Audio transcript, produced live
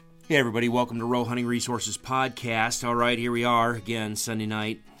Hey everybody, welcome to Rowe Hunting Resources Podcast. All right, here we are again, Sunday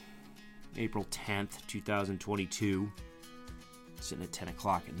night, April 10th, 2022. Sitting at 10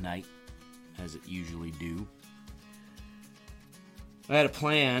 o'clock at night, as it usually do. I had a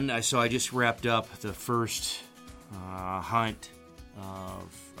plan, so I just wrapped up the first hunt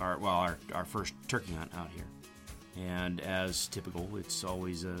of our first turkey hunt out here. And as typical, it's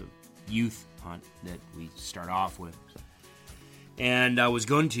always a youth hunt that we start off with. And I was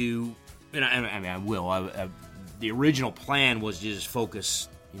going to, and I will. The original plan was to just focus,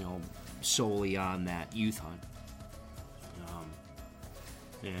 solely on that youth hunt,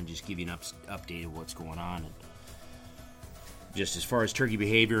 and just give you an update of what's going on, and just as far as turkey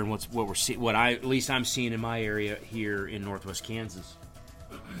behavior and at least I'm seeing in my area here in Northwest Kansas.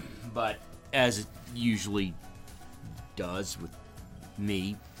 But as it usually does with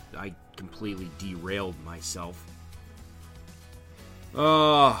me, I completely derailed myself.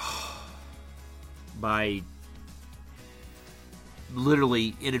 By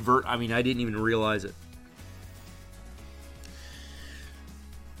literally I didn't even realize it.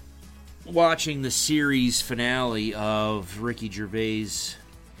 Watching the series finale of Ricky Gervais'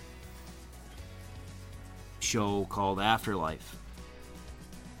 show called Afterlife.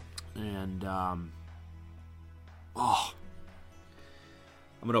 And, I'm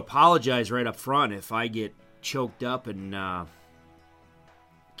going to apologize right up front if I get choked up and,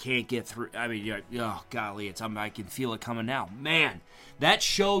 can't get through. I mean, oh golly, I can feel it coming now. Man, that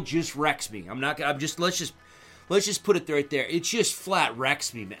show just wrecks me. Let's just put it right there. It just flat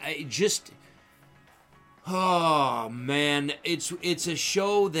wrecks me, man. Oh man, it's a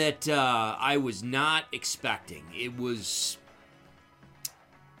show that I was not expecting. It was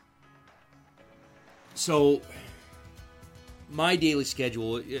so my daily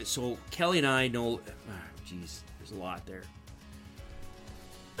schedule. So Kelly and I know. There's a lot there.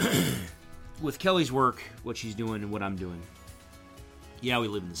 With Kelly's work, what she's doing and what I'm doing. Yeah, we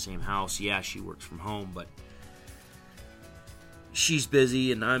live in the same house. Yeah, she works from home, but she's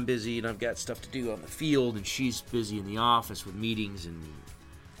busy and I'm busy and I've got stuff to do on the field, and she's busy in the office with meetings and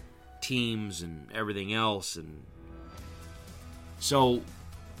teams and everything else. And so,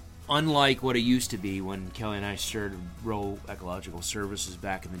 unlike what it used to be when Kelly and I started Rowe Ecological Services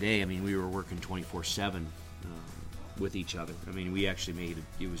back in the day, we were working 24/7 with each other. We actually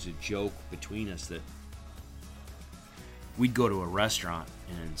it was a joke between us that we'd go to a restaurant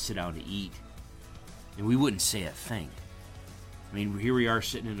and sit down to eat, and we wouldn't say a thing. Here we are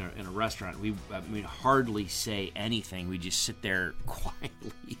sitting in a restaurant. We hardly say anything. We just sit there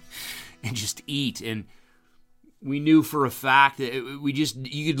quietly and just eat. And we knew for a fact that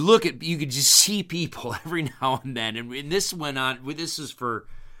you could just see people every now and then. And this went on. This is for,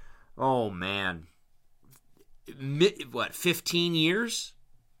 15 years,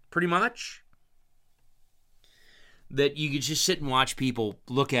 pretty much, that you could just sit and watch people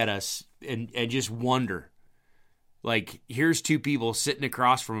look at us and just wonder. Like, here's two people sitting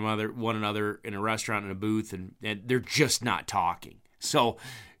across from one another in a restaurant in a booth, and they're just not talking. So,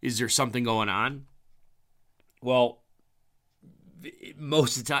 is there something going on? Well,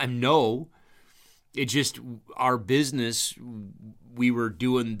 most of the time, no. It's just our business. We were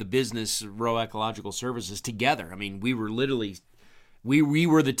doing the business, Rowe Ecological Services, together. We were literally, we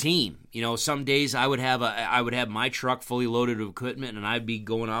were the team. Some days I would have my truck fully loaded with equipment, and I'd be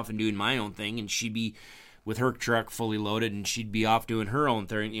going off and doing my own thing, and she'd be with her truck fully loaded, and she'd be off doing her own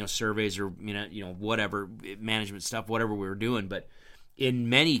thing, surveys or whatever, management stuff, whatever we were doing. But in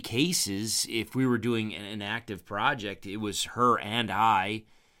many cases, if we were doing an active project, it was her and I.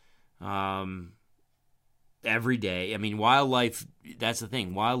 Every day. Wildlife, that's the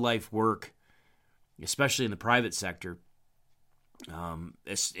thing. Wildlife work, especially in the private sector, and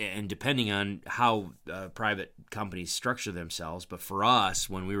depending on how private companies structure themselves, but for us,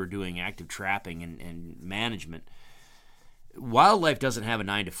 when we were doing active trapping and management, wildlife doesn't have a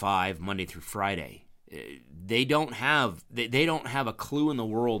 9-to-5 Monday through Friday. They don't have a clue in the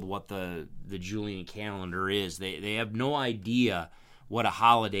world what the Julian calendar is. They have no idea what a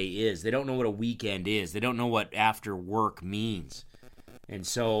holiday is. They don't know what a weekend is. They don't know what after work means. And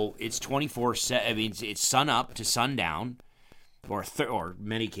so it's 24/7. It's sun up to sundown, or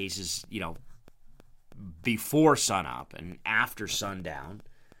many cases, before sun up and after sundown,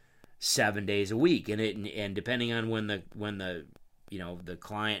 7 days a week. And depending on when the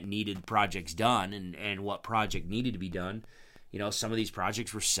client needed projects done and what project needed to be done, some of these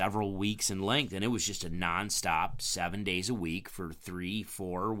projects were several weeks in length, and it was just a nonstop 7 days a week for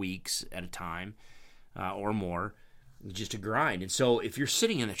 3-4 weeks at a time, or more, just a grind. And so if you're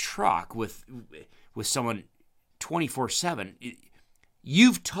sitting in a truck with someone 24/7,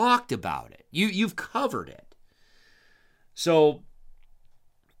 You've talked about it. You've covered it. So,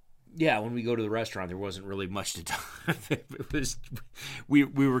 yeah, when we go to the restaurant, there wasn't really much to talk. It was we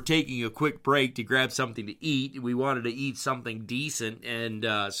were taking a quick break to grab something to eat. We wanted to eat something decent, and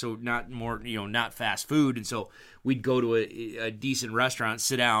so not fast food. And so we'd go to a decent restaurant,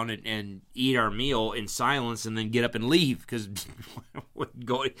 sit down, and eat our meal in silence, and then get up and leave because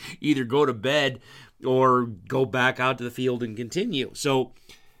we'd either go to bed or go back out to the field and continue. So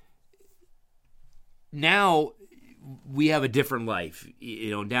now we have a different life.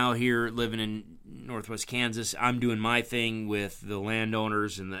 Down here living in Northwest Kansas, I'm doing my thing with the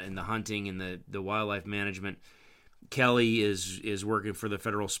landowners and the hunting and the wildlife management. Kelly is working for the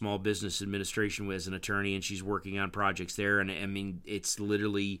Federal Small Business Administration as an attorney, and she's working on projects there. And I mean, it's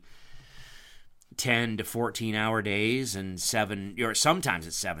literally 10 to 14 hour days and sometimes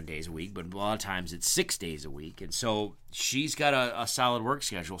it's 7 days a week, but a lot of times it's 6 days a week. And so she's got a solid work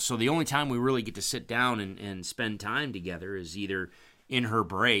schedule. So the only time we really get to sit down and spend time together is either in her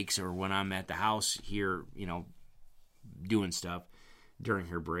breaks or when I'm at the house here, doing stuff during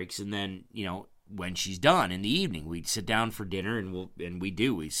her breaks. And then, when she's done in the evening, we'd sit down for dinner, and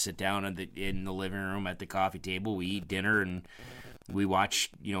we sit down in the living room at the coffee table. We eat dinner and we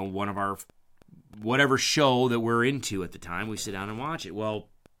watch, one of our whatever show that we're into at the time. We sit down and watch it. Well,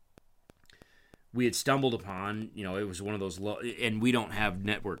 we had stumbled upon, it was one of those and we don't have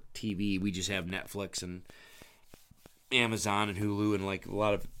network TV. We just have Netflix and Amazon and Hulu, and like a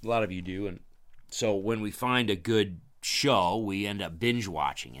lot of you do. And so when we find a good show, we end up binge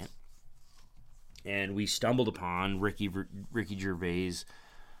watching it. And we stumbled upon Ricky Gervais'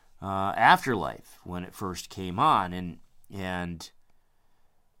 Afterlife when it first came on, and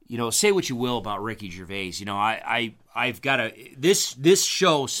say what you will about Ricky Gervais. I've got this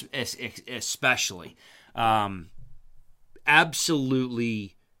show especially,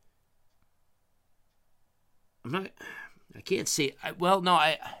 absolutely. I can't say.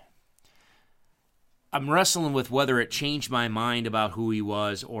 I'm wrestling with whether it changed my mind about who he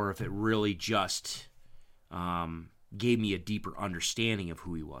was or if it really just gave me a deeper understanding of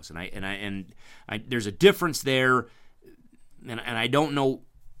who he was. And I there's a difference there, and I don't know.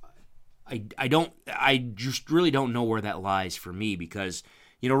 I just really don't know where that lies for me, because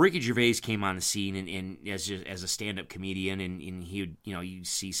Ricky Gervais came on the scene and as a stand-up comedian, and he would, you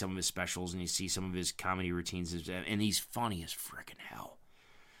see some of his specials and you see some of his comedy routines, and he's funny as frickin' hell.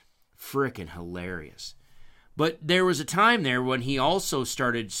 Frickin' hilarious. But there was a time there when he also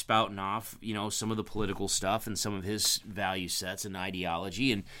started spouting off, some of the political stuff and some of his value sets and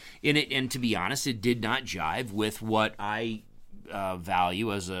ideology, and to be honest, it did not jive with what I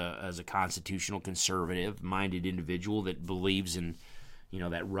value as a constitutional conservative minded individual that believes in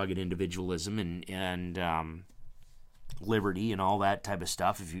that rugged individualism and liberty and all that type of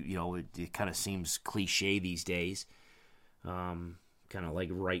stuff. If it kind of seems cliche these days, kind of like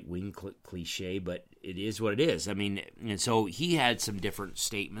right-wing cliche, but it is what it is. I mean, and so he had some different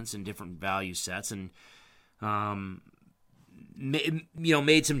statements and different value sets, and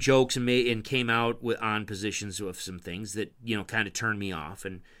made some jokes and came out on positions with some things that kind of turned me off.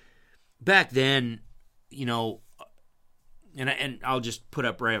 And back then, and I'll just put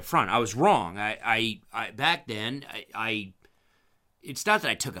up right up front, I was wrong. I back then it's not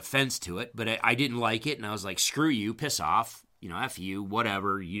that I took offense to it, but I didn't like it, and I was like, screw you, piss off, F you,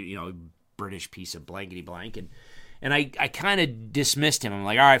 whatever, British piece of blankety blank, and I kind of dismissed him. I'm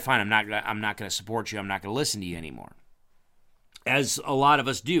like, all right, fine, I'm not going to support you. I'm not going to listen to you anymore. As a lot of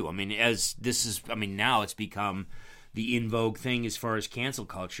us do. I mean, now it's become the in vogue thing as far as cancel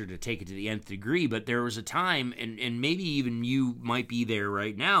culture, to take it to the nth degree. But there was a time, and maybe even you might be there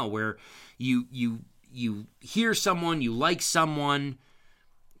right now, where you hear someone, you like someone.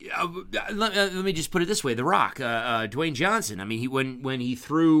 Let me just put it this way: The Rock, Dwayne Johnson. I mean, when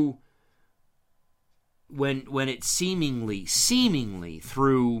it seemingly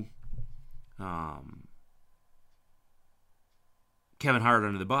threw Kevin Hart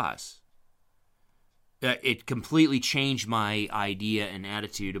under the bus, it completely changed my idea and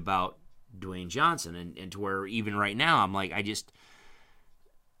attitude about Dwayne Johnson, and to where even right now I'm like, I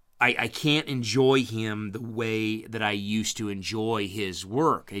can't enjoy him the way that I used to enjoy his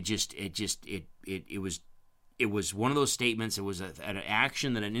work. It was one of those statements. It was an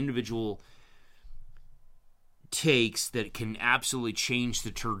action that an individual takes that can absolutely change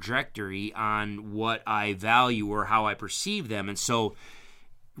the trajectory on what I value or how I perceive them. And so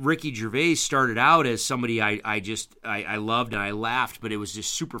Ricky Gervais started out as somebody I loved and I laughed, but it was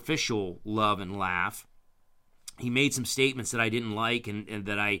just superficial love and laugh. He made some statements that I didn't like and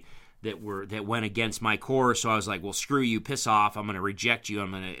that I that went against my core. So I was like, well, screw you, piss off. I'm going to reject you.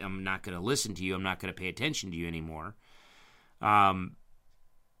 I'm not going to listen to you. I'm not going to pay attention to you anymore. But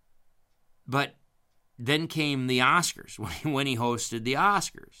then came the Oscars when he hosted the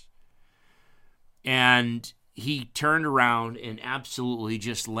Oscars, and he turned around and absolutely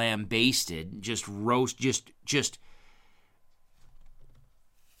just lambasted, just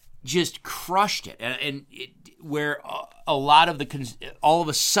crushed it, and where a lot of all of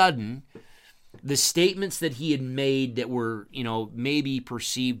a sudden, the statements that he had made that were, maybe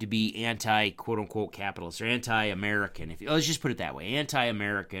perceived to be quote unquote capitalist or anti-American, let's just put it that way,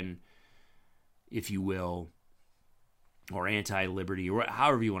 anti-American, if you will, or anti-liberty, or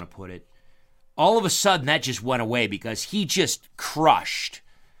however you want to put it. All of a sudden, that just went away because he just crushed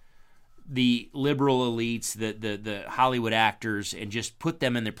the liberal elites, the Hollywood actors, and just put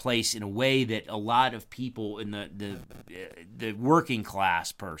them in their place in a way that a lot of people in the working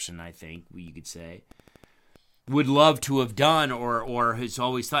class person, I think you could say, would love to have done or has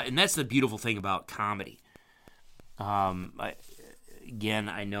always thought. And that's the beautiful thing about comedy. Again,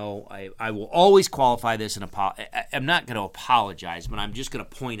 I know I will always qualify this, and I'm not going to apologize, but I'm just going to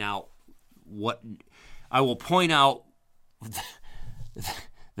point out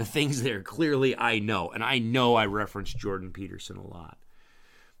the things that are clearly I know. And I know I reference Jordan Peterson a lot.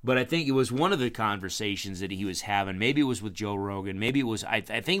 But I think it was one of the conversations that he was having. Maybe it was with Joe Rogan. Maybe it was, I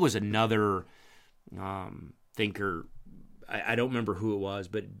think it was another thinker. I don't remember who it was,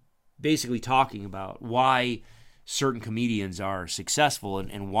 but basically talking about why certain comedians are successful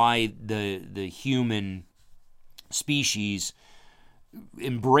and why the human species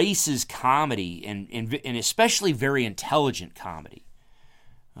embraces comedy and especially very intelligent comedy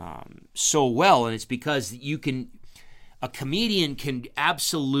so well. And it's because a comedian can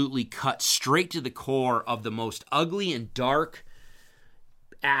absolutely cut straight to the core of the most ugly and dark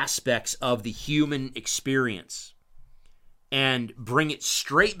aspects of the human experience and bring it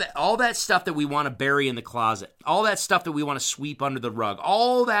straight back. All that stuff that we want to bury in the closet, all that stuff that we want to sweep under the rug,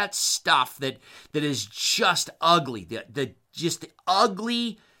 all that stuff that is just ugly, just the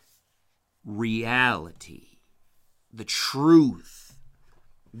ugly reality, the truth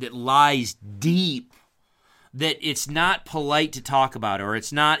that lies deep, that it's not polite to talk about, or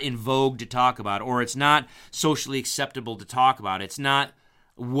it's not in vogue to talk about, or it's not socially acceptable to talk about. It's not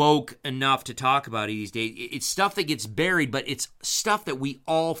woke enough to talk about it these days. It's stuff that gets buried, but it's stuff that we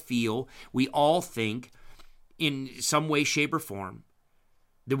all feel, we all think in some way, shape, or form,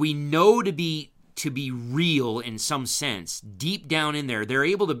 that we know to be real in some sense. Deep down in there, they're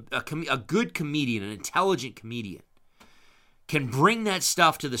able to, a good comedian, an intelligent comedian, can bring that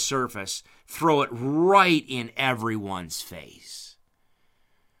stuff to the surface, throw it right in everyone's face,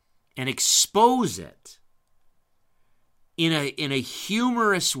 and expose it in a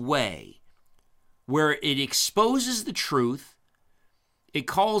humorous way where it exposes the truth, it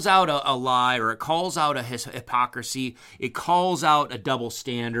calls out a lie, or it calls out a hypocrisy, it calls out a double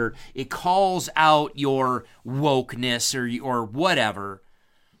standard, it calls out your wokeness or whatever,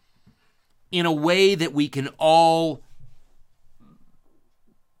 in a way that we can all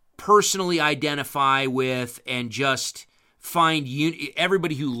personally identify with and just find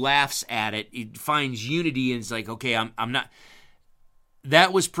everybody who laughs at it finds unity and is like, okay, I'm not,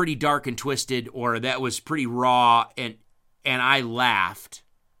 that was pretty dark and twisted, or that was pretty raw, and I laughed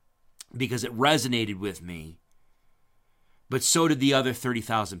because it resonated with me. But so did the other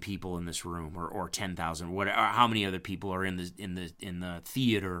 30,000 people in this room, or 10,000, whatever, or how many other people are in the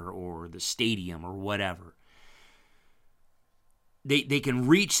theater or the stadium or whatever. They can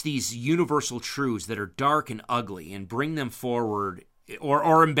reach these universal truths that are dark and ugly and bring them forward,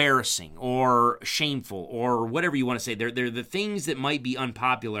 or embarrassing or shameful or whatever you want to say. They're the things that might be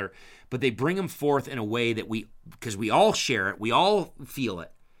unpopular, but they bring them forth in a way that because we all share it, we all feel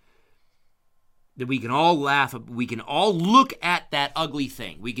it, that we can all laugh, we can all look at that ugly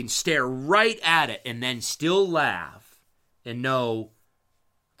thing. We can stare right at it and then still laugh and know,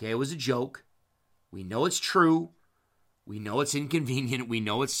 okay, it was a joke. We know it's true. We know it's inconvenient. We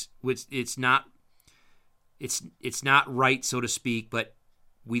know it's not right, so to speak. But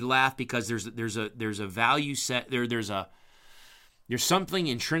we laugh because there's a value set there. There's something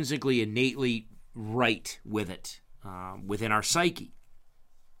intrinsically, innately right with it within our psyche,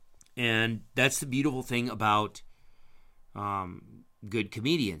 and that's the beautiful thing about good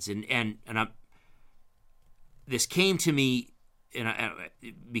comedians. And this came to me,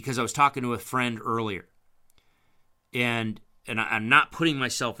 because I was talking to a friend earlier. And I'm not putting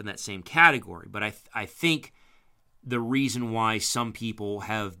myself in that same category, but I think the reason why some people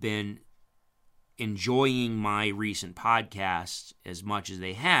have been enjoying my recent podcasts as much as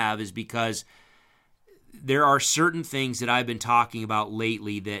they have is because there are certain things that I've been talking about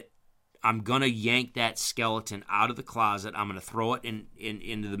lately that I'm going to yank that skeleton out of the closet. I'm going to throw it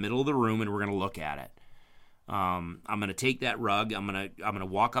into the middle of the room, and we're going to look at it. I'm going to take that rug. I'm going to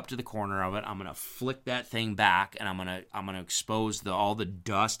walk up to the corner of it. I'm going to flick that thing back, and I'm going to expose all the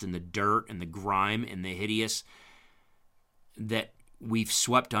dust and the dirt and the grime and the hideous that we've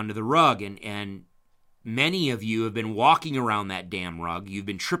swept under the rug. And many of you have been walking around that damn rug. You've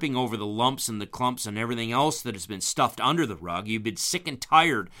been tripping over the lumps and the clumps and everything else that has been stuffed under the rug. You've been sick and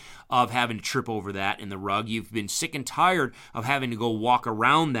tired of having to trip over that in the rug. You've been sick and tired of having to go walk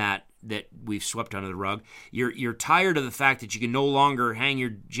around that we've swept under the rug. You're tired of the fact that you can no longer hang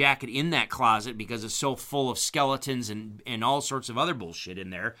your jacket in that closet because it's so full of skeletons and all sorts of other bullshit in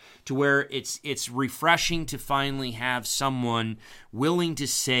there, to where it's refreshing to finally have someone willing to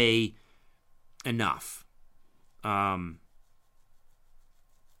say enough. And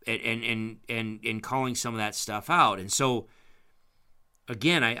calling some of that stuff out. And so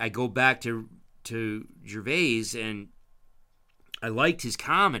again, I go back to Gervais, and I liked his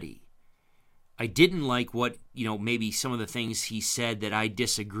comedy. I didn't like what, maybe some of the things he said that I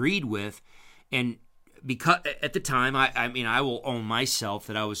disagreed with. And because at the time, I will own myself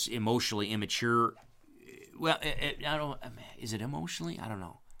that I was emotionally immature. Well, is it emotionally? I don't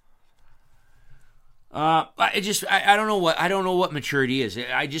know. I don't know what maturity is.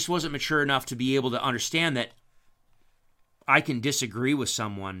 I just wasn't mature enough to be able to understand that I can disagree with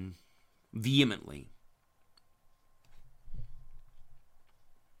someone vehemently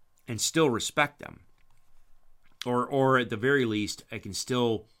and still respect them, or at the very least, I can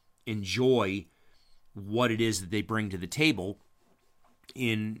still enjoy what it is that they bring to the table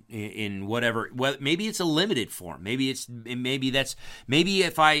in whatever. Well, maybe it's a limited form. Maybe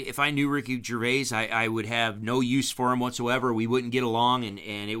if I knew Ricky Gervais, I would have no use for him whatsoever. We wouldn't get along, and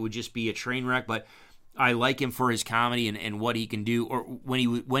it would just be a train wreck. But I like him for his comedy and what he can do, or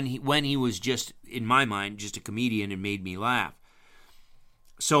when he was just, in my mind, just a comedian and made me laugh.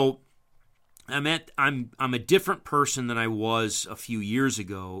 So I'm a different person than I was a few years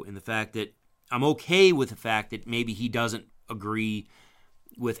ago, in the fact that I'm okay with the fact that maybe he doesn't agree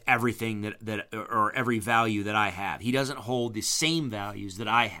with everything that or every value that I have. He doesn't hold the same values that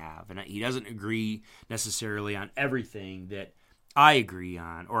I have, and he doesn't agree necessarily on everything that I agree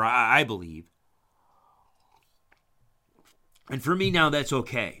on or I believe. And for me now, that's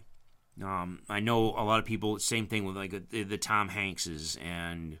okay. I know a lot of people, same thing with like the Tom Hankses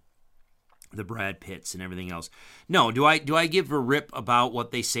and the Brad Pitts and everything else. No, do I give a rip about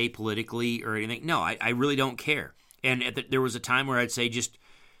what they say politically or anything? No, I really don't care. And there was a time where I'd say just,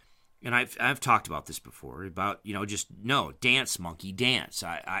 and I've talked about this before, about, just no, dance, monkey, dance.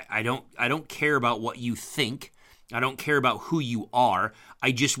 I don't care about what you think. I don't care about who you are.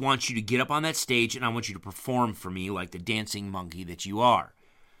 I just want you to get up on that stage and I want you to perform for me like the dancing monkey that you are.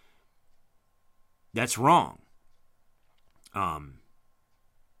 That's wrong. I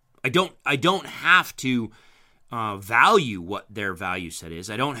don't have to value what their value set is.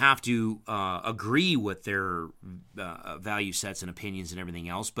 I don't have to agree with their value sets and opinions and everything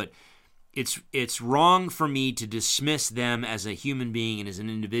else. But it's wrong for me to dismiss them as a human being and as an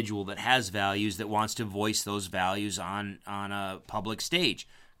individual that has values, that wants to voice those values on a public stage.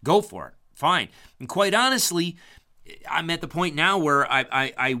 Go for it. Fine. And quite honestly, I'm at the point now where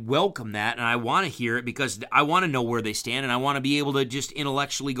I welcome that, and I want to hear it because I want to know where they stand, and I want to be able to just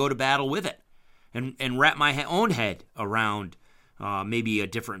intellectually go to battle with it and wrap my own head around maybe a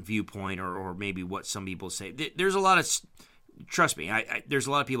different viewpoint or maybe what some people say. There's a lot of, trust me, there's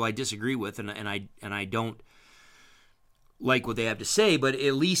a lot of people I disagree with, and I don't like what they have to say, but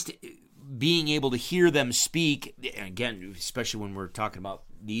at least being able to hear them speak, again, especially when we're talking about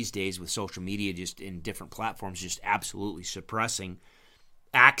these days with social media, just in different platforms, just absolutely suppressing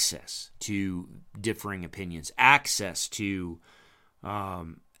access to differing opinions, access to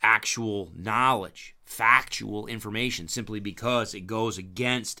actual knowledge, factual information, simply because it goes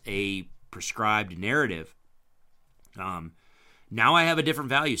against a prescribed narrative. Now I have a different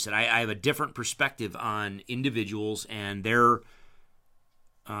value set. I have a different perspective on individuals and their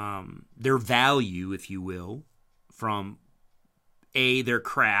value, if you will, from A, their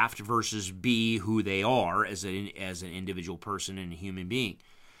craft, versus B, who they are as an individual person and a human being.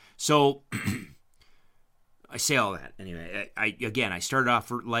 So I say all that anyway. I started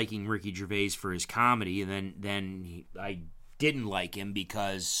off liking Ricky Gervais for his comedy, and then I didn't like him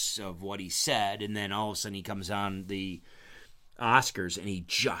because of what he said, and then all of a sudden he comes on the Oscars and he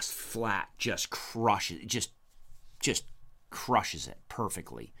just crushes it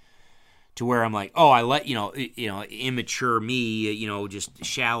perfectly. to where I'm like, oh, I like, immature me, just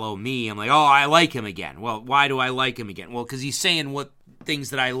shallow me. I'm like, oh, I like him again. Well, why do I like him again? Well, because he's saying what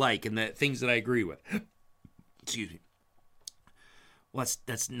things that I like and the things that I agree with. Excuse me. Well,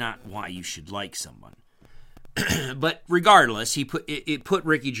 that's not why you should like someone. But regardless, it put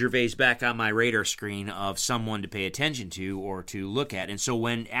Ricky Gervais back on my radar screen of someone to pay attention to or to look at. And so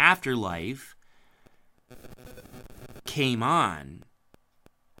when Afterlife came on,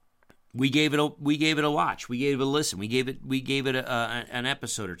 we gave it a watch. We gave it a listen. We gave it an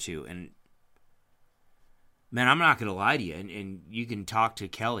episode or two. And man, I'm not going to lie to you, and you can talk to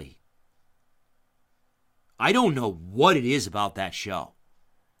Kelly. I don't know what it is about that show.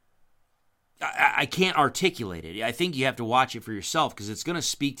 I can't articulate it. I think you have to watch it for yourself because it's going to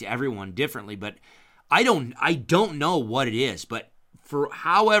speak to everyone differently. But I don't know what it is. But for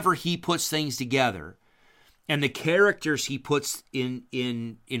however he puts things together, and the characters he puts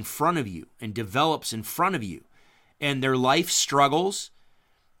in front of you and develops in front of you, and their life struggles,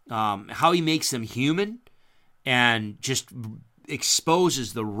 how he makes them human, and just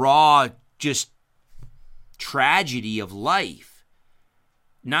exposes the raw just tragedy of life.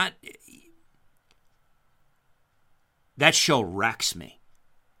 That show wrecks me.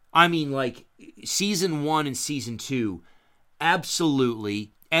 I mean, like, season 1 and season 2,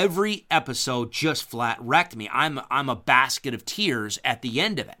 absolutely every episode just flat wrecked me. I'm a basket of tears at the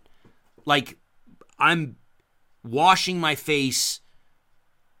end of it. Like, I'm washing my face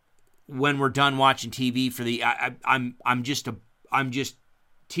when we're done watching TV for the I'm just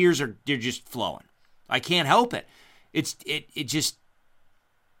tears they're just flowing. I can't help it. It just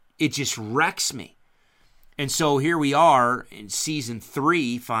wrecks me. And so here we are in season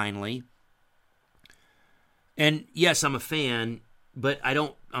 3 finally. And yes, I'm a fan, but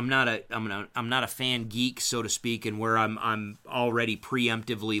I'm not a fan geek, so to speak, and where I'm already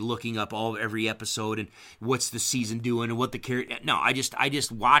preemptively looking up every episode and what's the season doing and what the character. No, I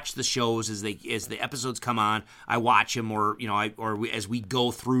just watch the shows as the episodes come on. I watch them, or as we go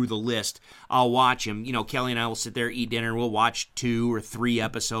through the list, I'll watch them. Kelly and I will sit there, eat dinner, and we'll watch 2 or 3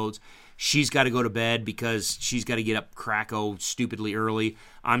 episodes. She's got to go to bed because she's got to get up stupidly early.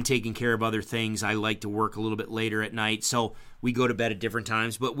 I'm taking care of other things. I like to work a little bit later at night, so we go to bed at different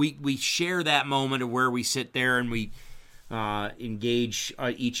times. But we share that moment of where we sit there and we engage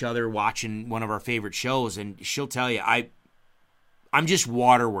each other watching one of our favorite shows. And she'll tell you, I'm just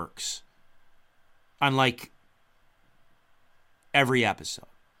waterworks on like every episode.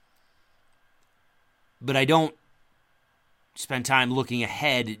 But I don't spend time looking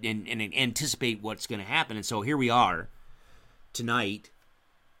ahead and anticipate what's going to happen. And so here we are tonight.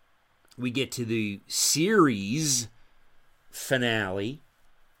 We get to the series finale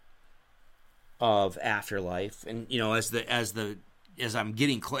of Afterlife, and as we're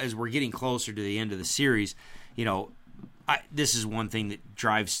getting closer to the end of the series, this is one thing that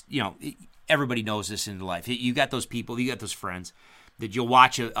drives. Everybody knows this in life. You got those people, you got those friends that you'll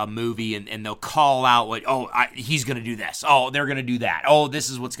watch a movie and they'll call out what, he's going to do this. Oh, they're going to do that. Oh, this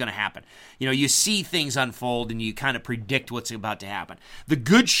is what's going to happen. You see things unfold and you kind of predict what's about to happen. The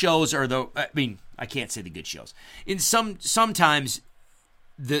good shows are I can't say the good shows. Sometimes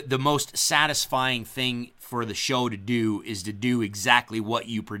the most satisfying thing for the show to do is to do exactly what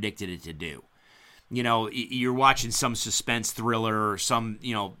you predicted it to do. You're watching some suspense thriller or some,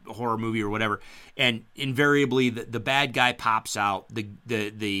 horror movie or whatever, and invariably the bad guy pops out,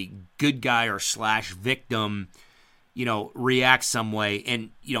 the good guy or / victim, reacts some way, and,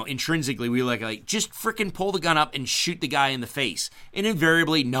 intrinsically we like just freaking pull the gun up and shoot the guy in the face. And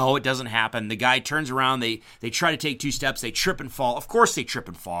invariably, no, it doesn't happen. The guy turns around, they try to take 2 steps, they trip and fall. Of course they trip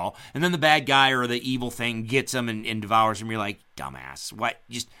and fall. And then the bad guy or the evil thing gets them and devours them. You're like, dumbass, what?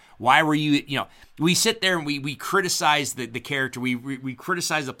 Why were you, we sit there and we criticize the character, we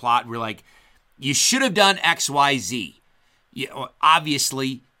criticize the plot, we're like, you should have done X, Y, Z.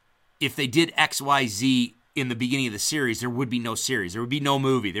 Obviously, if they did X, Y, Z in the beginning of the series, there would be no series, there would be no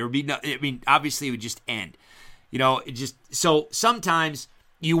movie, there would be no, obviously it would just end. So sometimes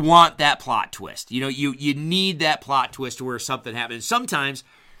you want that plot twist. You need that plot twist where something happens. Sometimes,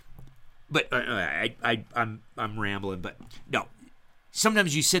 but I'm rambling, but no.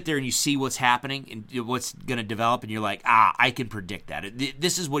 Sometimes you sit there and you see what's happening and what's going to develop, and you're like, I can predict that.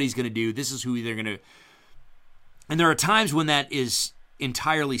 This is what he's going to do. This is who they're going to. And there are times when that is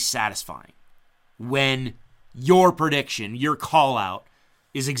entirely satisfying, when your prediction, your call out,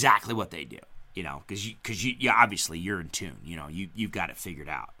 is exactly what they do. Because you obviously you're in tune. You've got it figured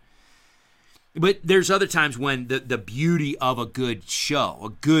out. But there's other times when the beauty of a good show, a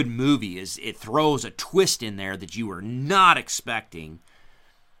good movie, is it throws a twist in there that you were not expecting,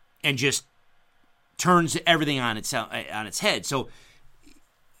 and just turns everything on its head. So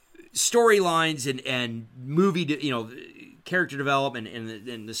storylines and movie, character development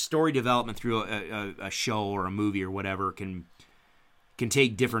and the story development through a show or a movie or whatever can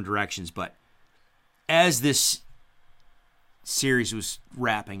take different directions. But as this series was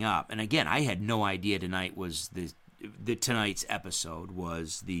wrapping up, and again, I had no idea tonight was tonight's episode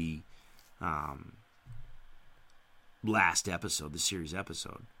was the last episode, the series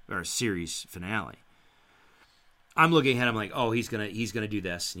episode or series finale. I'm looking ahead. I'm like, oh, he's gonna do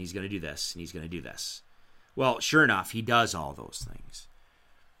this, and he's gonna do this, and he's gonna do this. Well, sure enough, he does all those things.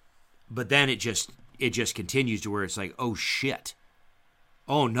 But then it just continues to where it's like, oh shit,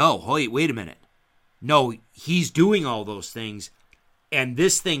 oh no, wait a minute, no, he's doing all those things, and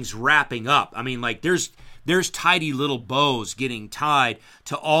this thing's wrapping up. I mean, like there's tidy little bows getting tied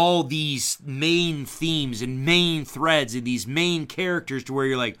to all these main themes and main threads and these main characters to where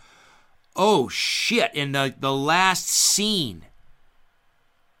you're like, oh shit. And the last scene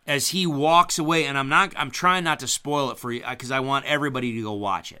as he walks away, and I'm trying not to spoil it for you because I want everybody to go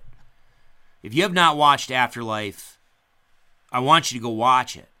watch it. If you have not watched Afterlife, I want you to go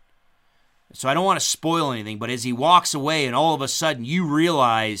watch it. So I don't want to spoil anything, but as he walks away and all of a sudden you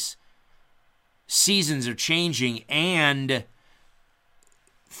realize seasons are changing and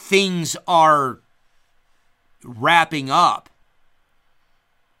things are wrapping up.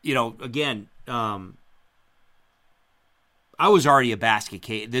 Again, I was already a basket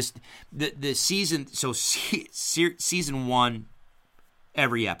case. The season, so season 1,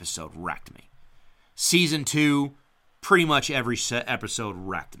 every episode wrecked me. Season 2, pretty much every episode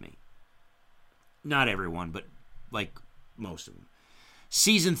wrecked me. Not everyone, but like most of them.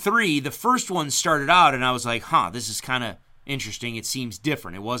 Season 3, the first one started out, and I was like, this is kind of interesting. It seems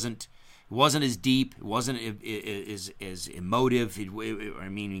different. It wasn't as deep. It wasn't as emotive. It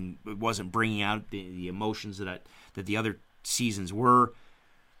wasn't bringing out the emotions that the other seasons were.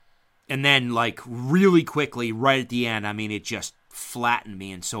 And then, like, really quickly, right at the end, it just flattened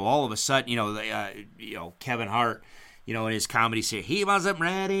me. And so all of a sudden, Kevin Hart, in his comedy say, he wasn't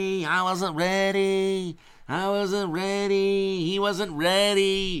ready, I wasn't ready, I wasn't ready, he wasn't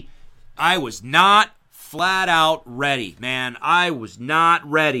ready. I was not flat out ready, man. I was not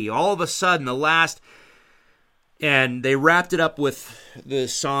ready. All of a sudden, and they wrapped it up with the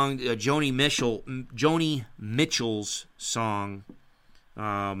song, Joni Mitchell's song,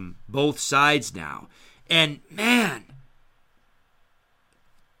 Both Sides Now. And man,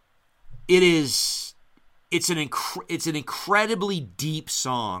 it's an incredibly deep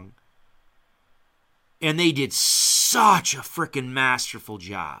song, and they did such a freaking masterful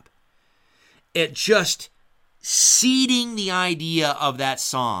job at just seeding the idea of that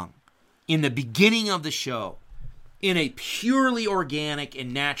song in the beginning of the show in a purely organic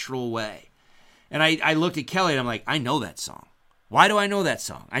and natural way. And I looked at Kelly and I'm like, I know that song. Why do I know that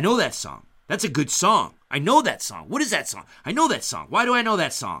song? I know that song. That's a good song. I know that song. What is that song? I know that song. Why do I know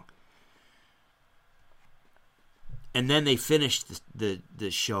that song? And then they finished the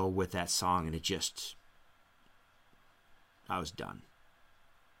show with that song, and I was done.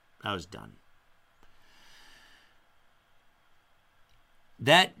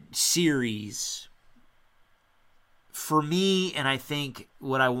 That series, for me, and I think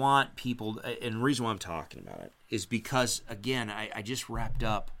what I want people, and the reason why I'm talking about it, is because, again, I just wrapped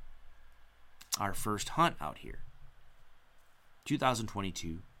up our first hunt out here.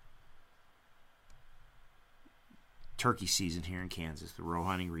 2022. Turkey season here in Kansas, the Rural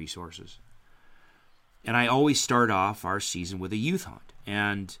Hunting Resources. And I always start off our season with a youth hunt.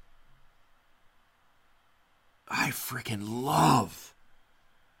 And I freaking love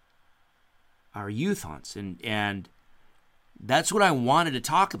our youth hunts. And that's what I wanted to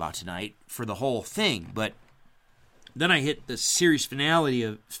talk about tonight for the whole thing. But then I hit the series finale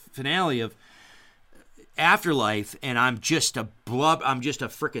of Afterlife, and I'm just a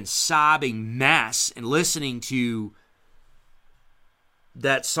freaking sobbing mess, and listening to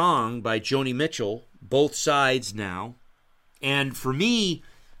that song by Joni Mitchell, Both Sides Now. And for me,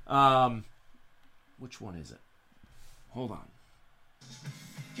 which one is it? Hold on.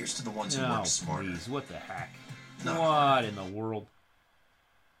 Here's to the ones who work smarter. Please, what the heck? No. What in the world?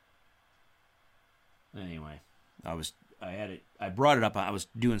 Anyway, I brought it up. I was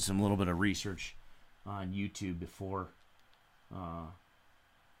doing some little bit of research on YouTube before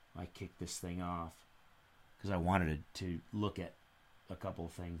I kicked this thing off, because I wanted to look at a couple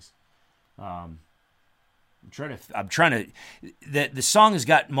of things. I'm trying to. The song has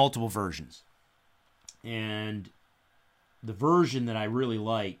got multiple versions, and the version that I really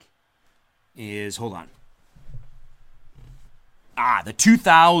like is, hold on. the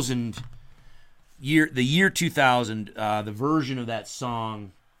 2000 year, the year 2000, the version of that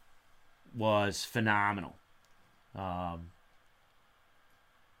song was phenomenal.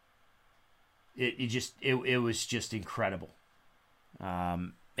 It was just incredible.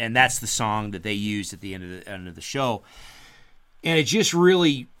 And that's the song that they used at the end of the show. And it just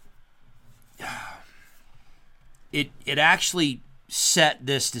really, it actually set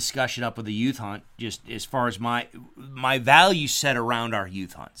this discussion up with the youth hunt, just as far as my value set around our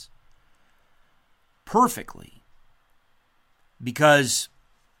youth hunts, perfectly. Because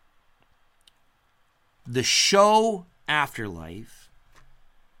the show Afterlife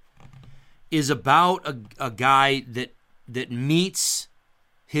is about a guy that meets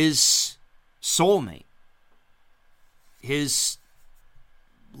his soulmate, his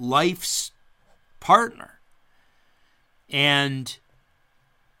life's partner, and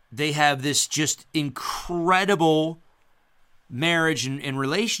they have this just incredible marriage and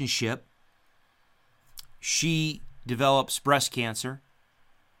relationship. She develops breast cancer,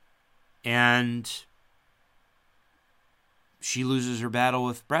 and she loses her battle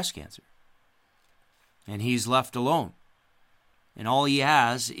with breast cancer. And he's left alone. And all he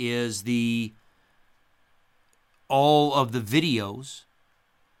has is all of the videos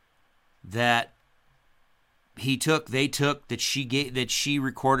that they took that she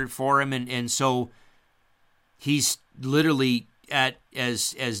recorded for him, and so he's literally at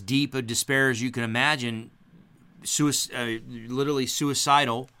as deep a despair as you can imagine, literally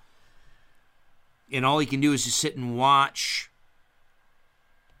suicidal, and all he can do is just sit and watch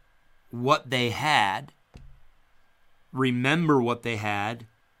what they had, remember what they had,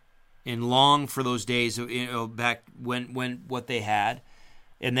 and long for those days, back when what they had,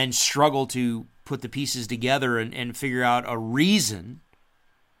 and then struggle to put the pieces together and figure out a reason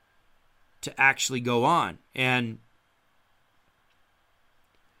to actually go on. And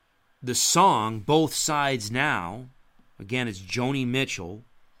the song, Both Sides Now, again, it's Joni Mitchell.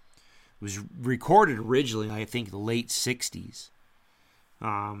 It was recorded originally, I think, the late 60s.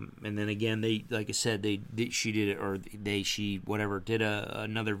 And then again, she did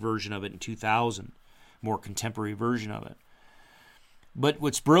another version of it in 2000, more contemporary version of it. But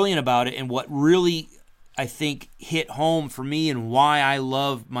what's brilliant about it, and what really I think hit home for me, and why I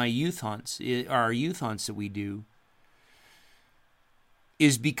love my youth hunts, our youth hunts that we do,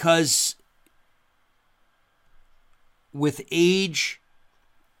 is because with age,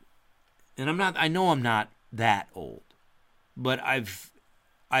 and I know I'm not that old, but I've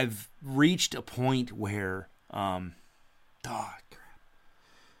reached a point where, crap. I'm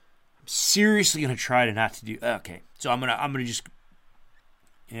seriously gonna try to not to do. Okay, so I'm gonna just,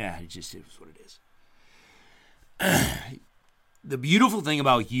 yeah, it just is what it is. The beautiful thing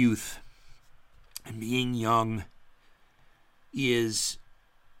about youth and being young is,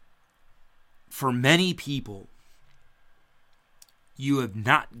 for many people, you have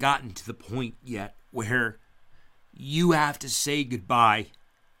not gotten to the point yet where you have to say goodbye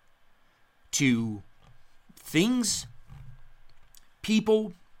to things,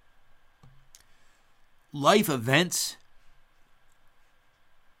 people, life events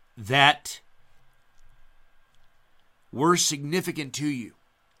that were significant to you.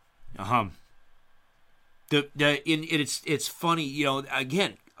 It's funny, you know.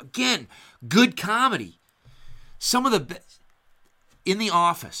 Again, good comedy. Some of the best in The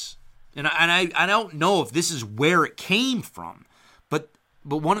Office, and I don't know if this is where it came from, but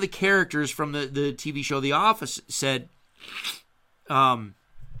one of the characters from the TV show The Office said, I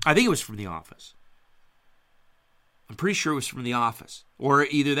think it was from The Office. I'm pretty sure it was from The Office, or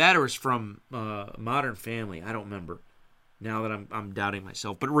either that or it's from Modern Family. I don't remember now that I'm doubting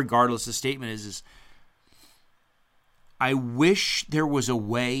myself. But regardless, the statement is I wish there was a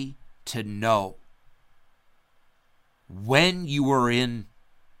way to know when you were in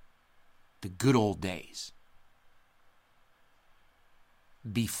the good old days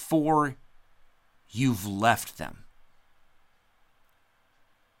before you've left them.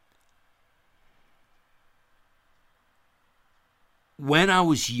 When I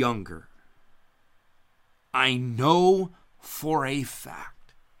was younger, I know for a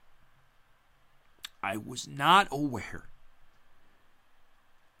fact I was not aware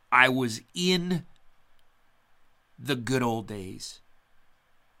I was in the good old days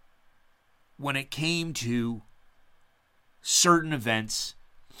when it came to certain events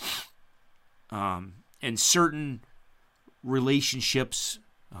and certain relationships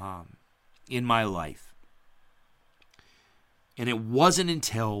in my life. And it wasn't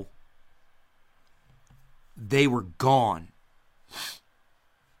until they were gone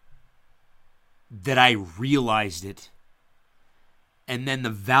that I realized it and then the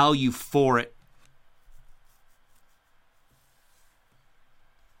value for it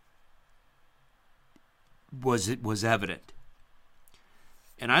was evident.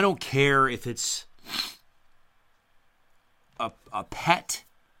 And I don't care if it's a pet.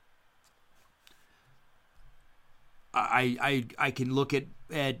 I can look at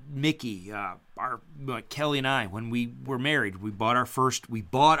Mickey, Kelly and I, when we were married, we bought our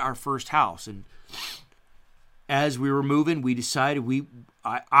first house, and as we were moving, we decided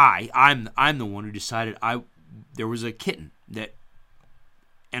I'm the one who decided there was a kitten that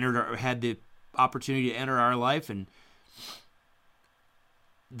had the opportunity to enter our life, and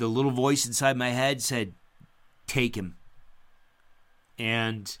the little voice inside my head said, "Take him."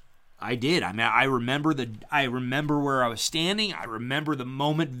 And I did. I mean, I remember where I was standing. I remember the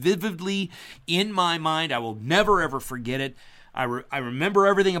moment vividly in my mind. I will never ever forget it. I remember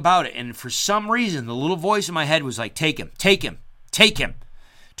everything about it. And for some reason, the little voice in my head was like, "Take him, take him, take him,"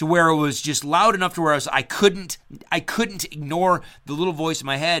 to where it was just loud enough to where I couldn't ignore the little voice in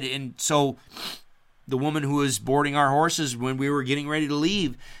my head. And so the woman who was boarding our horses when we were getting ready to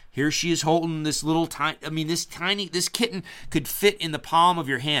leave, here she is holding this little this kitten could fit in the palm of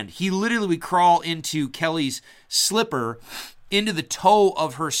your hand. He literally would crawl into Kelly's slipper, into the toe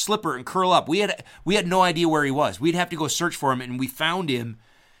of her slipper, and curl up. We had no idea where he was. We'd have to go search for him, and we found him.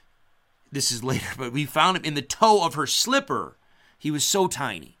 This is later, but we found him in the toe of her slipper. He was so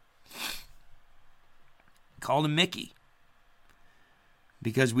tiny. Called him Mickey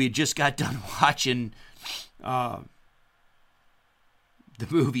because we had just got done watching the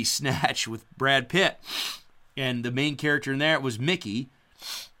movie Snatch with Brad Pitt, and the main character in there was Mickey,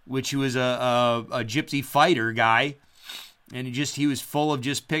 which was a gypsy fighter guy, and he was full of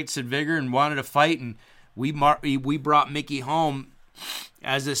just pits and vigor and wanted to fight. And we brought Mickey home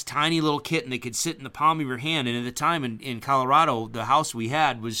as this tiny little kitten that could sit in the palm of your hand. And at the time in Colorado, the house we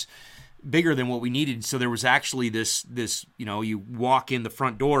had was bigger than what we needed, so there was actually this you walk in the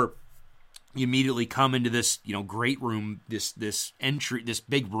front door, you immediately come into this great room, this entry, this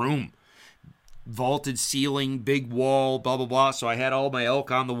big room, vaulted ceiling, big wall, blah blah blah. So I had all my elk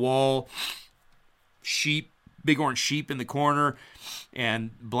on the wall, sheep, big orange sheep in the corner,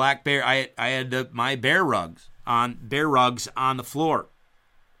 and black bear. I had my bear rugs on the floor,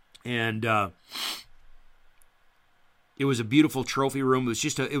 and it was a beautiful trophy room.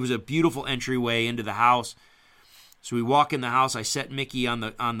 It was a beautiful entryway into the house. So we walk in the house. I set Mickey on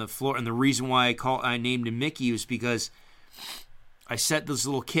the floor, and the reason why I named him Mickey was because I set this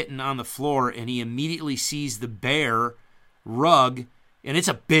little kitten on the floor, and he immediately sees the bear rug, and it's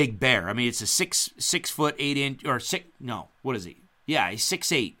a big bear. I mean, it's a 6 foot 8 inch or 6. No, what is he? Yeah, he's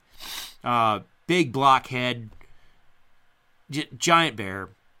 6'8", big blockhead, giant bear,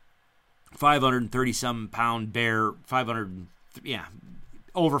 530-some pound bear,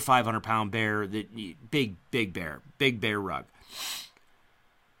 over 500-pound bear, big bear rug.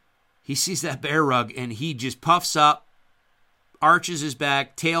 He sees that bear rug, and he just puffs up, arches his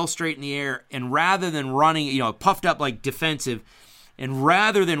back, tail straight in the air, and rather than running, puffed up like defensive, and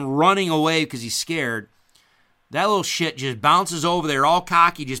rather than running away because he's scared, that little shit just bounces over there, all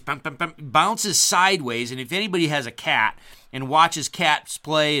cocky, just bounces sideways. And if anybody has a cat and watches cats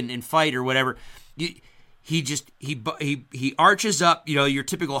play and fight or whatever, he arches up, your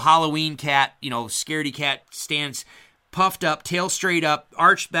typical Halloween cat, scaredy cat stands puffed up, tail straight up,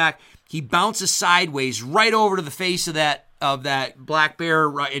 arched back. He bounces sideways right over to the face of that black bear,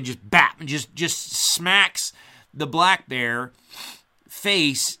 and just bap, and just smacks the black bear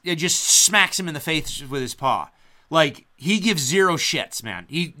face. It just smacks him in the face with his paw. Like, he gives zero shits, man.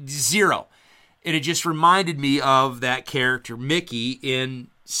 Zero. And it just reminded me of that character Mickey in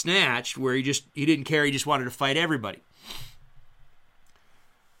Snatched, where he didn't care, he just wanted to fight everybody.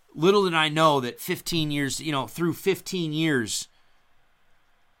 Little did I know that 15 years, through 15 years,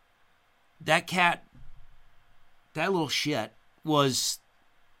 that cat, that little shit was,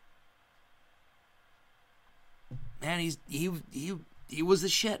 man, he was the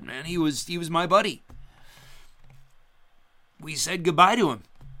shit, man. He was my buddy. We said goodbye to him.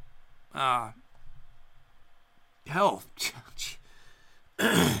 Hell,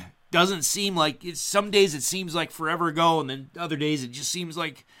 doesn't seem like it's. Some days it seems like forever ago, and then other days it just seems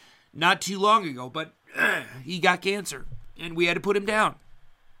like not too long ago. But he got cancer, and we had to put him down.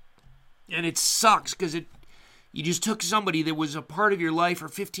 And it sucks because you just took somebody that was a part of your life for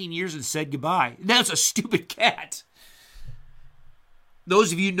 15 years and said goodbye. That's a stupid cat.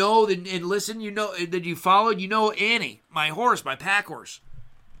 Those of you know and listen, that you followed, Annie, my horse, my pack horse.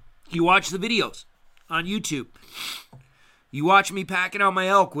 You watch the videos on YouTube. You watch me packing out my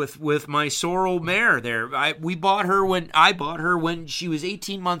elk with my sorrel mare there. I bought her when she was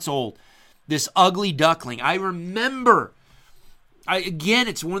 18 months old. This ugly duckling. I remember. Again,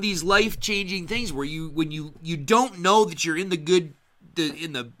 it's one of these life-changing things where when you don't know that you're in the good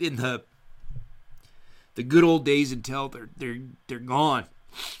old days until they're gone.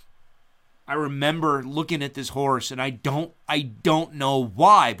 I remember looking at this horse, and I don't know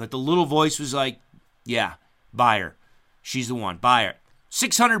why, but the little voice was like, "Yeah, buy her. She's the one. Buy her.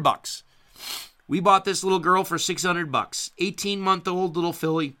 $600. We bought this little girl for $600. 18-month-old little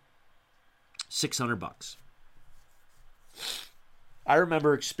filly. $600. I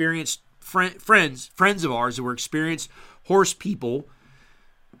remember experienced friends of ours that were experienced horse people,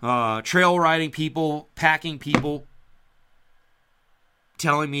 trail riding people, packing people,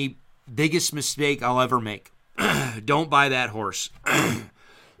 telling me, biggest mistake I'll ever make. Don't buy that horse.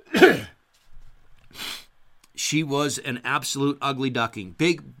 She was an absolute ugly duckling.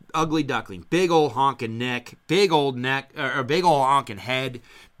 Big, ugly duckling. Big old honking neck. Big old honking head.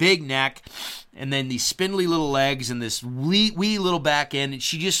 Big neck. And then these spindly little legs and this wee little back end. And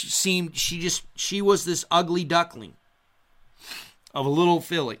she was this ugly duckling of a little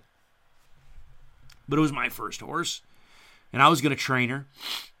filly. But it was my first horse. And I was going to train her.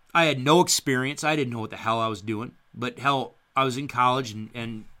 I had no experience. I didn't know what the hell I was doing. But hell, I was in college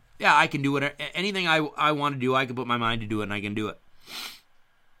and yeah, I can do it. Anything I want to do, I can put my mind to do it, and I can do it.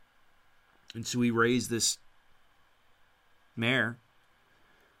 And so we raised this mare.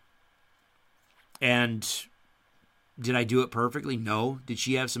 And did I do it perfectly? No. Did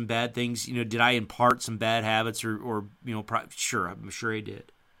she have some bad things? Did I impart some bad habits or sure, I'm sure I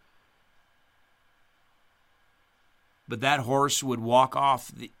did. But that horse would walk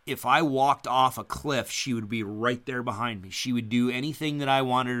off. If I walked off a cliff, she would be right there behind me. She would do anything that I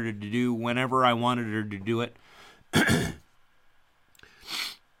wanted her to do whenever I wanted her to do it.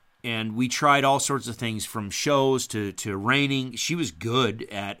 And we tried all sorts of things from shows to reining. She was good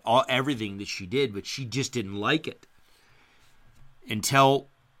at everything that she did, but she just didn't like it. Until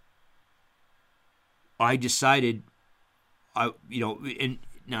I decided, I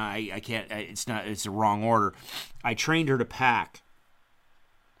can't. It's the wrong order. I trained her to pack,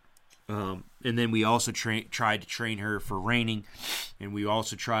 and then we also tried to train her for reining, and we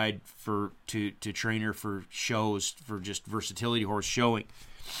also tried to train her for shows, for just versatility horse showing.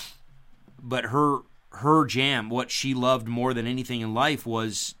 But her jam, what she loved more than anything in life,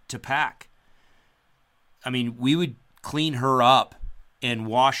 was to pack. I mean, we would clean her up and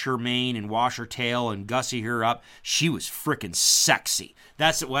wash her mane and wash her tail and gussy her up. She was freaking sexy.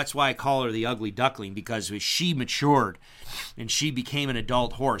 That's why I call her the ugly duckling, because as she matured and she became an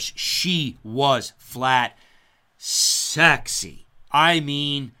adult horse, she was flat sexy. I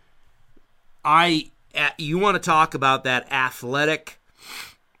mean, you want to talk about that athletic,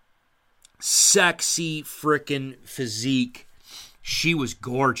 sexy freaking physique. She was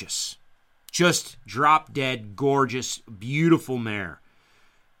gorgeous. Just drop dead gorgeous, beautiful mare.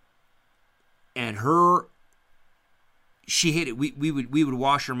 And she hit it. We would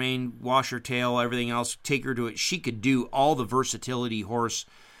wash her mane, wash her tail, everything else, take her to it. She could do all the versatility horse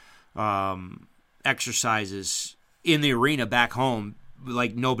exercises in the arena back home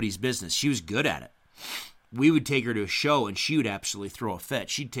like nobody's business. She was good at it. We would take her to a show and she would absolutely throw a fit.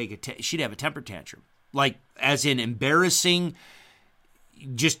 She'd have a temper tantrum, like as in embarrassing.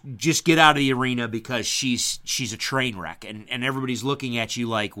 Just get out of the arena because she's a train wreck, and everybody's looking at you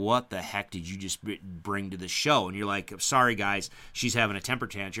like, what the heck did you just bring to the show? And you're like, sorry guys, she's having a temper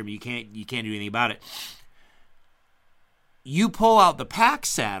tantrum. You can't do anything about it. You pull out the pack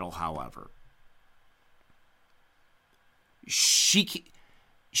saddle, however,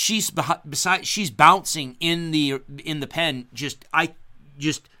 she's bouncing in the pen.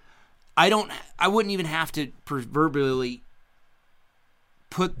 I wouldn't even have to proverbially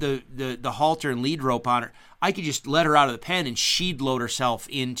put the halter and lead rope on her. I could just let her out of the pen and she'd load herself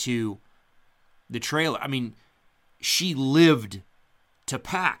into the trailer. I mean, she lived to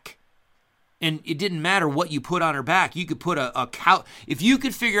pack. And it didn't matter what you put on her back. You could put a couch. If you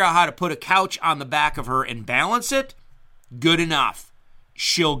could figure out how to put a couch on the back of her and balance it, good enough.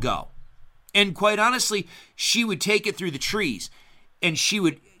 She'll go. And quite honestly, she would take it through the trees. And she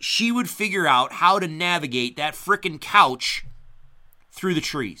would figure out how to navigate that frickin' couch through the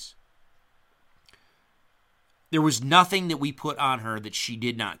trees. There was nothing that we put on her that she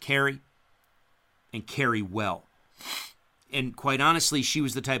did not carry, and carry well. And quite honestly, she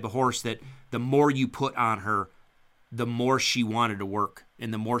was the type of horse that the more you put on her, the more she wanted to work,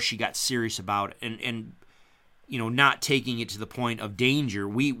 and the more she got serious about it. And not taking it to the point of danger.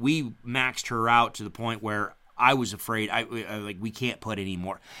 We maxed her out to the point where I was afraid. I like, we can't put any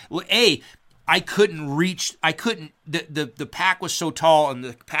more. Well, I couldn't reach. I couldn't. The pack was so tall and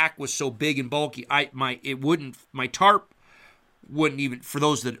the pack was so big and bulky. My tarp wouldn't even. For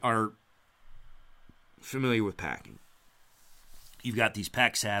those that are familiar with packing, you've got these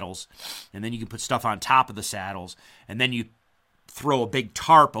pack saddles, and then you can put stuff on top of the saddles, and then you throw a big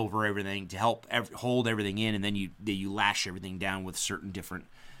tarp over everything to help hold everything in, and then you lash everything down with certain different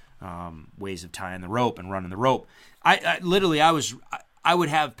ways of tying the rope and running the rope. I would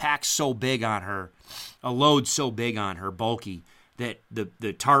have packs so big on her, a load so big on her, bulky, that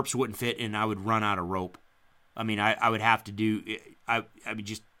the tarps wouldn't fit, and I would run out of rope. I mean, I would have to do.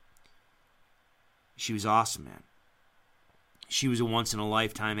 She was awesome, man. She was a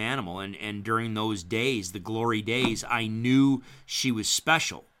once-in-a-lifetime animal, and during those days, the glory days, I knew she was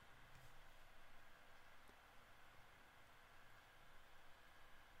special.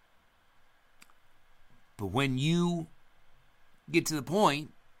 But when you get to the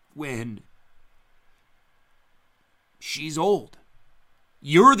point when she's old,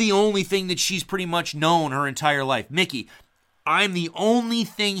 you're the only thing that she's pretty much known her entire life. Mickey, I'm the only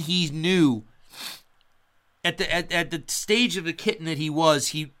thing he knew. At the stage of the kitten that he was,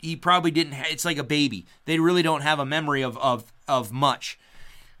 he probably didn't. It's like a baby. They really don't have a memory of much.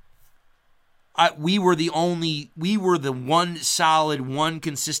 We were the one solid, one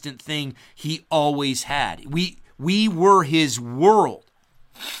consistent thing he always had. We were his world.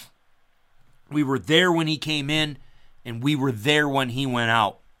 We were there when he came in, and we were there when he went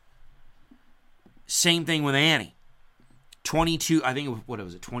out. Same thing with Annie. 22. I think what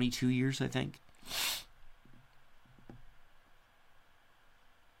was it? 22 years. I think.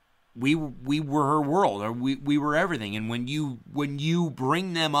 We were her world, or we were everything. And when you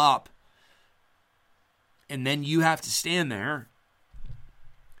bring them up, and then you have to stand there,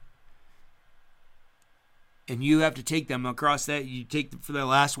 and you have to take them across that, you take them for their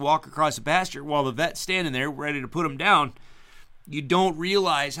last walk across the pasture while the vet's standing there ready to put them down. You don't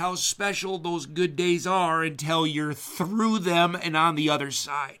realize how special those good days are until you're through them and on the other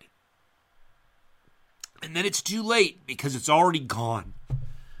side. And then it's too late because it's already gone.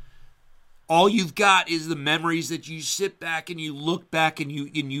 All you've got is the memories that you sit back and you look back and you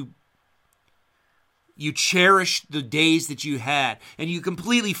cherish the days that you had, and you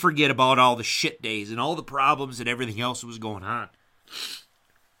completely forget about all the shit days and all the problems and everything else that was going on.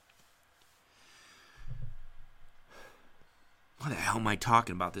 Why the hell am I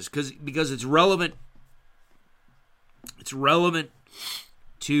talking about this? Because it's relevant. It's relevant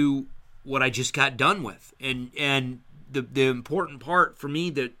to what I just got done with, and the important part for me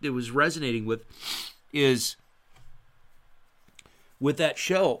that it was resonating with is with that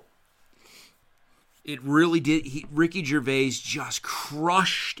show. It really did. Ricky Gervais just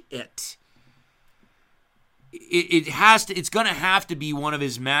crushed it. It's going to have to be one of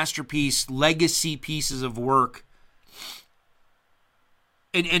his masterpiece, legacy pieces of work.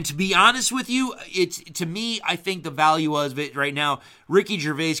 And to be honest with you, to me, I think the value of it right now, Ricky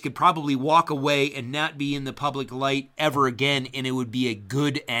Gervais could probably walk away and not be in the public light ever again, and it would be a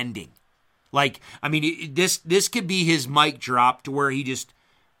good ending. Like, I mean, this could be his mic drop to where he just,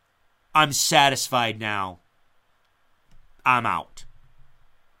 I'm satisfied now. I'm out.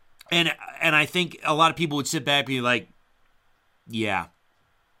 And I think a lot of people would sit back and be like, yeah.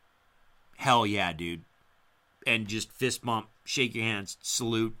 Hell yeah, dude. And just fist bump, shake your hands,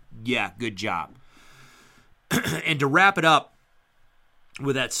 salute. Yeah, good job. And to wrap it up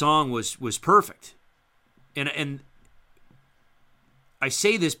with that song was perfect. And I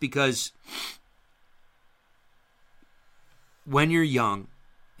say this because when you're young,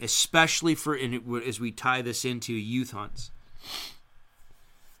 especially as we tie this into youth hunts,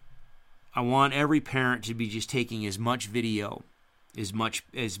 I want every parent to be just taking as much video,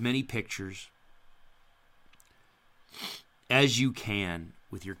 as many pictures as you can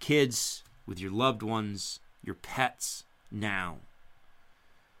with your kids, with your loved ones, your pets now.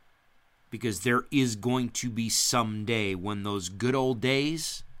 Because there is going to be some day when those good old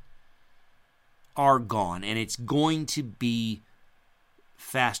days are gone, and it's going to be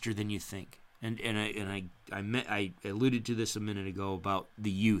faster than you think. And I alluded to this a minute ago about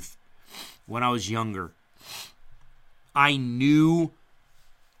the youth. When I was younger, I knew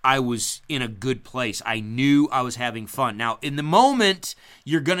I was in a good place. I knew I was having fun. Now, in the moment,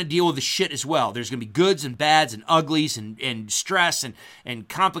 you're going to deal with the shit as well. There's going to be goods and bads and uglies and stress and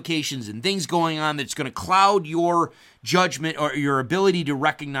complications and things going on that's going to cloud your judgment or your ability to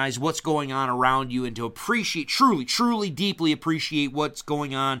recognize what's going on around you and to appreciate, truly, deeply appreciate what's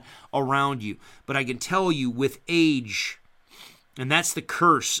going on around you. But I can tell you with age, and that's the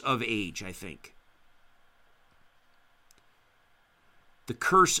curse of age, I think. the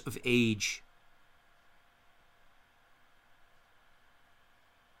curse of age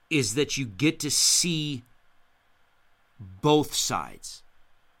is that you get to see both sides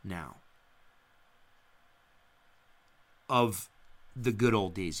now of the good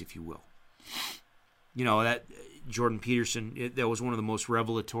old days, if you will. You know, that Jordan Peterson, that was one of the most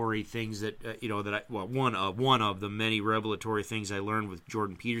revelatory things that, one of the many revelatory things I learned with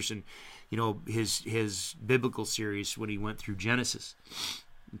Jordan Peterson, you know, his biblical series when he went through Genesis,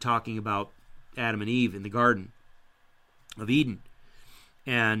 talking about Adam and Eve in the Garden of Eden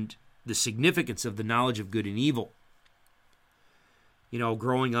and the significance of the knowledge of good and evil. You know,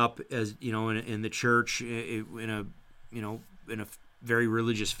 growing up as, you know, in the church, in a very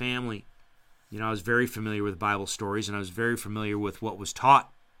religious family, you know, I was very familiar with Bible stories, and I was very familiar with what was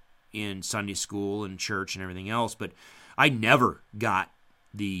taught in Sunday school and church and everything else, but I never got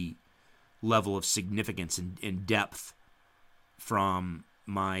the level of significance and depth from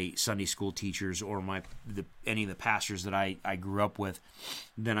my Sunday school teachers or any of the pastors that I grew up with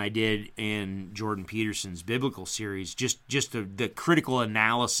than I did in Jordan Peterson's biblical series. Just the critical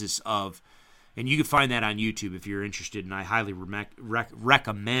analysis of, and you can find that on YouTube if you're interested, and I highly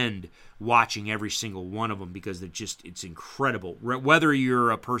recommend watching every single one of them because it's incredible. Whether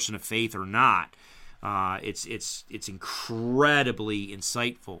you're a person of faith or not, it's incredibly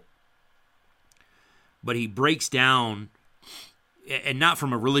insightful. But he breaks down, and not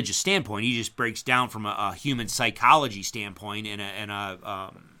from a religious standpoint, he just breaks down from a human psychology standpoint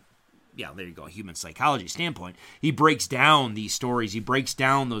a human psychology standpoint. He breaks down these stories, he breaks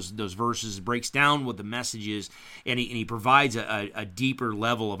down those verses, breaks down what the message is, and he provides a deeper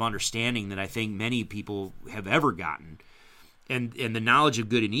level of understanding that I think many people have ever gotten. And the knowledge of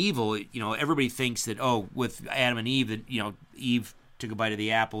good and evil, you know, everybody thinks that, with Adam and Eve, that, you know, Eve took a bite of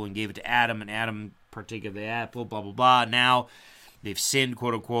the apple and gave it to Adam, and Adam partook of the apple, blah, blah, blah. Now they've sinned,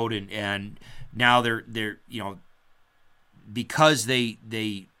 quote unquote, and now they're you know, because they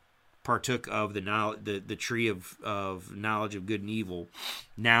partook of the tree of knowledge of good and evil,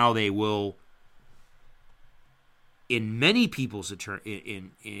 now they will, in many people's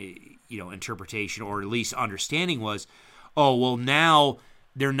interpretation, or at least understanding, was, now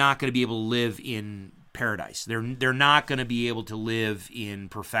they're not going to be able to live in paradise. They're not going to be able to live in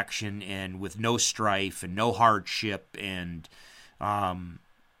perfection and with no strife and no hardship and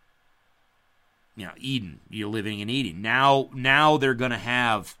Eden. You're living in Eden. Now they're going to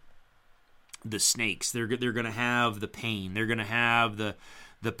have the snakes. They're going to have the pain. They're going to have the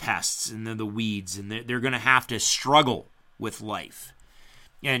pests and the weeds, and they're going to have to struggle with life.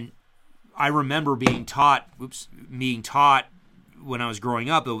 And I remember being taught when I was growing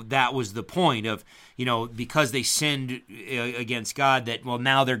up, that was the point of, you know, because they sinned against God, that, well,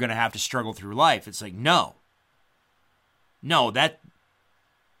 now they're going to have to struggle through life. It's like, no,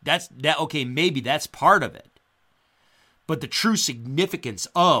 that's okay, maybe that's part of it. But the true significance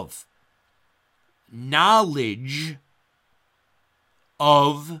of knowledge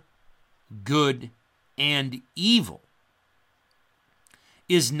of good and evil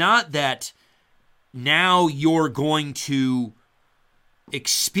is not that now you're going to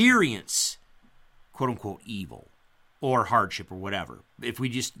experience quote unquote evil or hardship or whatever. If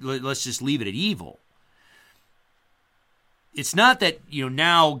we let's just leave it at evil. It's not that, you know,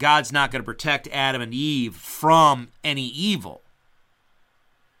 now God's not going to protect Adam and Eve from any evil.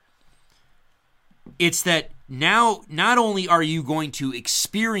 It's that now not only are you going to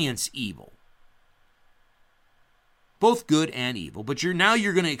experience evil, both good and evil, but you're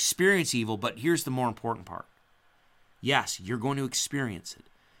going to experience evil, but here's the more important part. Yes, you're going to experience it.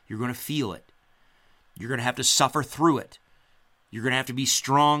 You're going to feel it. You're going to have to suffer through it. You're going to have to be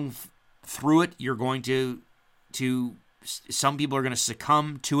strong through it. You're going to some people are going to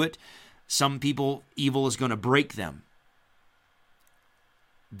succumb to it. Some people, evil is going to break them.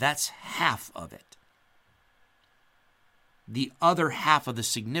 That's half of it. The other half of the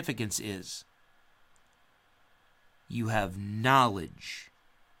significance is you have knowledge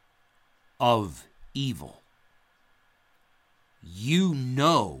of evil. You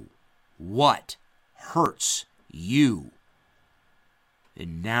know what hurts you.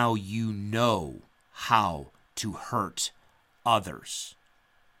 And now you know how to hurt others.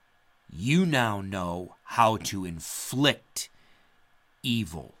 You now know how to inflict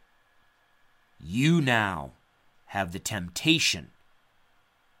evil. You now have the temptation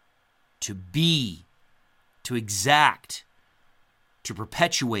to exact, to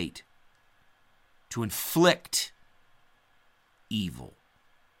perpetuate, to inflict evil.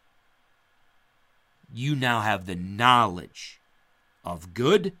 You now have the knowledge of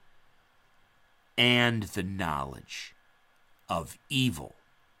good and the knowledge of evil.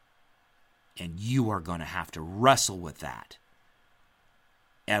 And you are going to have to wrestle with that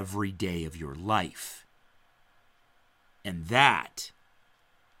every day of your life. And that,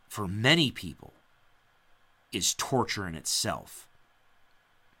 for many people, is torture in itself.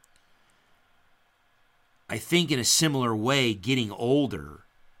 I think in a similar way, getting older,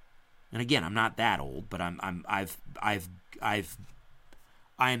 and again, I'm not that old, but I'm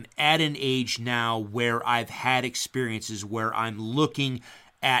at an age now where I've had experiences where I'm looking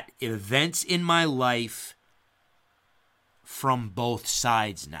at events in my life from both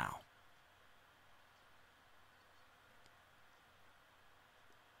sides now.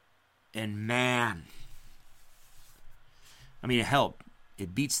 And man, I mean, hell,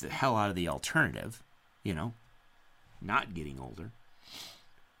 it beats the hell out of the alternative, not getting older.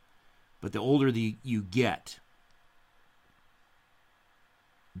 But the older you get,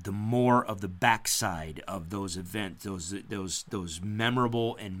 the more of the backside of those events, those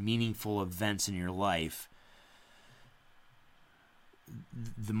memorable and meaningful events in your life,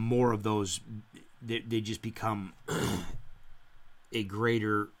 the more of those, they just become a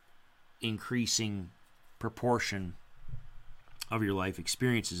greater increasing proportion of your life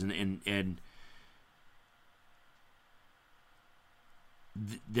experiences. And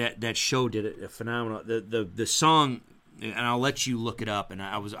that show did a phenomenal, the song, and I'll let you look it up, and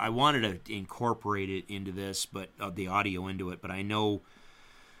I wanted to incorporate it into this, but the audio into it, but I know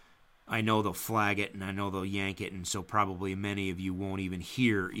they'll flag it, and I know they'll yank it, and so probably many of you won't even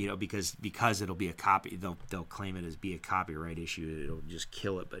hear, because it'll be a copy. They'll claim it as be a copyright issue. It'll just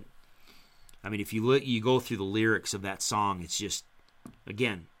kill it. But I mean, if you go through the lyrics of that song, it's just,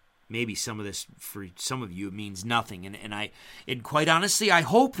 again, maybe some of this for some of you it means nothing, and quite honestly, I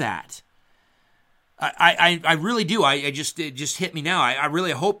hope that. I really do. It just hit me now. I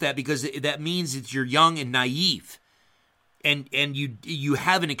really hope that, because that means that you're young and naive, and you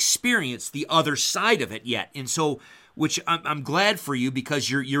haven't experienced the other side of it yet. And so, which I'm glad for you,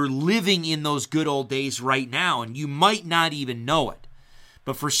 because you're living in those good old days right now, and you might not even know it.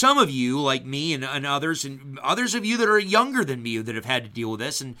 But for some of you, like me and others of you that are younger than me that have had to deal with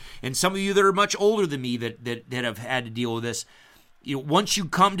this, and some of you that are much older than me that have had to deal with this, once you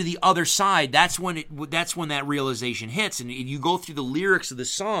come to the other side, that's when that realization hits, and you go through the lyrics of the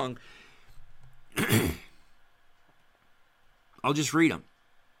song. I'll just read them.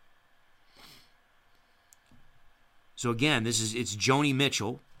 So again, it's Joni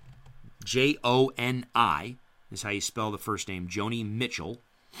Mitchell, Joni is how you spell the first name, Joni Mitchell,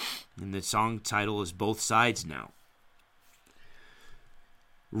 and the song title is Both Sides Now.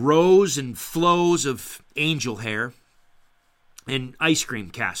 Rows and flows of angel hair, and ice cream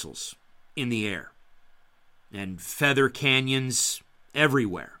castles in the air, and feather canyons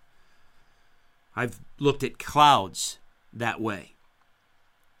everywhere. I've looked at clouds that way.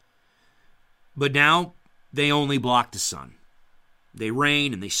 But now they only block the sun. They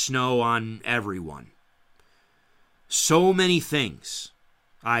rain and they snow on everyone. So many things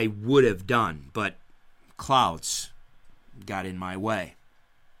I would have done, but clouds got in my way.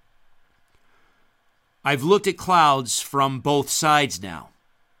 I've looked at clouds from both sides now,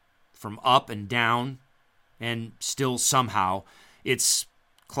 from up and down, and still somehow it's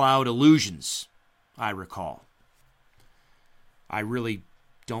cloud illusions, I recall. I really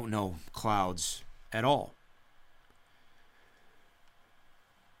don't know clouds at all.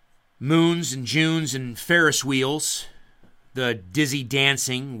 Moons and Junes and Ferris wheels, the dizzy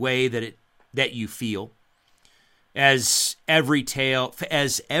dancing way that you feel. As every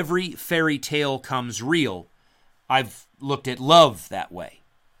fairy tale comes real, I've looked at love that way.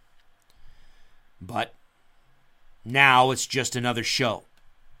 But now it's just another show.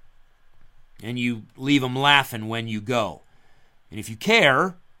 And you leave them laughing when you go. And if you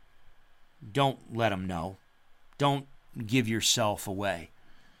care, don't let them know. Don't give yourself away.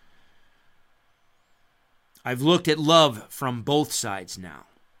 I've looked at love from both sides now.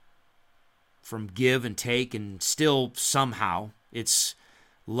 From give and take, and still somehow it's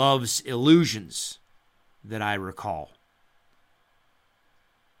love's illusions that I recall.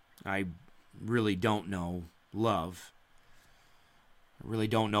 I really don't know love. I really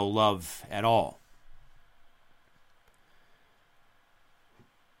don't know love at all.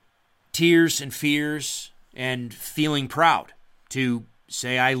 Tears and fears and feeling proud to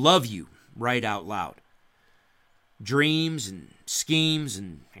say I love you right out loud. Dreams and schemes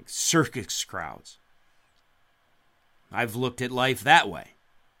and circus crowds. I've looked at life that way.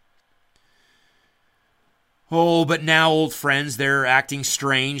 Oh, but now old friends, they're acting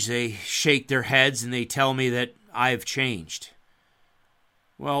strange. They shake their heads and they tell me that I've changed.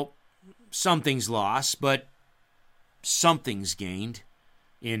 Well, something's lost, but something's gained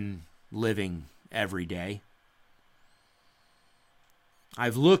in living every day.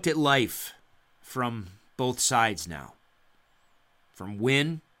 I've looked at life from both sides now, from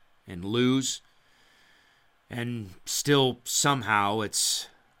win and lose, and still somehow it's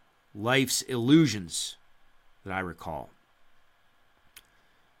life's illusions that I recall.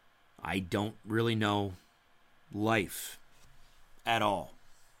 I don't really know life at all.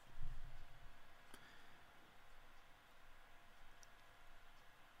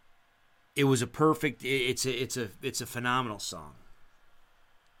 It was a perfect. It's a phenomenal song.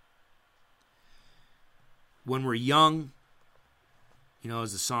 When we're young,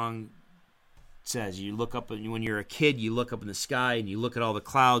 as the song says, you look up, and when you're a kid, you look up in the sky and you look at all the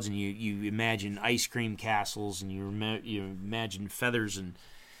clouds and you imagine ice cream castles and you imagine feathers and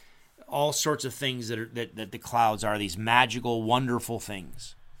all sorts of things that the clouds are, these magical, wonderful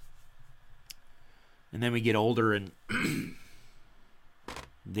things. And then we get older and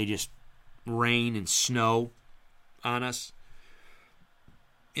they just rain and snow on us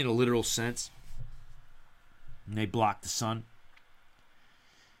in a literal sense. And they block the sun.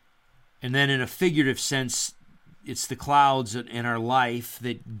 And then in a figurative sense, it's the clouds in our life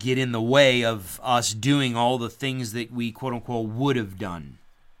that get in the way of us doing all the things that we, quote unquote, would have done.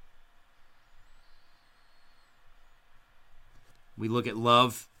 We look at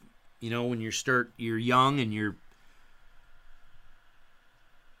love, when you're young and you're,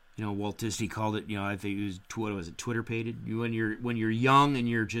 Walt Disney called it, I think it was, Twitter-pated. When you're young and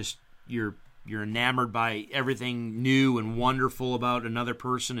you're enamored by everything new and wonderful about another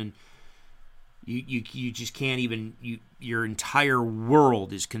person, and you just can't even, your entire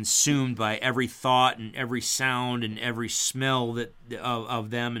world is consumed by every thought and every sound and every smell of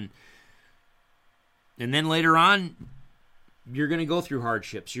them, and then later on, you're going to go through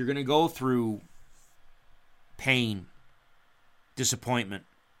hardships. You're going to go through pain, disappointment,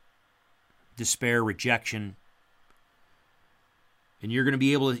 despair, rejection. And you're going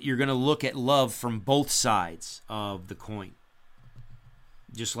to look at love from both sides of the coin.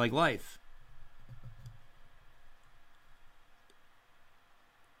 Just like life.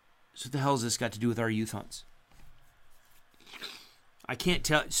 So what the hell has this got to do with our youth hunts? I can't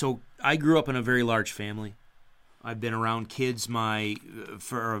tell. So I grew up in a very large family. I've been around kids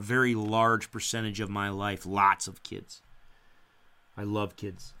for a very large percentage of my life. Lots of kids. I love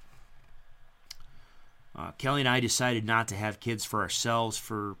kids. Kelly and I decided not to have kids for ourselves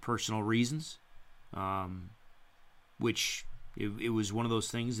for personal reasons, which it was one of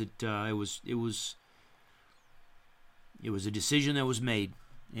those things that it was a decision that was made,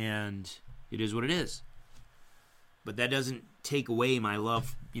 and it is what it is. But that doesn't take away my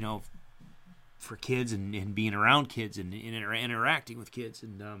love, for kids and being around kids and interacting with kids.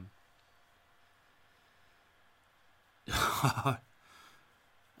 And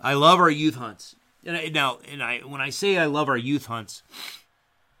I love our youth hunts. When I say I love our youth hunts,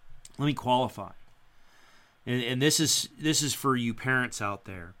 let me qualify. And this is for you parents out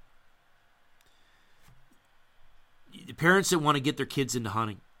there. The parents that want to get their kids into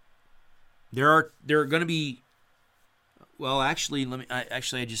hunting. There are going to be. Well, actually,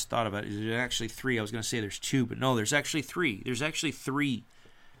 I just thought about it. There's actually three. I was going to say there's two, but no, there's actually three. There's actually three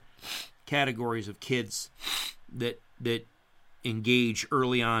categories of kids that engage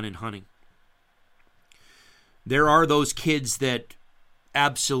early on in hunting. There are those kids that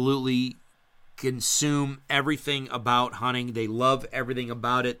absolutely consume everything about hunting. They love everything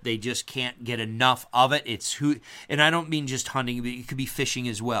about it. They just can't get enough of it. And I don't mean just hunting, but it could be fishing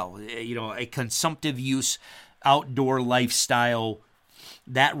as well. A consumptive use, outdoor lifestyle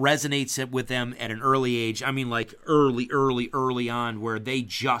that resonates with them at an early age. I mean, like early on, where they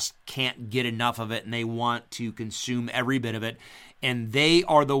just can't get enough of it and they want to consume every bit of it. And they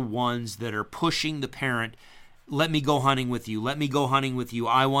are the ones that are pushing the parent. Let me go hunting with you. Let me go hunting with you.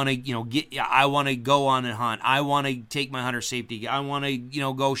 I want to, I want to go on and hunt. I want to take my hunter safety. I want to,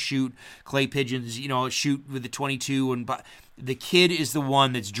 go shoot clay pigeons, shoot with the 22. And the kid is the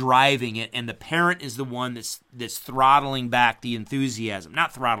one that's driving it, and the parent is the one that's throttling back the enthusiasm.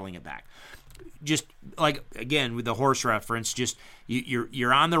 Not throttling it back. Just like, again, with the horse reference, just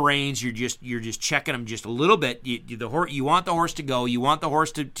you're on the range. You're just checking them just a little bit. You want the horse to go. You want the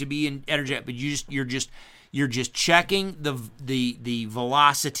horse to be energetic, but you're just checking the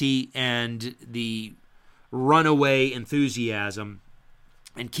velocity and the runaway enthusiasm,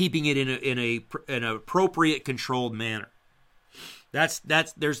 and keeping it in an appropriate, controlled manner. There's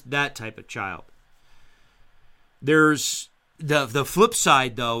that type of child. There's the flip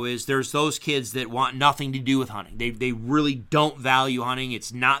side, though, is there's those kids that want nothing to do with hunting. They really don't value hunting.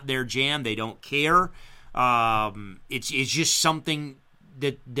 It's not their jam. They don't care. It's just something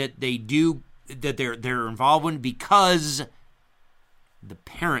that they do, that they're involved in because the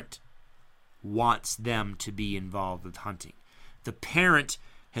parent wants them to be involved with hunting. The parent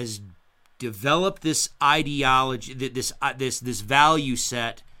has developed this ideology, this value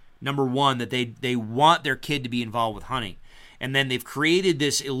set. Number one, that they want their kid to be involved with hunting. And then they've created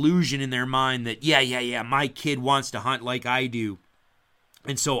this illusion in their mind that, yeah, my kid wants to hunt like I do.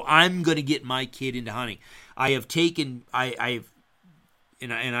 And so I'm going to get my kid into hunting. I've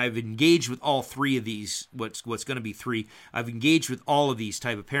engaged with all three of these, what's going to be three. I've engaged with all of these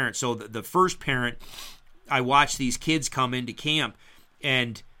type of parents. So the first parent, I watch these kids come into camp,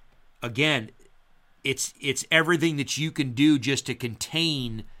 and again, it's everything that you can do just to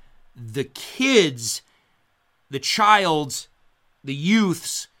contain the kids, the child's, the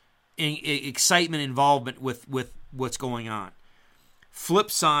youth's excitement, involvement with what's going on.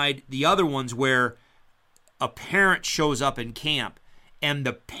 Flip side, the other ones where a parent shows up in camp and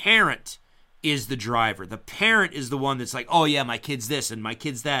the parent is the driver. The parent is the one that's like, oh yeah, my kid's this and my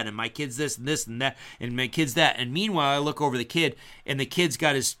kid's that and my kid's this and that and my kid's that. And meanwhile, I look over the kid and the kid's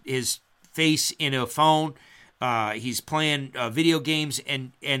got his face in a phone. He's playing video games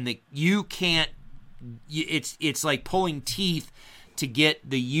and you can't. It's like pulling teeth to get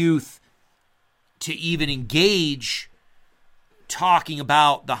the youth to even engage talking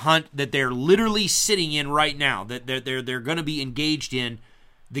about the hunt that they're literally sitting in right now, that they're going to be engaged in.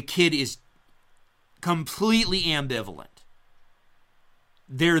 The kid is completely ambivalent.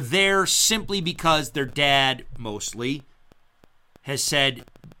 They're there simply because their dad, mostly, has said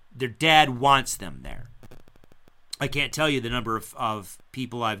their dad wants them there. I can't tell you the number of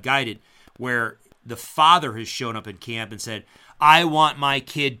people I've guided where the father has shown up in camp and said, I want my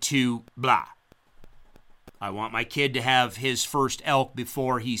kid to blah. I want my kid to have his first elk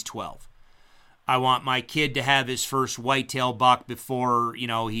before he's 12. I want my kid to have his first whitetail buck before,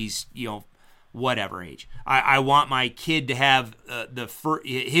 he's, whatever age. I want my kid to have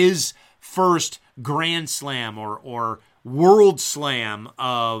his first grand slam or world slam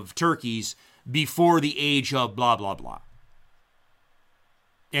of turkeys before the age of blah, blah, blah.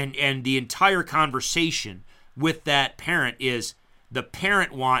 And the entire conversation with that parent is the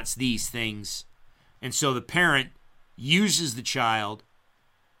parent wants these things, and so the parent uses the child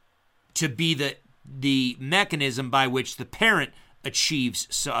to be the mechanism by which the parent achieves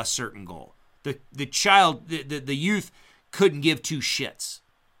a certain goal. The child, the youth couldn't give two shits.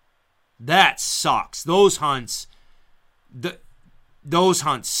 That sucks. Those hunts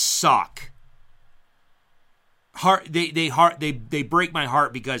suck. They break my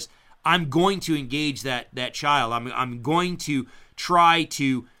heart because I'm going to engage that child. I'm going to try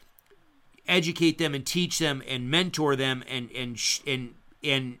to educate them and teach them and mentor them and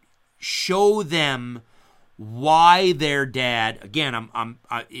show them why their dad. Again, I'm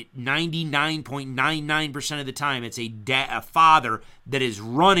 99.99% of the time it's a father that is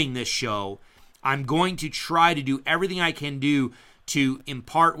running this show. I'm going to try to do everything I can do to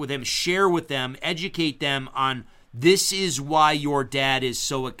impart with them, share with them, educate them on this is why your dad is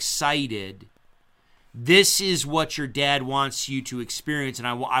so excited. This is what your dad wants you to experience, and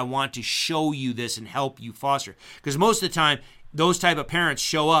I want to show you this and help you foster. Because most of the time, those type of parents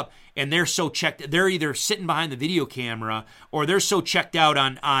show up and they're so checked. They're either sitting behind the video camera or they're so checked out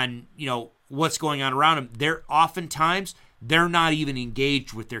on what's going on around them. They're oftentimes not even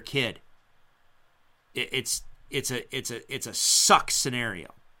engaged with their kid. It's a suck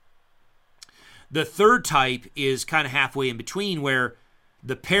scenario. The third type is kind of halfway in between, where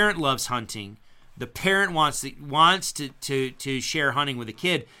the parent loves hunting. The parent wants to share hunting with the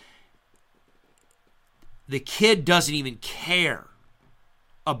kid. The kid doesn't even care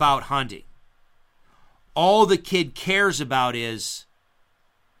about hunting. All the kid cares about is,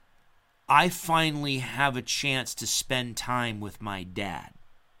 I finally have a chance to spend time with my dad.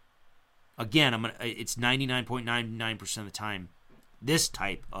 Again, it's 99.99% of the time, this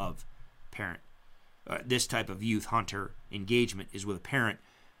type of parent, this type of youth hunter engagement is with a parent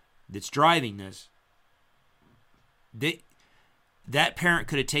that's driving this. That parent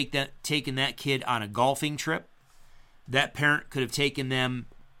could have taken that kid on a golfing trip. That parent could have taken them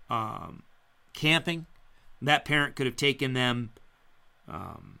camping. That parent could have taken them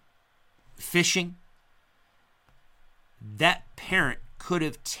fishing. That parent could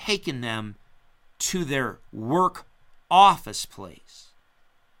have taken them to their work office place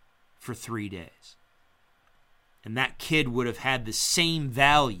for 3 days. And that kid would have had the same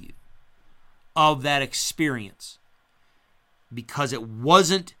value of that experience because it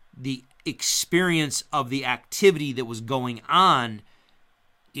wasn't the experience of the activity that was going on.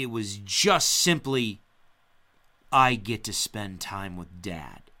 It was just simply I get to spend time with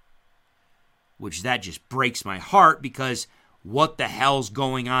Dad. Which that just breaks my heart, because what the hell's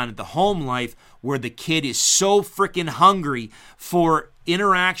going on at the home life where the kid is so freaking hungry for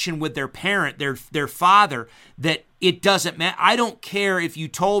interaction with their parent, their father, that it doesn't matter. I don't care if you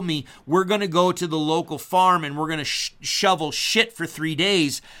told me we're going to go to the local farm and we're going to shovel shit for 3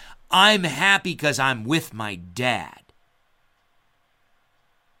 days. I'm happy because I'm with my dad.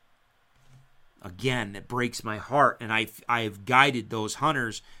 Again, that breaks my heart, and I've guided those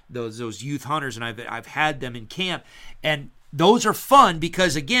hunters, those youth hunters, and I've had them in camp, and those are fun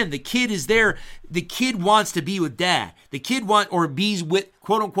because, again, the kid is there. The kid wants to be with dad. The kid be with,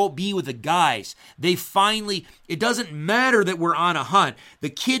 quote unquote, be with the guys. They finally, it doesn't matter that we're on a hunt. The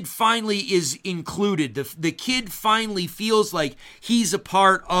kid finally is included. The kid finally feels like he's a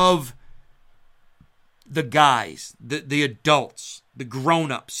part of the guys, the adults, the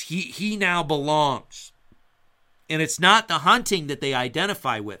grown-ups. He now belongs. And it's not the hunting that they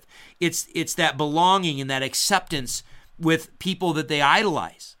identify with. It's that belonging and that acceptance with people that they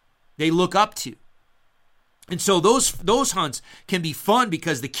idolize, they look up to. And so those hunts can be fun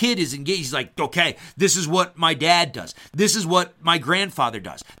because the kid is engaged. He's like, okay, this is what my dad does. This is what my grandfather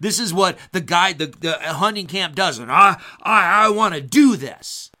does. This is what the guy, the hunting camp does. And I want to do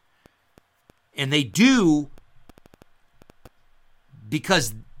this. And they do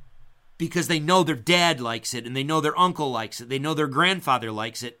because they know their dad likes it, and they know their uncle likes it. They know their grandfather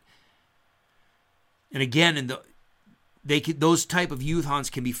likes it. And again, those type of youth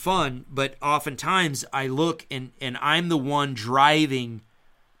hunts can be fun, but oftentimes I look and I'm the one driving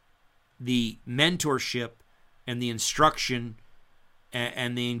the mentorship and the instruction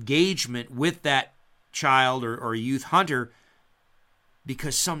and the engagement with that child or youth hunter,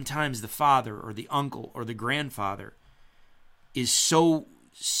 because sometimes the father or the uncle or the grandfather is so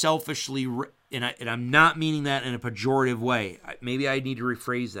selfishly, and I'm not meaning that in a pejorative way. Maybe I need to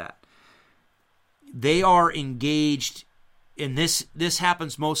rephrase that. They are engaged. And this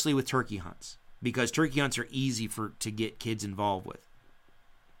happens mostly with turkey hunts, because turkey hunts are easy to get kids involved with.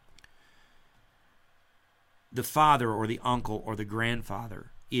 The father or the uncle or the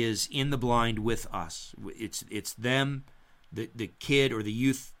grandfather is in the blind with us. It's them, the kid or the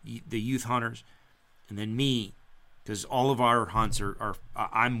youth hunters, and then me, because all of our hunts are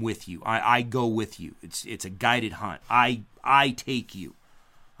I'm with you. I go with you. It's a guided hunt. I take you.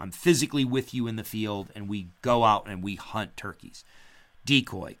 I'm physically with you in the field, and we go out and we hunt turkeys.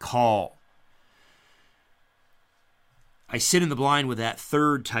 Decoy, call. I sit in the blind with that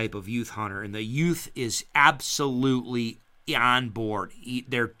third type of youth hunter, and the youth is absolutely on board.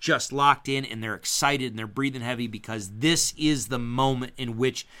 They're just locked in, and they're excited, and they're breathing heavy, because this is the moment in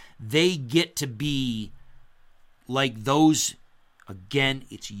which they get to be like those, again,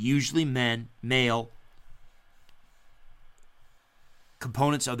 it's usually male,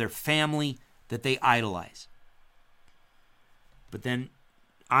 components of their family that they idolize. But then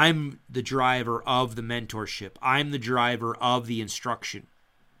I'm the driver of the mentorship. I'm the driver of the instruction.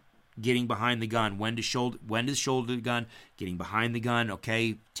 Getting behind the gun, when to shoulder the gun, getting behind the gun,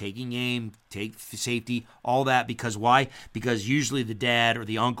 okay, taking aim, take safety, all that. Because why? Because usually the dad or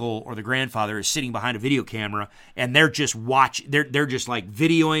the uncle or the grandfather is sitting behind a video camera, and they're just they're just like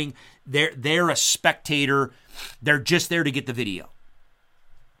videoing. They're a spectator. They're just there to get the video.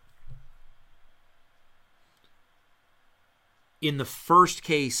 In the first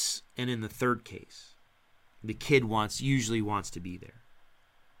case and in the third case, the kid usually wants to be there.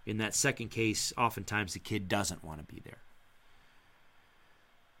 In that second case, oftentimes the kid doesn't want to be there.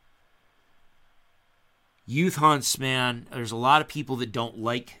 Youth hunts, man, there's a lot of people that don't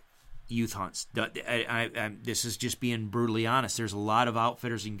like youth hunts. This is just being brutally honest. There's a lot of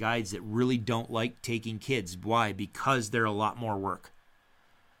outfitters and guides that really don't like taking kids. Why? Because they're a lot more work.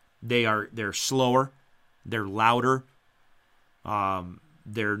 They're slower, they're louder.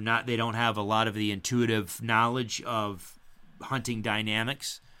 They don't have a lot of the intuitive knowledge of hunting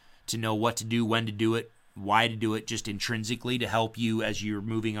dynamics to know what to do, when to do it, why to do it, just intrinsically to help you as you're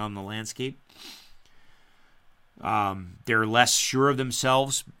moving on the landscape. They're less sure of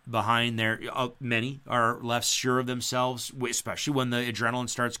themselves many are less sure of themselves, especially when the adrenaline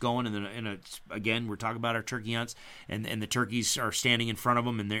starts going. And again, we're talking about our turkey hunts, and the turkeys are standing in front of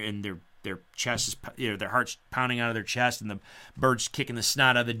them, and their chest is, their heart's pounding out of their chest, and the bird's kicking the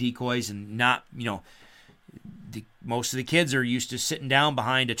snot out of the decoys, and not, most of the kids are used to sitting down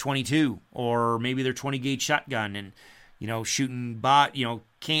behind a 22 or maybe their 20 gauge shotgun and, shooting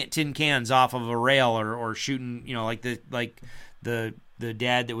tin cans off of a rail or shooting, like the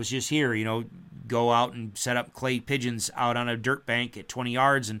dad that was just here, go out and set up clay pigeons out on a dirt bank at 20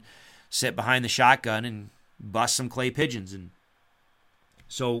 yards and sit behind the shotgun and, bust some clay pigeons. And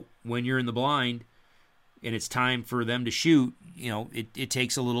so when you're in the blind and it's time for them to shoot, it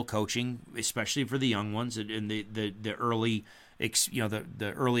takes a little coaching, especially for the young ones and the early,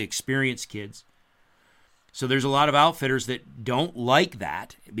 the early experienced kids. So there's a lot of outfitters that don't like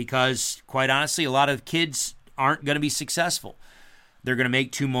that because, quite honestly, a lot of kids aren't going to be successful. They're going to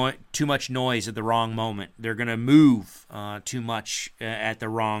make too much noise at the wrong moment. They're going to move too much at the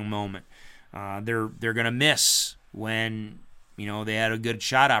wrong moment. They're going to miss when they had a good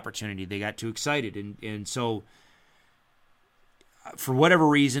shot opportunity. They got too excited, and so for whatever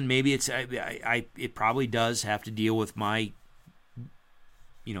reason, maybe it probably does have to deal with my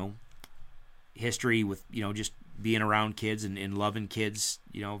history with just being around kids and loving kids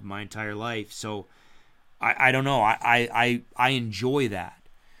my entire life. So I don't know. I enjoy that.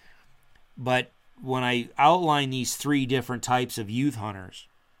 But when I outline these 3 different types of youth hunters,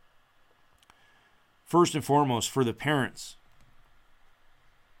 first and foremost, for the parents,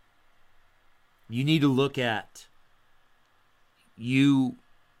 you need to look at you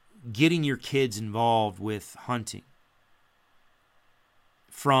getting your kids involved with hunting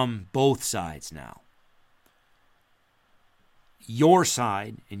from both sides now. Your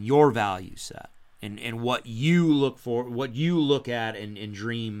side and your value set and what you look for, what you look at and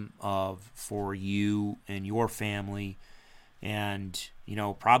dream of for you and your family. And,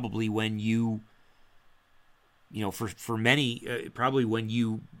 probably when for many, probably when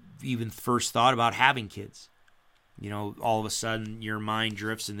you even first thought about having kids, all of a sudden your mind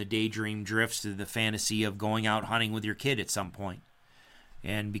drifts and the daydream drifts to the fantasy of going out hunting with your kid at some point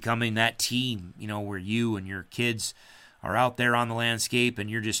and becoming that team, where you and your kids are out there on the landscape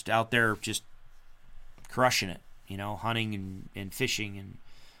and you're just out there just crushing it, hunting and fishing and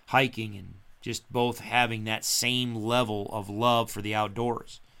hiking and just both having that same level of love for the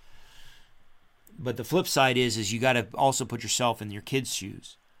outdoors. But the flip side is you got to also put yourself in your kids'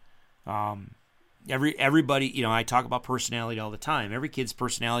 shoes. Everybody, I talk about personality all the time. Every kid's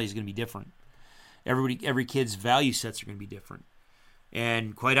personality is going to be different. Every kid's value sets are going to be different.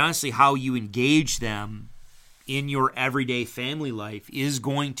 And quite honestly, how you engage them in your everyday family life is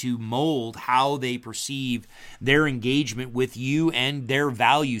going to mold how they perceive their engagement with you and their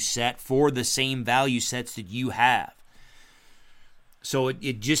value set for the same value sets that you have. So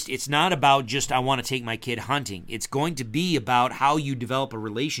it's not about just I want to take my kid hunting. It's going to be about how you develop a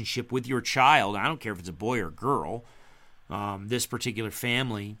relationship with your child. I don't care if it's a boy or a girl. This particular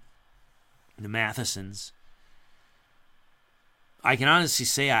family, the Mathesons, I can honestly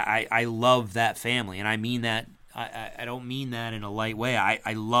say I love that family, and I mean that. I don't mean that in a light way.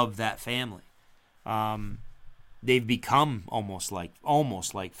 I love that family. They've become almost like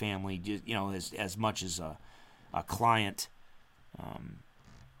family, as much as a client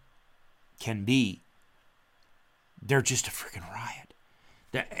can be. They're just a freaking riot.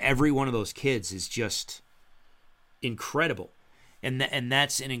 Every one of those kids is just incredible, and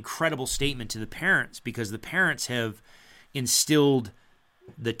that's an incredible statement to the parents, because the parents have instilled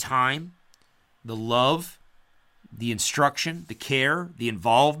the time, the love, the instruction, the care, the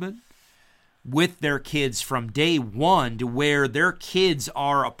involvement with their kids from day one, to where their kids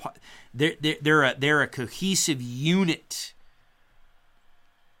are they're a cohesive unit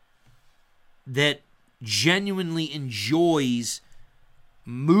that genuinely enjoys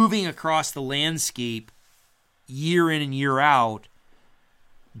moving across the landscape year in and year out,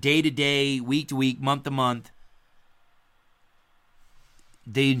 day to day, week to week, month to month.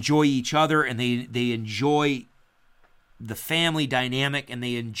 They enjoy each other, and they enjoy the family dynamic, and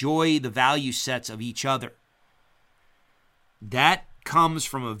they enjoy the value sets of each other. That comes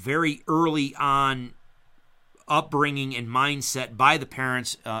from a very early on upbringing and mindset by the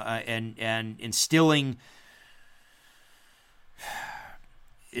parents, and instilling.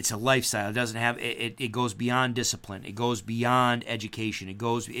 It's a lifestyle. It doesn't have it goes beyond discipline. It goes beyond education. It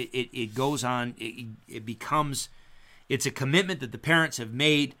goes on. It becomes. It's a commitment that the parents have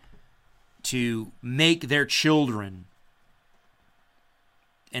made to make their children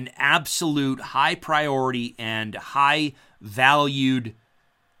an absolute high priority and high valued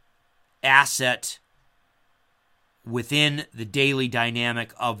asset within the daily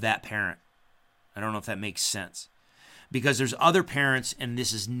dynamic of that parent. I don't know if that makes sense. Because there's other parents, and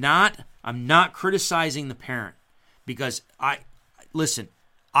this is not, I'm not criticizing the parent, because I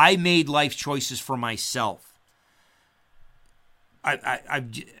made life choices for myself.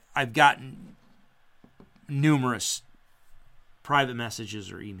 I've gotten numerous private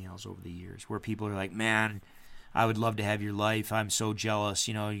messages or emails over the years where people are like, man, I would love to have your life. I'm so jealous.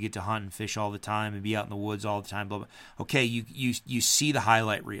 You get to hunt and fish all the time and be out in the woods all the time. Blah, blah. Okay, you see the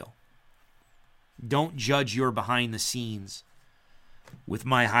highlight reel. Don't judge your behind the scenes with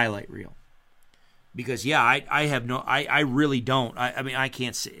my highlight reel. Because, yeah, I really don't. I mean, I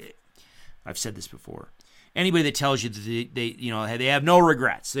can't say it. I've said this before. Anybody that tells you that they have no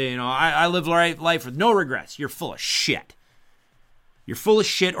regrets, I live life with no regrets, you're full of shit. You're full of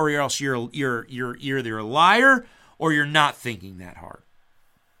shit, or else you're either a liar or you're not thinking that hard.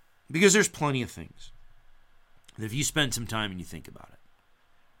 Because there's plenty of things that if you spend some time and you think about it,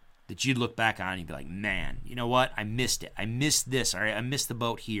 that you'd look back on and you'd be like, man, you know what? I missed it. I missed this. Or I missed the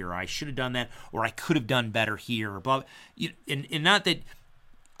boat here. Or I should have done that. Or I could have done better here. Or blah. And not that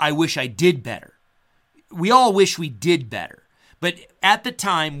I wish I did better. We all wish we did better. But at the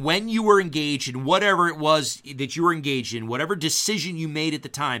time when you were engaged in whatever it was that you were engaged in, whatever decision you made at the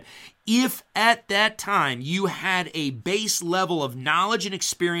time, if at that time you had a base level of knowledge and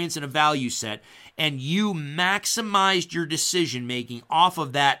experience and a value set, and you maximized your decision making off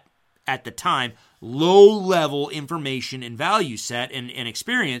of that at the time, low-level information and value set and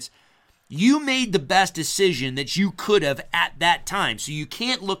experience, you made the best decision that you could have at that time. So you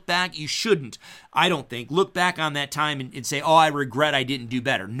can't look back. You shouldn't, I don't think, look back on that time and say, oh, I regret I didn't do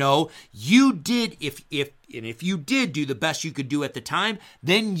better. No, you did. If you did do the best you could do at the time,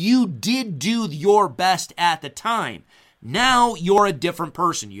 then you did do your best at the time. Now you're a different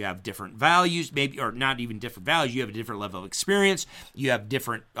person. You have different values, maybe, or not even different values. You have a different level of experience. You have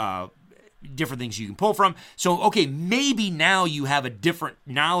different things you can pull from. So, okay, maybe now you have a different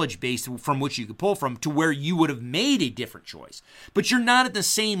knowledge base from which you could pull from to where you would have made a different choice. But you're not at the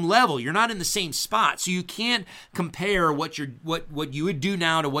same level. You're not in the same spot. So you can't compare what you would do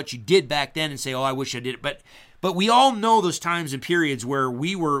now to what you did back then and say, oh, I wish I did it. But we all know those times and periods where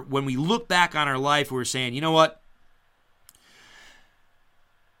when we look back on our life, we were saying, you know what?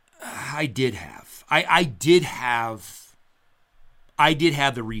 I did have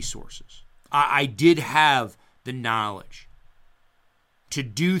the resources. I did have the knowledge to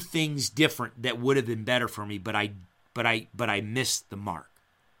do things different that would have been better for me, but I missed the mark.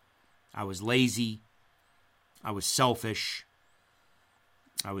 I was lazy. I was selfish.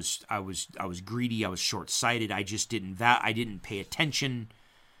 I was greedy. I was short-sighted. I just didn't pay attention.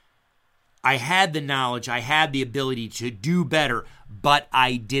 I had the knowledge, I had the ability to do better, but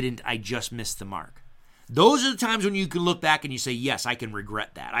I didn't. I just missed the mark. Those are the times when you can look back and you say, yes, I can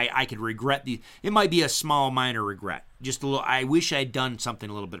regret that. I can regret it might be a small, minor regret. Just a little, I wish I had done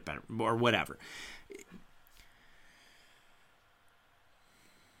something a little bit better or whatever.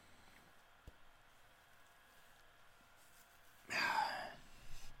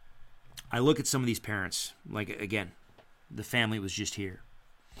 I look at some of these parents, like, again, the family was just here.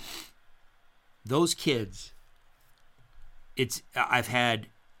 Those kids, I've had,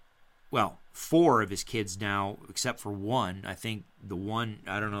 4 of his kids now, except for one. I think the one,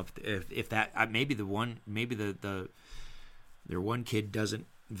 I don't know if that, maybe the one, maybe their one kid doesn't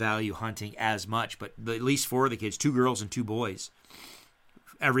value hunting as much, but at least 4 of the kids, 2 girls and 2 boys.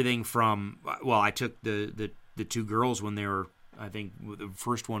 Everything from, I took the 2 girls when they were, I think the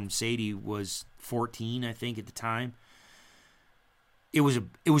first one, Sadie, was 14, I think, at the time. It was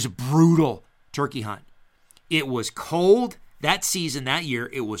a brutal turkey hunt. It was cold that season, that year.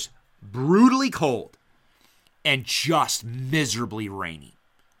 It was brutally cold and just miserably rainy.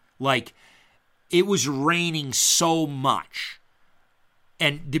 Like, it was raining so much,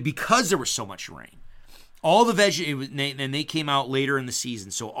 and because there was so much rain, all the and they came out later in the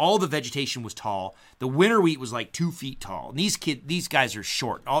season, so all the vegetation was tall. The winter wheat was like 2 feet tall. And these guys are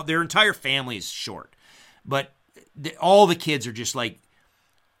short. Their entire family is short, but all the kids are just like,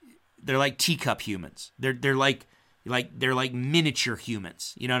 they're like teacup humans. They're like miniature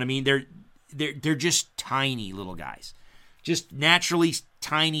humans. You know what I mean? They're just tiny little guys, just naturally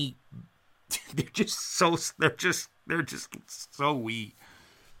tiny. They're just so wee.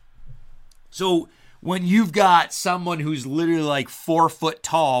 So when you've got someone who's literally like 4 foot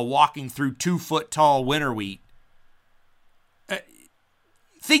tall walking through 2 foot tall winter wheat,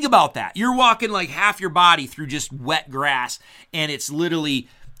 think about that. You're walking like half your body through just wet grass, and it's literally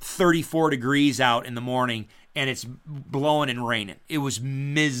 34 degrees out in the morning, and it's blowing and raining. It was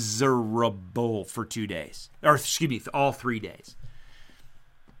miserable for 2 days. Or, excuse me, all 3 days.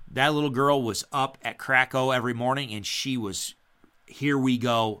 That little girl was up at Krakow every morning, and she was, here we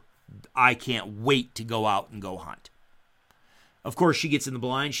go. I can't wait to go out and go hunt. Of course, she gets in the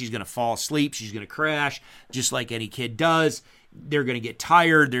blind. She's going to fall asleep. She's going to crash, just like any kid does. They're going to get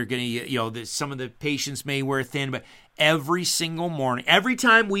tired. They're going to, some of the patients may wear thin, but every single morning, every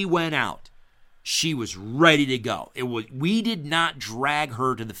time we went out, she was ready to go. We did not drag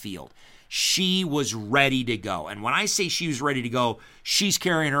her to the field. she was ready to go. And when I say she was ready to go, she's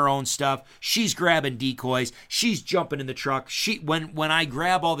carrying her own stuff. She's grabbing decoys. She's jumping in the truck. When I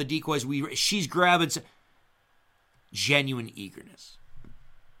grab all the decoys, she's grabbing genuine eagerness.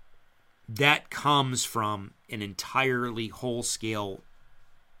 That comes from an entirely whole-scale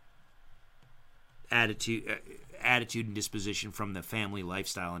attitude and disposition from the family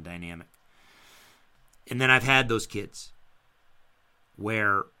lifestyle and dynamic. And then I've had those kids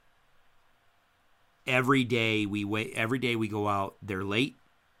where every day we go out, they're late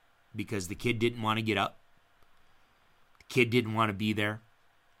because the kid didn't want to get up. The kid didn't want to be there.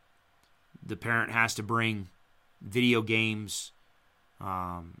 The parent has to bring video games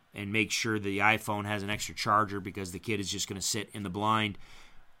and make sure the iPhone has an extra charger because the kid is just going to sit in the blind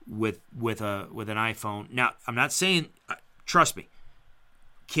with an iPhone. Now, I'm not saying, trust me,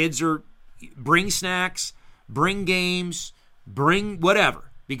 kids bring snacks, bring games, bring whatever,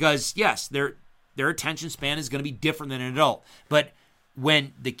 because yes, their attention span is going to be different than an adult. But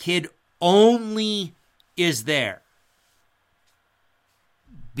when the kid only is there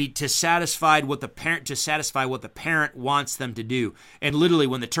to satisfy what the parent wants them to do, and literally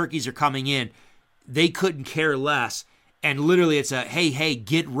when the turkeys are coming in, they couldn't care less. And literally, it's a hey,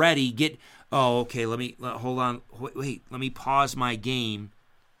 get ready, okay. Hold on, wait. Let me pause my game.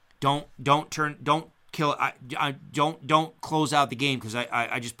 Don't kill it. Don't close out the game because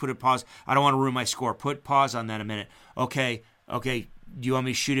I just put a pause. I don't want to ruin my score. Put pause on that a minute. Okay. Do you want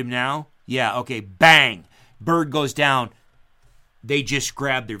me to shoot him now? Yeah. Okay. Bang. Bird goes down. They just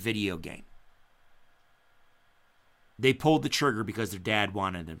grabbed their video game. They pulled the trigger because their dad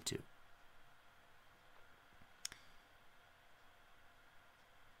wanted them to.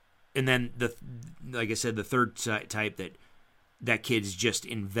 And then like I said, the third type that kid's just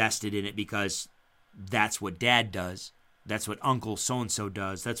invested in it because that's what dad does. That's what Uncle so-and-so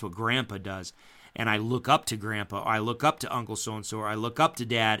does. That's what Grandpa does. And I look up to Grandpa, or I look up to Uncle so-and-so, or I look up to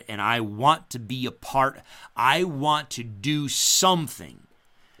Dad, and I want to be a part. I want to do something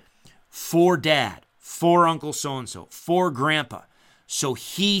for Dad, for Uncle so-and-so, for Grandpa, so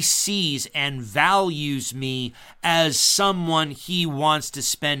he sees and values me as someone he wants to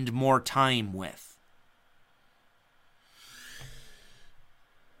spend more time with.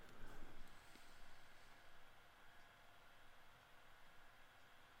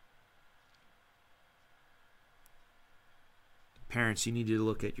 Parents, you need to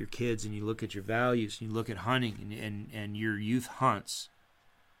look at your kids and you look at your values and you look at hunting and your youth hunts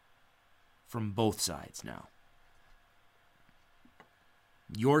from both sides now.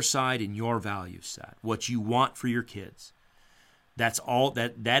 Your side and your values side. What you want for your kids. That's all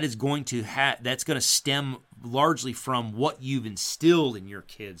that is going to that's going to stem largely from what you've instilled in your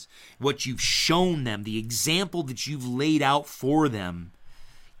kids, what you've shown them, the example that you've laid out for them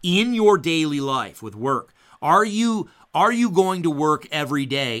in your daily life with work. Are you going to work every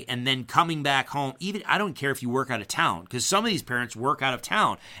day and then coming back home? Even I don't care if you work out of town, because some of these parents work out of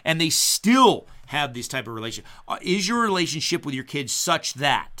town and they still have this type of relationship. Is your relationship with your kids such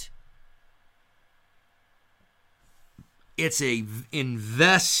that it's a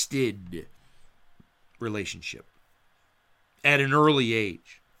invested relationship at an early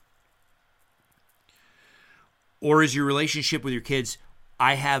age? Or is your relationship with your kids,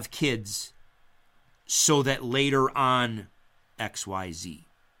 I have kids so that later on XYZ.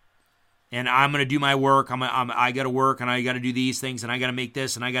 And I'm going to do my work. I got to work, and I got to do these things, and I got to make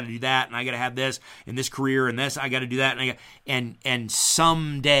this, and I got to do that, and I got to have this in this career, and this I got to do that, and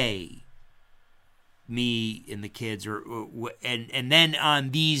someday, me and the kids, and then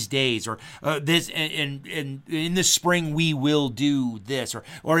on these days, or this, and in the spring we will do this,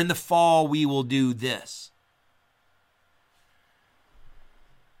 or in the fall we will do this.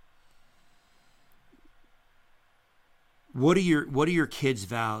 What do your kids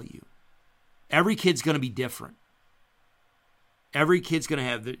value? Every kid's going to be different. Every kid's going to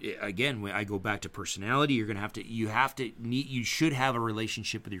have again, when I go back to personality, you should have a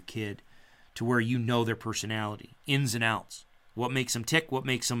relationship with your kid to where you know their personality, ins and outs. What makes them tick, what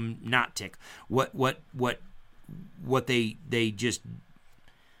makes them not tick. What they just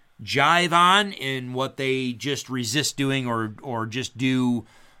jive on, and what they just resist doing or just do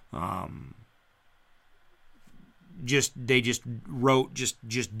they just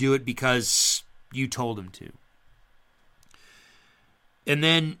do it because you told them to. And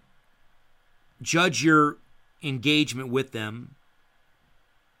then judge your engagement with them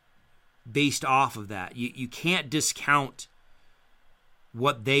based off of that. You can't discount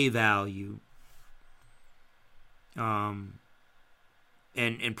what they value and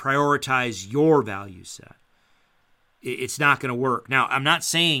prioritize your value set. It's not going to work. Now, I'm not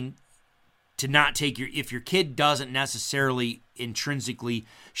saying to not take if your kid doesn't necessarily intrinsically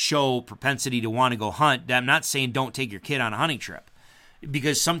show propensity to want to go hunt, I'm not saying don't take your kid on a hunting trip,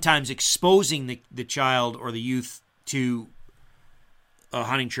 because sometimes exposing the child or the youth to a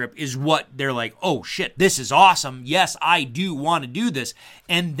hunting trip is what they're like, oh shit, this is awesome. Yes, I do want to do this.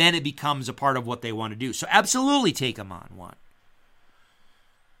 And then it becomes a part of what they want to do. So absolutely take them on one.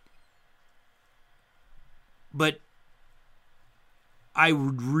 But I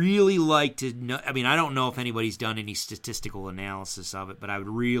would really like to know, I mean, I don't know if anybody's done any statistical analysis of it, but I would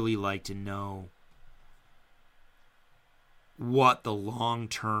really like to know what the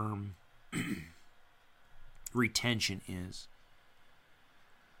long-term retention is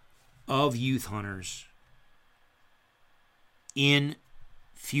of youth hunters in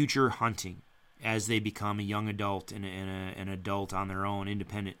future hunting as they become a young adult and an adult on their own,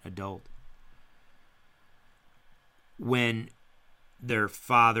 independent adult. When their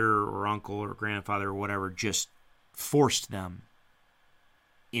father or uncle or grandfather or whatever just forced them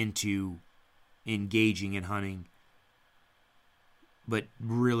into engaging in hunting, but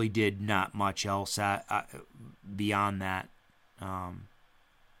really did not much else beyond that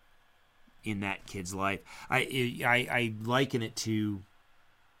in that kid's life. I liken it to,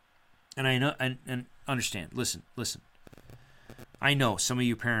 and I know and understand. Listen. I know some of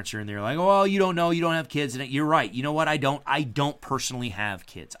you parents are in there like, oh, well, you don't know, you don't have kids, and you're right. You know what? I don't personally have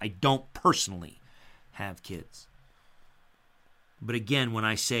kids. But again, when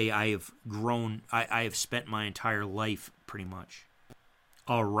I say I have grown, I have spent my entire life pretty much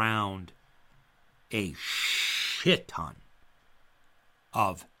around a shit ton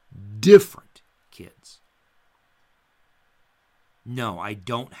of different kids. No, I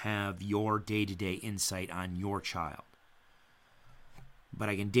don't have your day-to-day insight on your child. But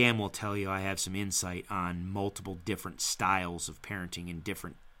I can damn well tell you I have some insight on multiple different styles of parenting and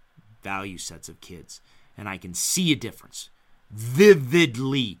different value sets of kids. And I can see a difference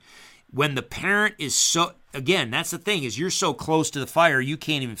vividly. When the parent is so, again, that's the thing, is you're so close to the fire, you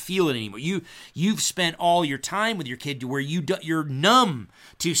can't even feel it anymore. You've spent all your time with your kid to where you're numb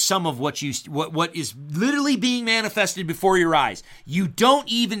to some of what is literally being manifested before your eyes. You don't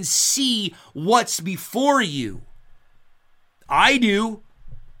even see what's before you. I do.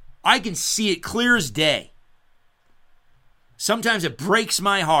 I can see it clear as day. Sometimes it breaks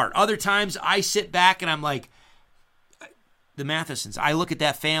my heart. Other times I sit back and I'm like, the Mathesons, I look at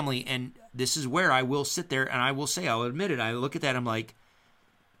that family, and this is where I will sit there and I will say, I'll admit it, I look at that, I'm like,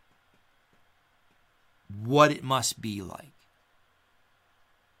 what it must be like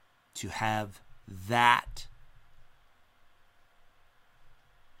to have that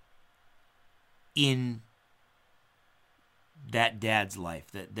in that dad's life,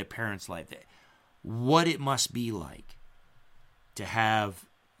 the parent's life, what it must be like to have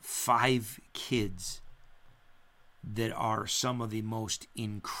 5 kids that are some of the most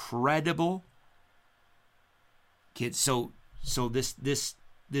incredible kids. So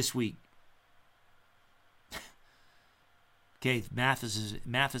this week, okay,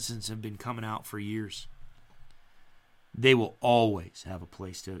 Mathesons have been coming out for years. They will always have a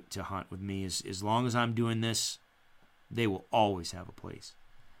place to hunt with me. As long as I'm doing this, they will always have a place.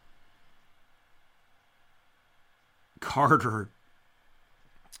 Carter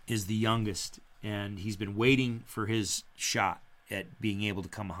is the youngest, and he's been waiting for his shot at being able to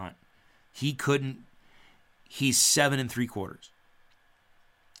come hunt. He couldn't. He's 7 3/4.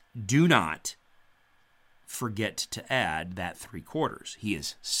 Do not forget to add that 3/4. He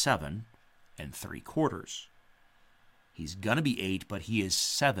is 7 3/4. He's going to be 8, but he is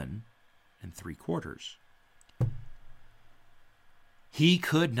 7 3/4. He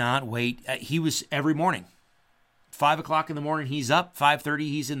could not wait. He was every morning. 5 o'clock in the morning, he's up. 5:30,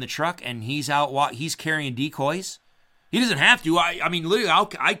 he's in the truck, and he's out. He's carrying decoys. He doesn't have to. I mean, literally,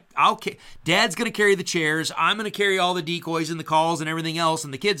 I'll. Dad's going to carry the chairs. I'm going to carry all the decoys and the calls and everything else.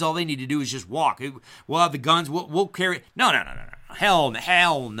 And the kids, all they need to do is just walk. We'll have the guns. We'll carry. No.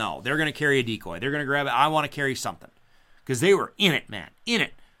 Hell no. They're going to carry a decoy. They're going to grab it. I want to carry something. Because they were in it, man. In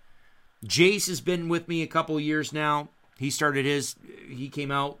it. Jace has been with me a couple of years now. He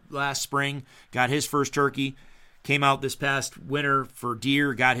came out last spring, got his first turkey. Came out this past winter for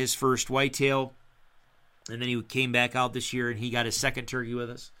deer, got his first whitetail. And then he came back out this year and he got his second turkey with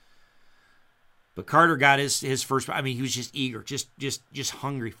us. But Carter got his first. I mean, he was just eager, just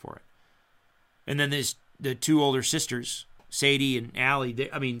hungry for it. And then there's the 2 older sisters, Sadie and Allie.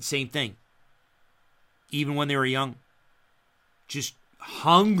 Same thing. Even when they were young, just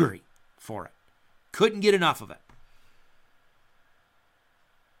hungry for it. Couldn't get enough of it.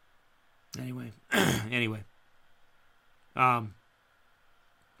 Anyway.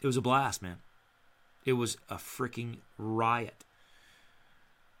 It was a blast, man. It was a freaking riot.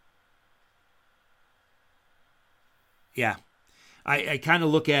 Yeah. I kind of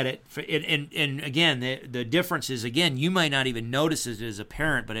look at it, and again, the difference is, again, you might not even notice it as a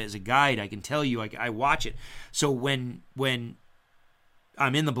parent, but as a guide, I can tell you, I watch it. So when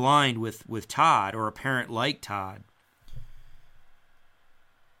I'm in the blind with Todd, or a parent like Todd,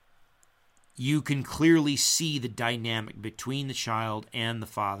 you can clearly see the dynamic between the child and the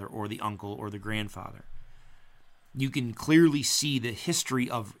father, or the uncle, or the grandfather. You can clearly see the history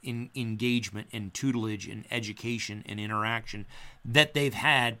of engagement and tutelage and education and interaction that they've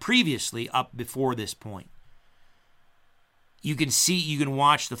had previously up before this point. You can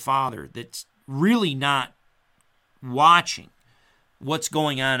watch the father that's really not watching what's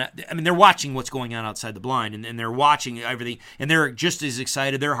going on. I mean, they're watching what's going on outside the blind, and they're watching everything, and they're just as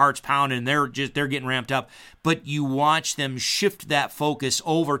excited. Their heart's pounding, and they're getting ramped up. But you watch them shift that focus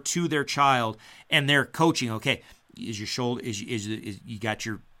over to their child, and they're coaching. Okay, is your shoulder is you got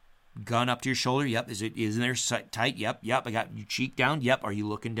your gun up to your shoulder? Yep. Is in there tight? Yep. I got your cheek down. Yep. Are you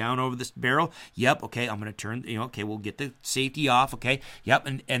looking down over this barrel? Yep. Okay, I'm gonna turn. Okay, we'll get the safety off. Okay. Yep.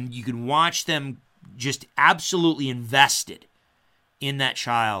 And you can watch them just absolutely invested in that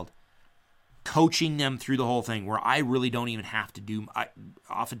child, coaching them through the whole thing, where I really don't even have to do.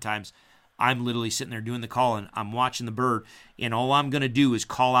 Oftentimes, I'm literally sitting there doing the call, and I'm watching the bird, and all I'm going to do is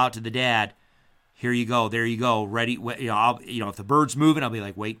call out to the dad, here you go, there you go, ready. If the bird's moving, I'll be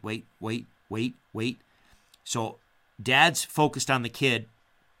like, wait. So dad's focused on the kid.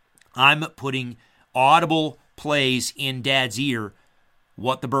 I'm putting audible plays in dad's ear,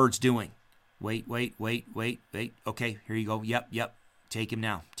 what the bird's doing. Wait. Okay, here you go. Yep. Take him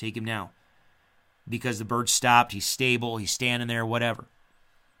now. Because the bird stopped, he's stable, he's standing there, whatever.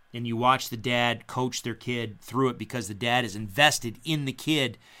 And you watch the dad coach their kid through it, because the dad is invested in the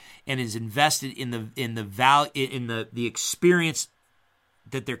kid and is invested in the experience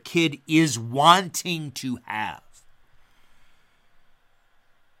that their kid is wanting to have.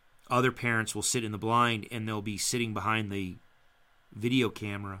 Other parents will sit in the blind, and they'll be sitting behind the video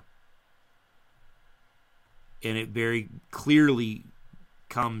camera, and it very clearly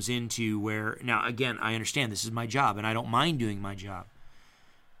comes into where, now again, I understand this is my job, and I don't mind doing my job.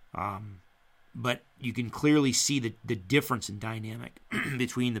 But you can clearly see the difference in dynamic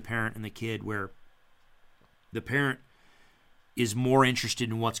between the parent and the kid, where the parent is more interested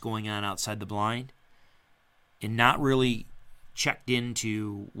in what's going on outside the blind and not really checked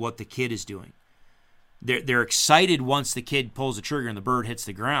into what the kid is doing. They're excited once the kid pulls the trigger and the bird hits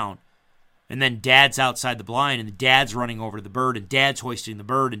the ground. And then dad's outside the blind, and the dad's running over to the bird, and dad's hoisting the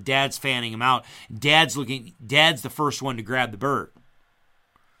bird, and dad's fanning him out. Dad's the first one to grab the bird.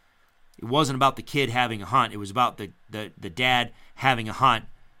 It wasn't about the kid having a hunt. It was about the dad having a hunt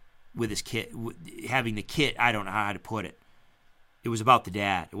with his kid, having the kid. I don't know how to put it. It was about the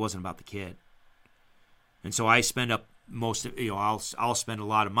dad. It wasn't about the kid. And so I spend up most of, I'll spend a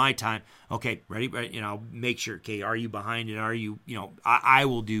lot of my time. Okay, ready? I'll make sure. Okay, are you behind it? Are you? I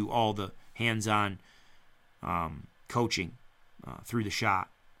will do all the hands-on coaching through the shot.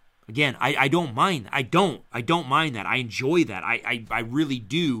 Again, I don't mind. I don't mind that. I enjoy that. I really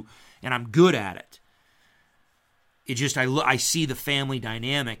do, and I'm good at it. It just I see the family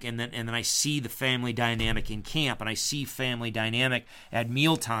dynamic, and then I see the family dynamic in camp, and I see family dynamic at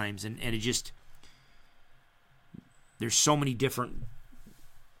meal times, and it just, there's so many different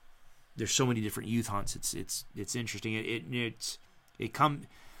youth hunts. It's interesting.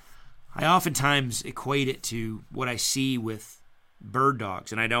 I oftentimes equate it to what I see with bird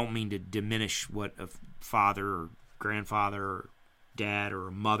dogs, and I don't mean to diminish what a father or grandfather or dad or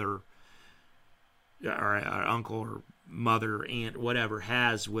a mother or an uncle or mother or aunt, whatever,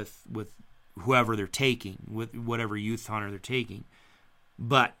 has with whoever they're taking, with whatever youth hunter they're taking.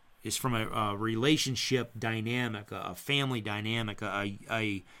 But it's from a relationship dynamic, a family dynamic,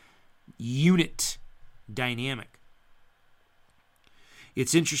 a unit dynamic.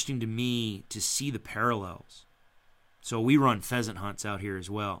 It's interesting to me to see the parallels. So we run pheasant hunts out here as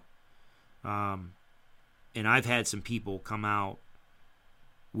well. And I've had some people come out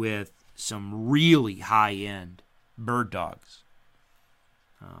with some really high-end bird dogs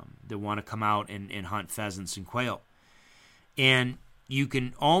that want to come out and hunt pheasants and quail. And you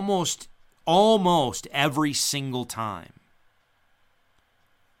can almost every single time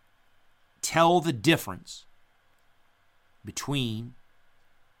tell the difference between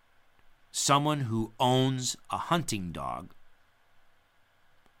someone who owns a hunting dog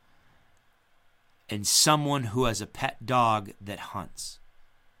and someone who has a pet dog that hunts.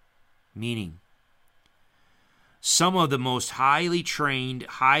 Meaning, some of the most highly trained,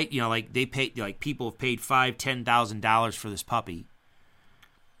 like they pay, like people have paid $5,000-$10,000 for this puppy,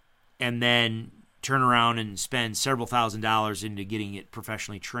 and then turn around and spend several $1,000s into getting it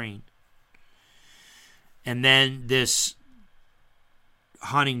professionally trained. And then this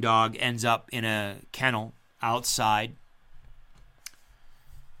hunting dog ends up in a kennel outside,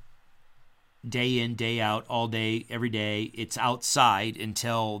 day in, day out, all day, every day. It's outside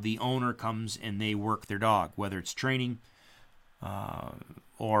until the owner comes and they work their dog, whether it's training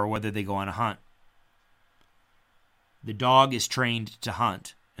or whether they go on a hunt. The dog is trained to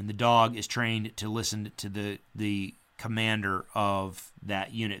hunt, and the dog is trained to listen to the commander of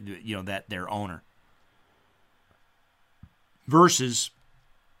that unit, that their owner. Versus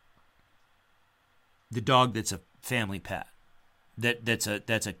the dog that's a family pet, that's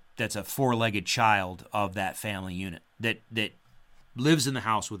a four-legged child of that family unit that lives in the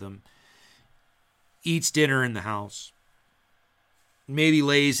house with them, eats dinner in the house, maybe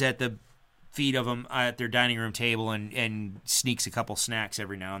lays at the feet of them at their dining room table and sneaks a couple snacks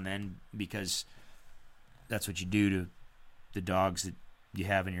every now and then, because that's what you do to the dogs that you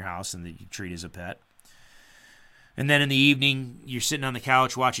have in your house and that you treat as a pet. And then in the evening, you're sitting on the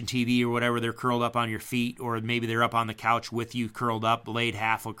couch watching TV or whatever. They're curled up on your feet, or maybe they're up on the couch with you, curled up,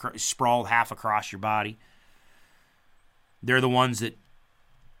 sprawled half across your body. They're the ones that,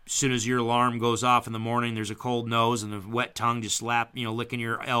 as soon as your alarm goes off in the morning, there's a cold nose and a wet tongue just licking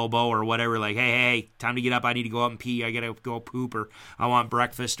your elbow or whatever. Like, hey, time to get up. I need to go up and pee. I gotta go poop, or I want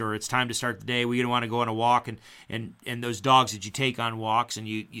breakfast, or it's time to start the day. We want to go on a walk, and those dogs that you take on walks and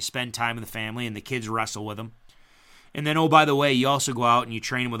you spend time with the family, and the kids wrestle with them. And then, oh, by the way, you also go out and you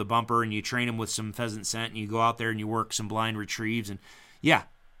train them with a bumper, and you train them with some pheasant scent, and you go out there and you work some blind retrieves. And yeah,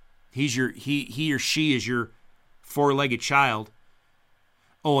 he or she is your four-legged child.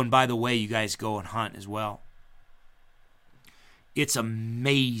 Oh, and by the way, you guys go and hunt as well. It's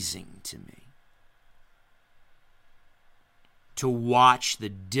amazing to me to watch the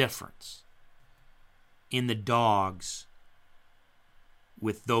difference in the dogs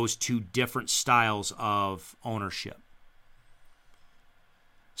with those two different styles of ownership.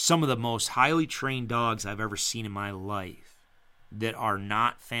 Some of the most highly trained dogs I've ever seen in my life that are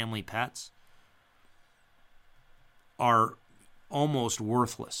not family pets are almost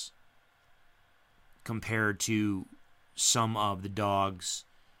worthless compared to some of the dogs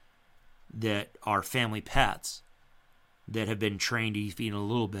that are family pets that have been trained even a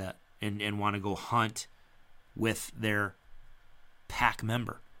little bit and want to go hunt with their pack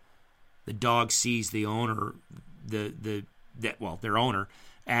member. The dog sees the owner, their owner,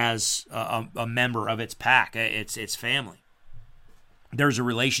 as a member of its pack, its family. There's a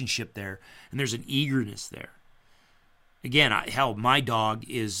relationship there, and there's an eagerness there. Again, my dog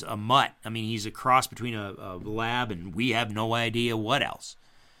is a mutt. I mean, he's a cross between a lab, and we have no idea what else.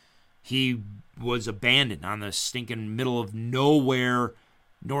 He was abandoned on the stinking middle of nowhere,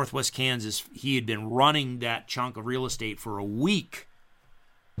 Northwest Kansas. He had been running that chunk of real estate for a week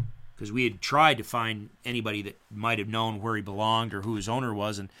because we had tried to find anybody that might have known where he belonged or who his owner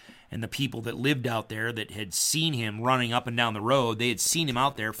was, and the people that lived out there that had seen him running up and down the road, they had seen him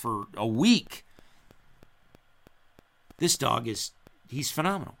out there for a week. This dog he's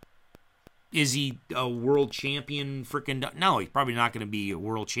phenomenal. Is he a world champion freaking dog? No, he's probably not going to be a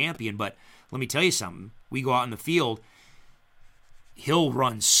world champion, but let me tell you something. We go out in the field, he'll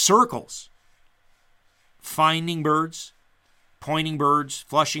run circles, finding birds, pointing birds,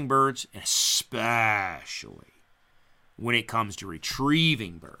 flushing birds, and especially when it comes to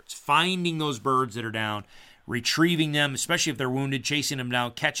retrieving birds, finding those birds that are down, retrieving them, especially if they're wounded, chasing them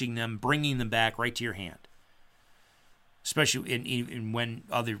down, catching them, bringing them back right to your hand. Especially in when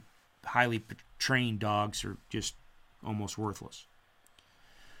other highly trained dogs are just almost worthless.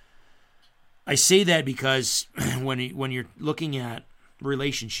 I say that because when you're looking at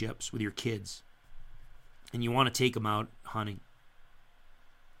relationships with your kids and you want to take them out hunting,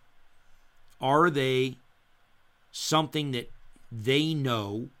 are they something that they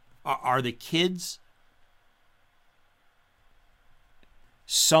know? Are the kids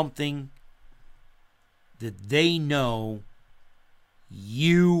something that they know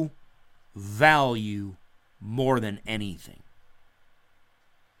you value more than anything?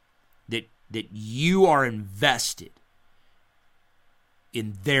 That you are invested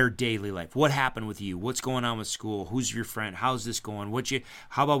in their daily life. What happened with you? What's going on with school? Who's your friend? How's this going?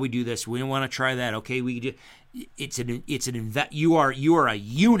 How about we do this? We want to try that. Okay, we do. You are a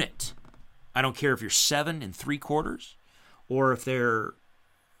unit. I don't care if you're 7 3/4 or if they're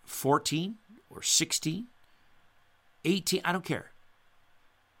 14 or 16, 18. I don't care.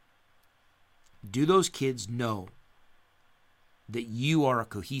 do those kids know that you are a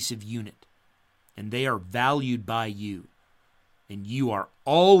cohesive unit and they are valued by you and you are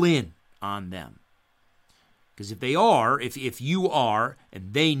all in on them? Because if they are, if you are,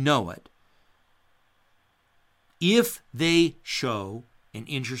 and they know it, if they show an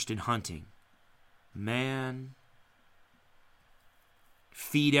interest in hunting, man,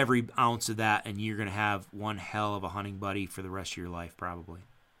 feed every ounce of that and you're going to have one hell of a hunting buddy for the rest of your life probably.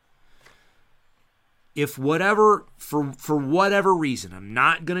 If whatever, for whatever reason, I'm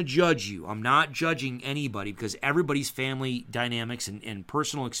not going to judge you. I'm not judging anybody because everybody's family dynamics and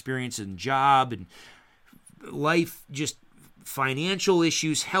personal experience and job and life, just financial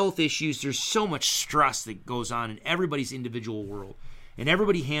issues, health issues. There's so much stress that goes on in everybody's individual world. And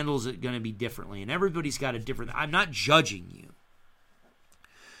everybody handles it going to be differently. And everybody's got a different... I'm not judging you.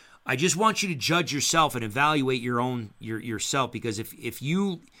 I just want you to judge yourself and evaluate yourself, because if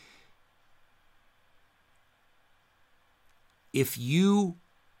you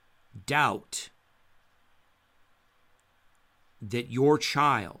doubt that your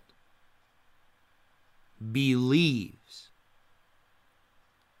child believes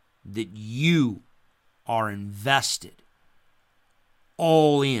that you are invested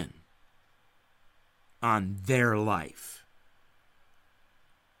all in on their life,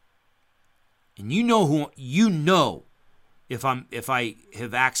 and you know if I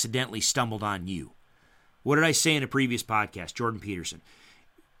have accidentally stumbled on you. What did I say in a previous podcast? Jordan Peterson.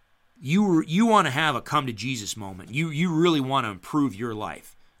 You want to have a come to Jesus moment. You really want to improve your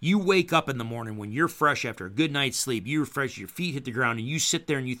life. You wake up in the morning when you're fresh after a good night's sleep, you're fresh, your feet hit the ground, and you sit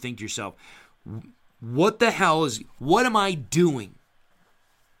there and you think to yourself, what am I doing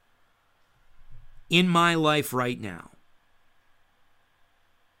in my life right now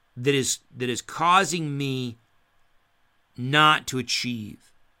that is causing me not to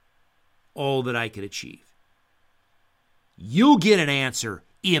achieve all that I could achieve? You'll get an answer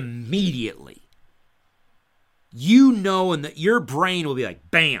immediately. You know, and that your brain will be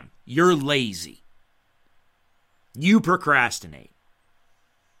like, bam, you're lazy. You procrastinate.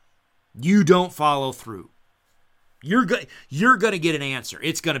 You don't follow through. You're going to get an answer.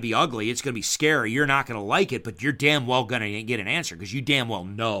 It's going to be ugly. It's going to be scary. You're not going to like it, but you're damn well going to get an answer because you damn well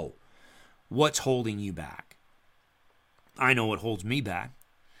know what's holding you back. I know what holds me back.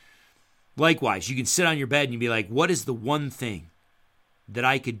 Likewise, you can sit on your bed and you be like, what is the one thing that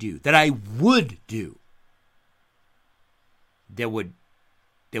I could do, that I would do, that would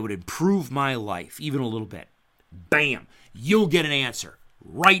improve my life even a little bit? Bam, you'll get an answer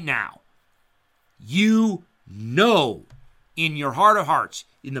right now. You know in your heart of hearts,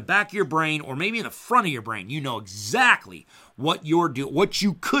 in the back of your brain, or maybe in the front of your brain, you know exactly what what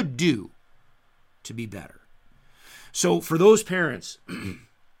you could do to be better. So for those parents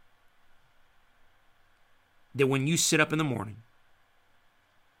that when you sit up in the morning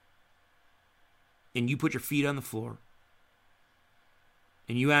and you put your feet on the floor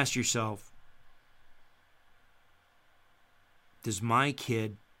and you ask yourself, does my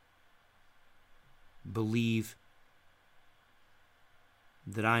kid believe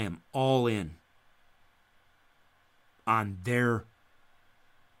that I am all in on their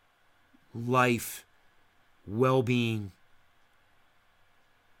life, well-being,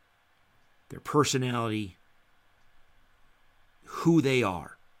 their personality, who they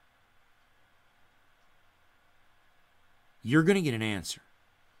are? You're going to get an answer.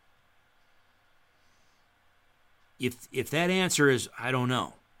 If that answer is, I don't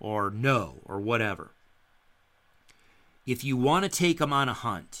know, or no, or whatever, if you want to take them on a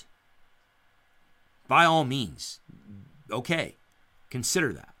hunt, by all means, okay,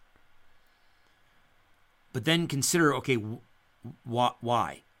 consider that. But then consider, okay,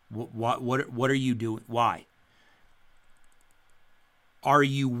 why? What are you doing? Why? Are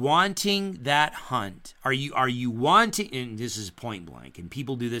you wanting that hunt? Are you wanting, and this is point blank, and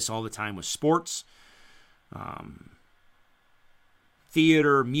people do this all the time with sports,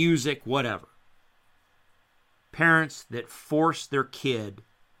 theater, music, whatever. Parents that force their kid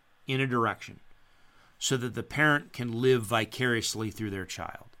in a direction so that the parent can live vicariously through their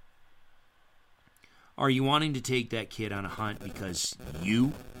child. Are you wanting to take that kid on a hunt because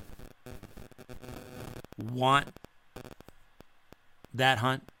you want that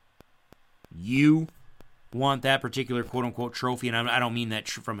hunt? You want that particular quote-unquote trophy, and I don't mean that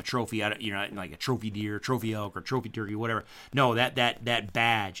from a trophy, like a trophy deer, trophy elk, or trophy turkey, whatever. No, that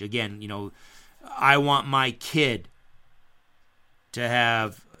badge. Again, I want my kid to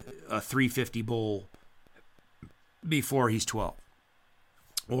have a 350 bull before he's 12.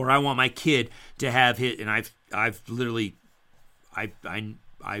 Or I want my kid to have hit, and I've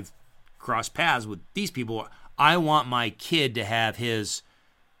cross paths with these people. I want my kid to have his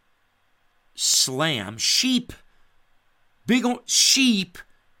slam, big old sheep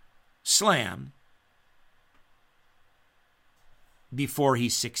slam before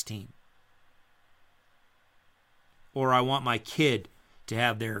he's 16. Or I want my kid to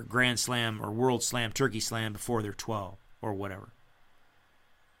have their Grand Slam or World Slam, Turkey Slam before they're 12 or whatever.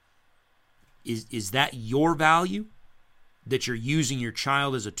 Is that your value? That you're using your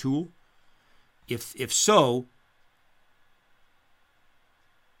child as a tool? If so,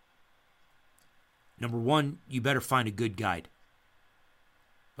 number one, you better find a good guide,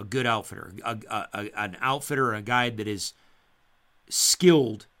 a good outfitter, an outfitter or a guide that is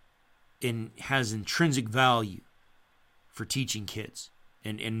skilled and has intrinsic value for teaching kids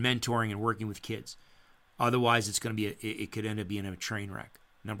and mentoring and working with kids. Otherwise, it's going to be it could end up being a train wreck.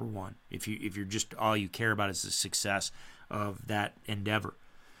 Number one, if you're just all you care about is the success of that endeavor,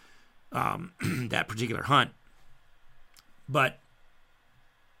 that particular hunt. But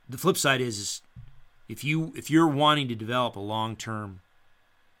the flip side is if you're wanting to develop a long-term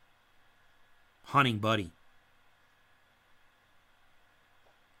hunting buddy,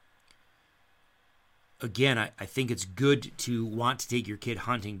 again, I think it's good to want to take your kid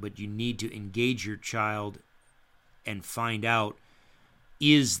hunting, but you need to engage your child and find out,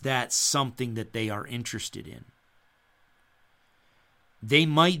 is that something that they are interested in? They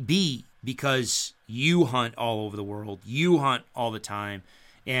might be, because you hunt all over the world, you hunt all the time,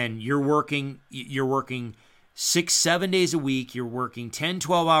 and you're working 6-7 days a week, you're working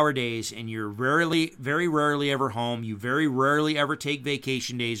 10-12-hour days, and you're very rarely ever home. You very rarely ever take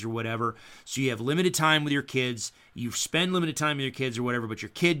vacation days or whatever. So you have limited time with your kids. You spend limited time with your kids or whatever, but your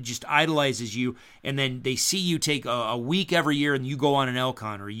kid just idolizes you, and then they see you take a week every year and you go on an elk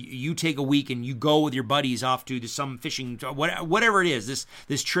hunt, or you take a week and you go with your buddies off to some fishing, whatever it is,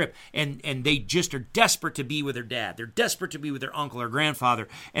 this trip, and they just are desperate to be with their dad. They're desperate to be with their uncle or grandfather,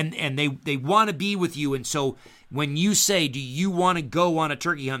 and they want to be with you. And so when you say, do you want to go on a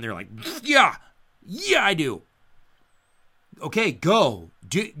turkey hunt? They're like, yeah, I do. Okay, go.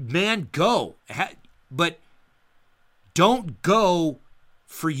 Go. But don't go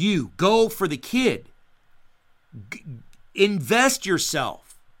for you. Go for the kid. Invest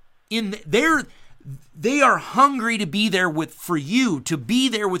yourself in they are hungry to be there for you, to be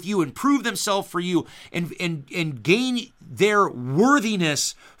there with you and prove themselves for you and gain their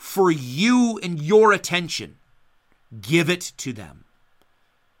worthiness for you and your attention. Give it to them.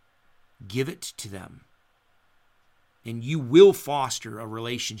 Give it to them. And you will foster a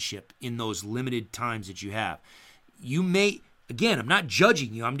relationship in those limited times that you have. You may, again, I'm not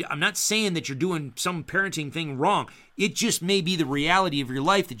judging you. I'm not saying that you're doing some parenting thing wrong. It just may be the reality of your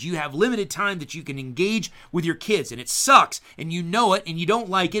life that you have limited time that you can engage with your kids. And it sucks. And you know it and you don't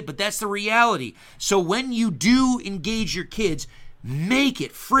like it, but that's the reality. So when you do engage your kids, make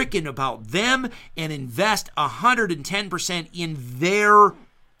it freaking about them and invest 110% in their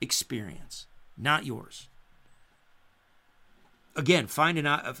experience, not yours. Again,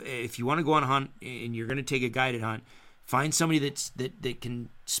 if you want to go on a hunt and you're going to take a guided hunt, find somebody that can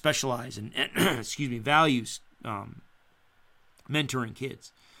specialize and values mentoring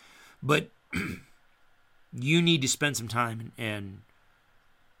kids. But you need to spend some time and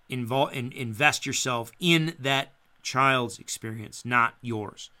invest yourself in that child's experience, not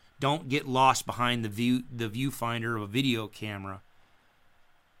yours. Don't get lost behind the viewfinder of a video camera.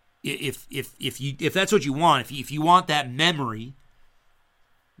 If that's what you want, if you want that memory,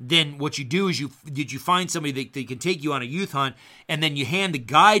 then what you do is you find somebody that can take you on a youth hunt, and then you hand the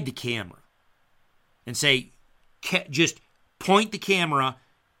guide the camera and say, just point the camera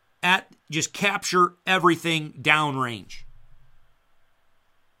just capture everything downrange.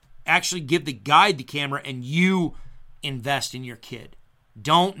 Actually give the guide the camera and you invest in your kid.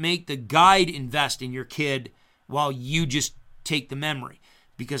 Don't make the guide invest in your kid while you just take the memory.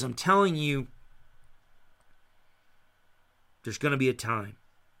 Because I'm telling you, there's going to be a time.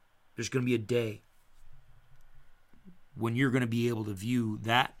 There's going to be a day when you're going to be able to view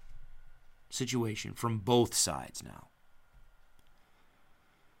that situation from both sides now.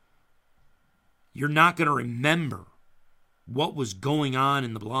 You're not going to remember what was going on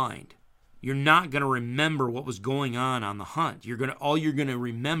in the blind. You're not going to remember what was going on the hunt. All you're going to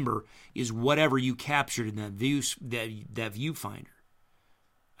remember is whatever you captured in that viewfinder.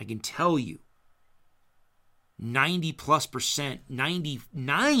 I can tell you, 90+%,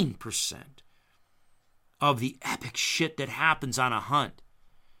 99% of the epic shit that happens on a hunt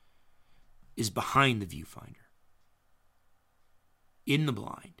is behind the viewfinder. In the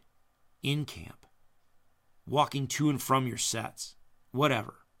blind, in camp, walking to and from your sets,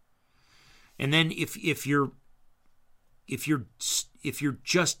 whatever. And then if you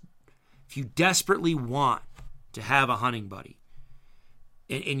desperately want to have a hunting buddy,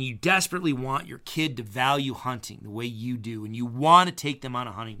 and you desperately want your kid to value hunting the way you do, and you want to take them on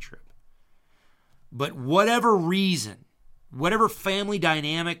a hunting trip, but whatever reason, whatever family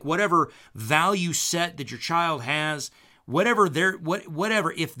dynamic, whatever value set that your child has, whatever,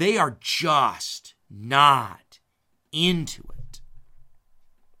 if they are just not into it,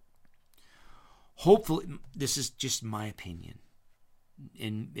 hopefully, this is just my opinion,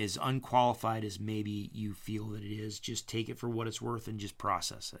 and as unqualified as maybe you feel that it is, just take it for what it's worth and just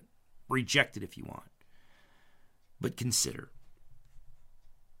process it. Reject it if you want. But consider.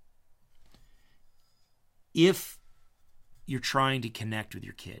 If you're trying to connect with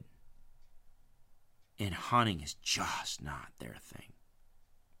your kid and hunting is just not their thing,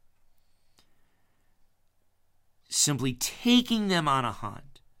 simply taking them on a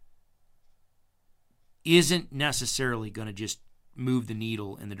hunt isn't necessarily going to just move the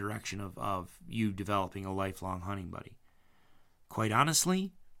needle in the direction of you developing a lifelong hunting buddy. Quite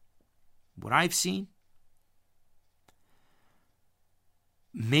honestly, what I've seen,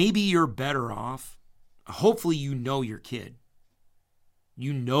 maybe you're better off. Hopefully you know your kid.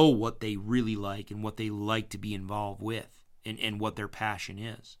 You know what they really like and what they like to be involved with and what their passion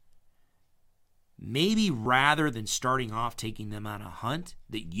is. Maybe rather than starting off taking them on a hunt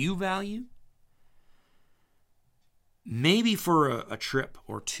that you value, maybe for a trip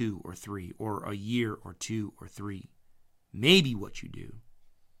or 2 or 3 or a year or 2 or 3, maybe what you do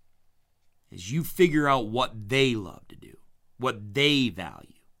is you figure out what they love to do, what they value.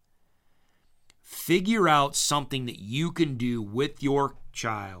 Figure out something that you can do with your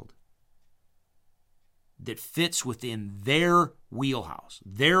child that fits within their wheelhouse,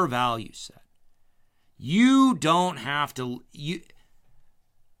 their value set. You don't have to,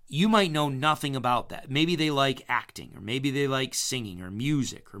 you might know nothing about that. Maybe they like acting, or maybe they like singing or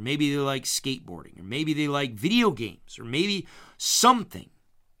music, or maybe they like skateboarding, or maybe they like video games, or maybe something.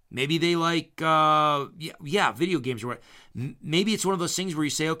 Maybe they like, video games or what. Maybe it's one of those things where you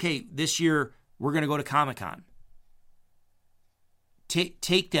say, okay, this year we're going to go to Comic-Con.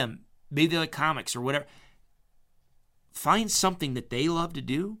 Take them. Maybe they like comics or whatever. Find something that they love to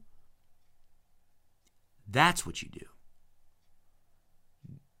do. That's what you do.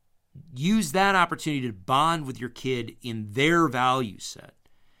 Use that opportunity to bond with your kid in their value set.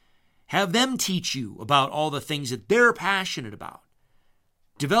 Have them teach you about all the things that they're passionate about.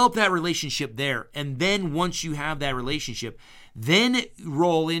 Develop that relationship there. And then once you have that relationship, then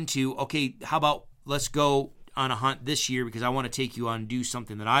roll into, okay, how about let's go on a hunt this year because I want to take you on and do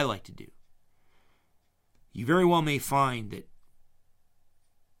something that I like to do. You very well may find that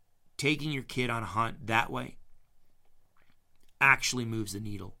taking your kid on a hunt that way actually moves the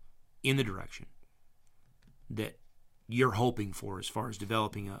needle in the direction that you're hoping for as far as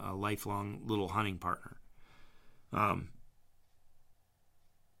developing a lifelong little hunting partner.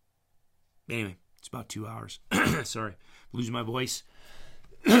 Anyway, it's about 2 hours. Sorry, losing my voice.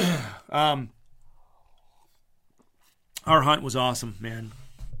 Our hunt was awesome, man.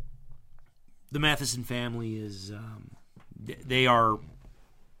 The Matheson family is, they're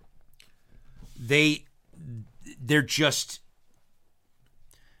just,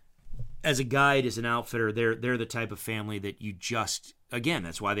 as a guide, as an outfitter, they're the type of family that you just, again,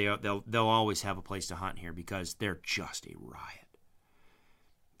 that's why they'll always have a place to hunt here, because they're just a riot.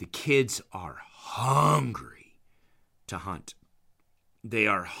 The kids are hungry to hunt. They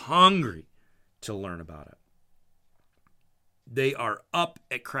are hungry to learn about it. They are up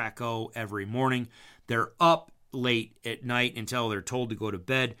at Krakow every morning. They're up late at night until they're told to go to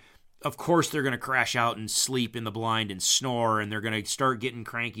bed. Of course, they're going to crash out and sleep in the blind and snore, and they're going to start getting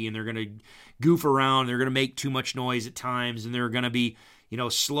cranky, and they're going to goof around. They're going to make too much noise at times, and they're going to be,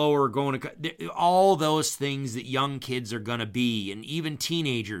 slower going to, all those things that young kids are going to be, and even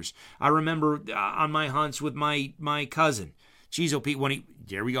teenagers. I remember on my hunts with my cousin, Jizo Pete,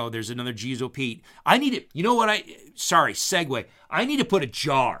 there we go, there's another Jizo Pete. I need it, segue. I need to put a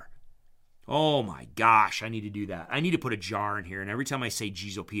jar. Oh my gosh, I need to do that. I need to put a jar in here, and every time I say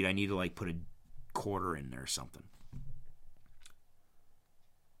Jizo Pete, I need to put a quarter in there or something.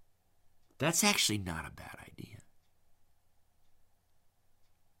 That's actually not a bad idea.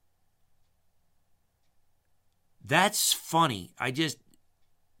 That's funny.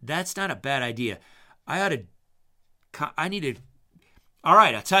 That's not a bad idea. All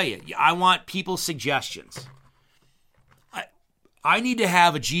right, I'll tell you. I want people's suggestions. I need to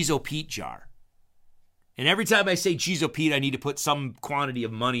have a Jizo Pete jar. And every time I say Jizo Pete, I need to put some quantity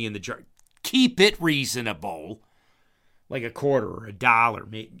of money in the jar. Keep it reasonable. Like a quarter or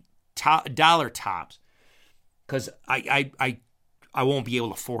 $1, maybe dollar tops, because I won't be able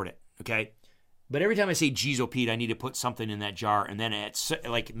to afford it. Okay, but every time I say geez, oh Pete, I need to put something in that jar, and then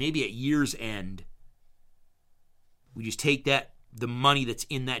maybe at year's end, we just take the money that's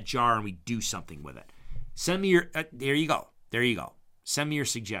in that jar and we do something with it. Send me your there you go. Send me your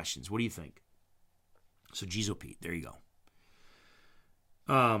suggestions. What do you think? So geez, oh Pete, there you go.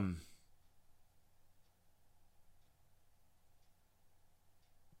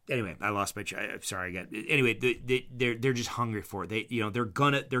 Anyway, I lost my. I'm sorry. Anyway, they're just hungry for it. They're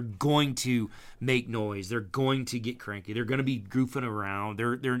going to make noise. They're going to get cranky. They're going to be goofing around.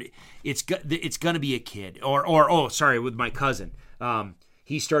 It's going to be a kid with my cousin.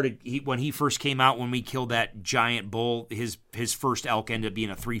 When he first came out, when we killed that giant bull, his first elk ended up being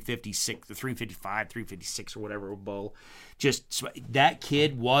a 356, the 355, 356 or whatever bull. Just that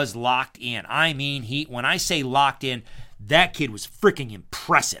kid was locked in. I mean, when I say locked in, that kid was freaking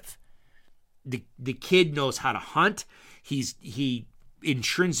impressive. The kid knows how to hunt. He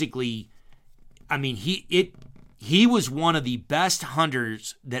intrinsically, I mean, he was one of the best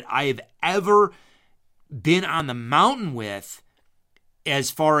hunters that I have ever been on the mountain with, as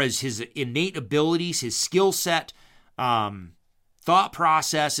far as his innate abilities, his skill set, thought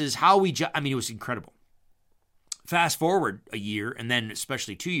processes, I mean, it was incredible. Fast forward a year, and then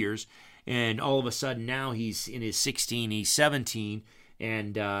especially 2 years, and all of a sudden now he's in his 16, he's 17,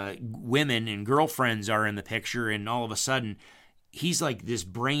 and women and girlfriends are in the picture, and all of a sudden he's like this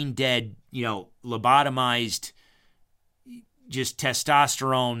brain dead, lobotomized, just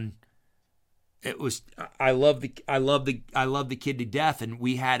testosterone. It was. I love the kid to death, and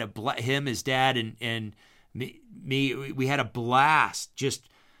we had him, his dad, and me. We had a blast, just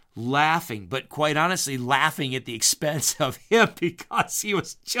laughing, but quite honestly, laughing at the expense of him because he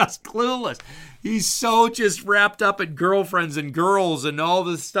was just clueless. He's so just wrapped up in girlfriends and girls and all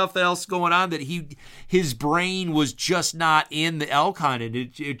the stuff else going on that his brain was just not in the elk hunt, and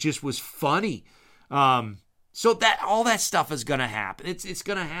it just was funny. So that all that stuff is gonna happen. It's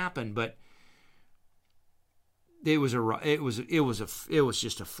gonna happen, but. It was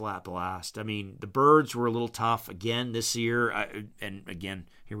just a flat blast. I mean, the birds were a little tough again this year, and again,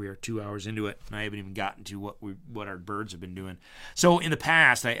 here we are 2 hours into it, and I haven't even gotten to what our birds have been doing. So in the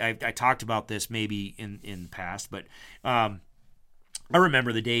past, I talked about this maybe in the past, but I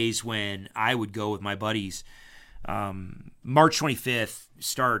remember the days when I would go with my buddies. March 25th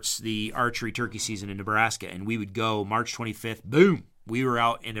starts the archery turkey season in Nebraska, and we would go March 25th. Boom, we were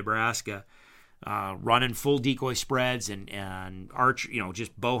out in Nebraska. Running full decoy spreads and arch,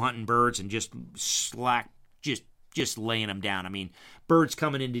 just bow hunting birds and just just laying them down. I mean, birds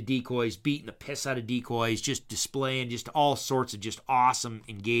coming into decoys, beating the piss out of decoys, just displaying just all sorts of just awesome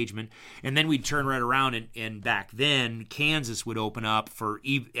engagement. And then we'd turn right around and back then Kansas would open up for,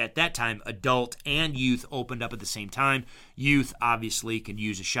 at that time, adult and youth opened up at the same time. Youth obviously could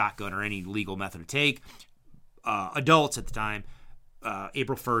use a shotgun or any legal method to take. Adults at the time,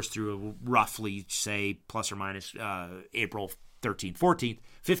 April 1st through roughly, say, plus or minus April 13th, 14th,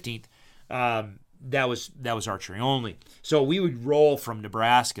 15th, that was archery only. So we would roll from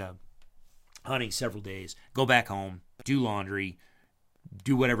Nebraska, hunting several days, go back home, do laundry,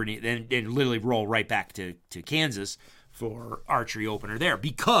 do whatever, then literally roll right back to Kansas for archery opener there,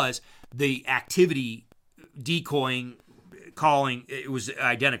 because the activity, decoying, calling, it was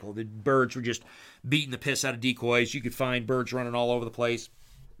identical. The birds were just beating the piss out of decoys. You could find birds running all over the place.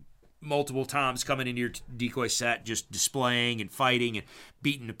 Multiple toms coming into your decoy set, just displaying and fighting and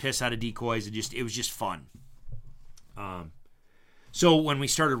beating the piss out of decoys. It was just fun. So when we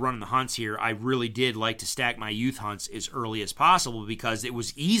started running the hunts here, I really did like to stack my youth hunts as early as possible because it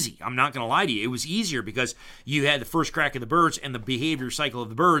was easy. I'm not going to lie to you. It was easier because you had the first crack of the birds and the behavior cycle of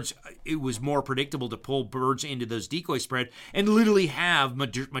the birds. It was more predictable to pull birds into those decoy spread and literally have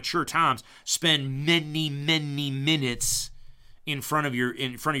mature toms spend many, many minutes in front of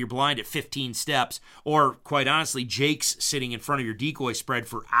your blind at 15 steps, or quite honestly, Jake's sitting in front of your decoy spread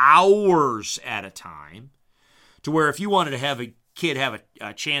for hours at a time, to where if you wanted to have a kid have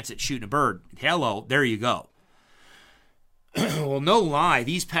a chance at shooting a bird, hello, there you go. Well, no lie,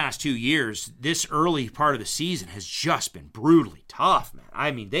 these past 2 years, this early part of the season has just been brutally tough, man.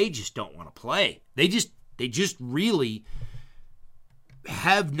 I mean, they just don't want to play. They just really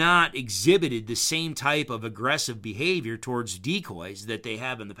have not exhibited the same type of aggressive behavior towards decoys that they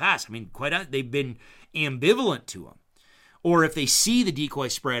have in the past. I mean, they've been ambivalent to them. Or if they see the decoy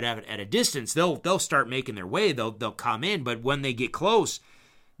spread at a distance, they'll start making their way. They'll come in, but when they get close,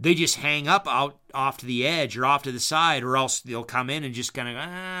 they just hang up out off to the edge or off to the side, or else they'll come in and just kind of,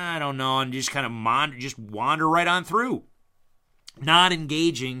 I don't know, and just kind of wander right on through, not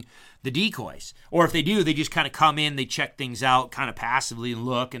engaging the decoys. Or if they do, they just kind of come in, they check things out kind of passively and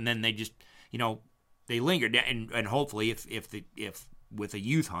look, and then they just, they linger. And hopefully if with a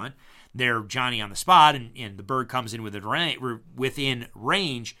youth hunt, they're Johnny on the spot and the bird comes in within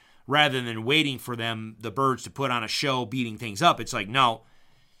range rather than waiting for the birds to put on a show beating things up. It's like, no,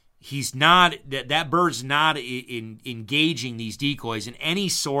 he's not, that bird's not engaging these decoys in any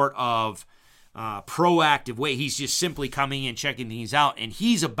sort of proactive way. He's just simply coming in, checking things out, and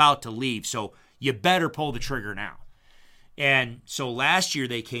he's about to leave. So you better pull the trigger now. And so last year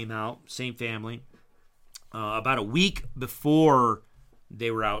they came out, same family, about a week before they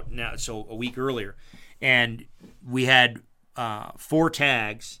were out, now, so a week earlier. And we had 4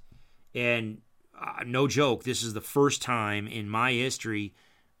 tags, and no joke, this is the first time in my history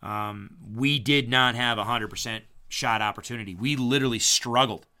we did not have 100% shot opportunity. We literally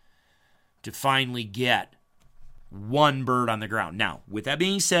struggled to finally get one bird on the ground. Now, with that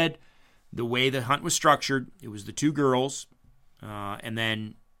being said, the way the hunt was structured, it was the 2 girls and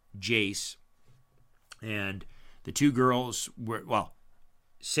then Jace. And the 2 girls were,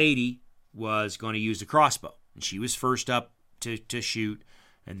 Sadie was going to use the crossbow. And she was first up to shoot.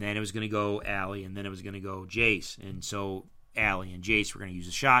 And then it was going to go Allie. And then it was going to go Jace. And so Allie and Jace were going to use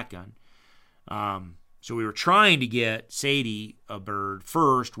a shotgun. So we were trying to get Sadie a bird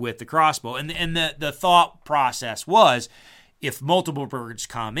first with the crossbow. And the thought process was, if multiple birds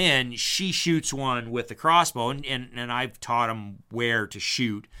come in, she shoots one with the crossbow. And I've taught them where to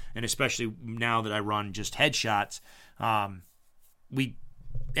shoot. And especially now that I run just headshots,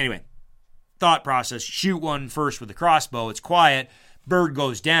 anyway, thought process, shoot one first with the crossbow. It's quiet. Bird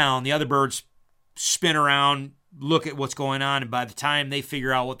goes down. The other birds spin around, look at what's going on. And by the time they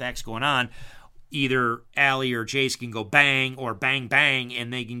figure out what the heck's going on, either Allie or Jace can go bang or bang, bang,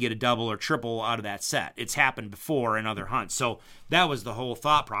 and they can get a double or triple out of that set. It's happened before in other hunts. So that was the whole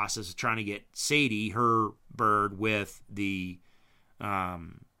thought process of trying to get Sadie, her bird, with the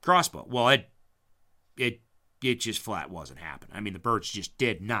crossbow. Well, it just flat wasn't happening. I mean, the birds just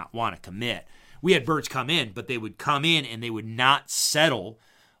did not want to commit. We had birds come in, but they would come in and they would not settle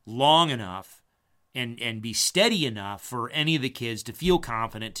long enough and be steady enough for any of the kids to feel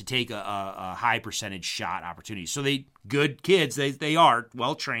confident to take a high percentage shot opportunity. So good kids, they are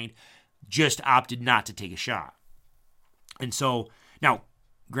well trained, just opted not to take a shot. And so now,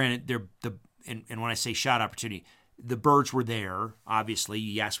 granted, and when I say shot opportunity, the birds were there. Obviously,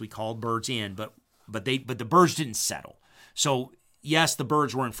 yes, we called birds in, but the birds didn't settle. So yes, the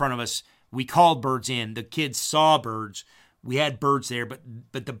birds were in front of us. We called birds in. The kids saw birds. We had birds there,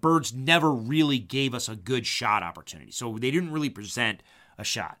 but the birds never really gave us a good shot opportunity. So they didn't really present a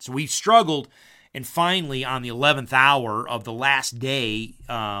shot. So we struggled, and finally on the 11th hour of the last day,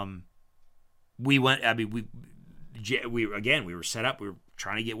 we went. I mean, we were set up. We were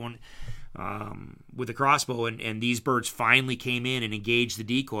trying to get one with a crossbow, and these birds finally came in and engaged the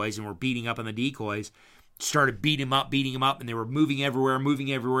decoys, and were beating up on the decoys. Started beating them up, and they were moving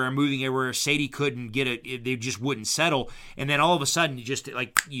everywhere. Sadie couldn't get it; they just wouldn't settle. And then all of a sudden,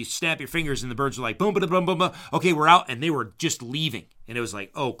 you snap your fingers, and the birds were like, boom, boom, boom, boom, boom. Okay, we're out, and they were just leaving. And it was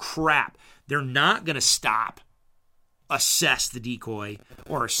like, oh crap! They're not gonna stop, assess the decoy,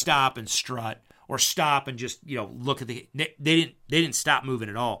 or stop and strut, or stop and just look at the. They didn't stop moving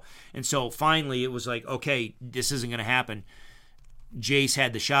at all. And so finally, it was like, okay, this isn't gonna happen. Jace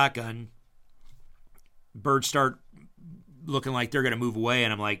had the shotgun. Birds start looking like they're going to move away,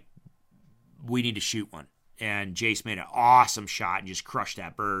 and I'm like, we need to shoot one. And Jace made an awesome shot and just crushed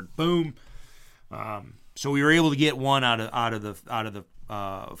that bird. Boom. So we were able to get one out of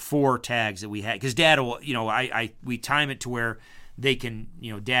the 4 tags that we had, because Dad will, we time it to where they can,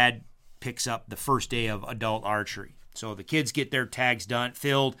 Dad picks up the first day of adult archery. So the kids get their tags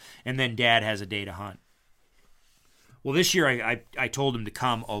filled, and then Dad has a day to hunt. Well, this year I told him to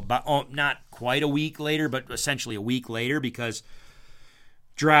come not quite a week later, but essentially a week later, because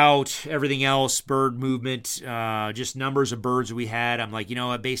drought, everything else, bird movement, just numbers of birds that we had. I'm like,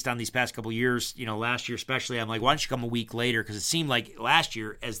 based on these past couple of years, last year especially, I'm like, why don't you come a week later? Because it seemed like last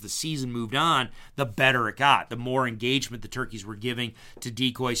year, as the season moved on, the better it got. The more engagement the turkeys were giving to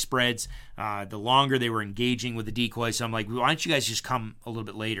decoy spreads, the longer they were engaging with the decoys. So I'm like, why don't you guys just come a little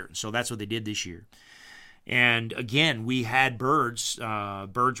bit later? And so that's what they did this year. And again, we had birds.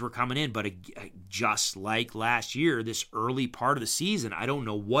 Birds were coming in, but just like last year, this early part of the season, I don't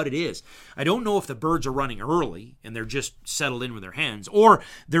know what it is. I don't know if the birds are running early and they're just settled in with their hens, or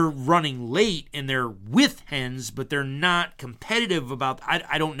they're running late and they're with hens, but they're not competitive about.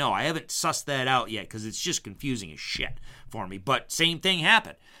 I don't know. I haven't sussed that out yet, because it's just confusing as shit for me. But same thing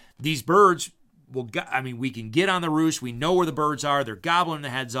happened. These birds we can get on the roost. We know where the birds are. They're gobbling the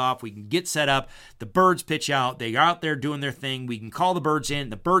heads off. We can get set up. The birds pitch out. They are out there doing their thing. We can call the birds in.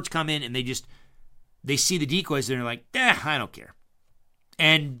 The birds come in, and they see the decoys, and they're like, I don't care.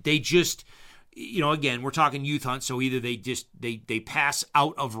 And they just, again, we're talking youth hunt, so either they pass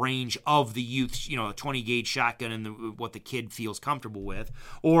out of range of the youth, a 20 gauge shotgun and what the kid feels comfortable with,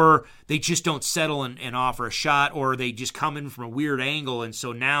 or they just don't settle and offer a shot, or they just come in from a weird angle. And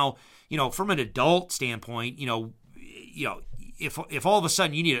so now, from an adult standpoint, if all of a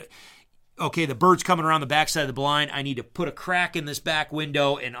sudden you need the bird's coming around the backside of the blind, I need to put a crack in this back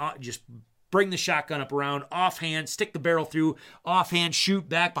window and just bring the shotgun up around, offhand, stick the barrel through, offhand, shoot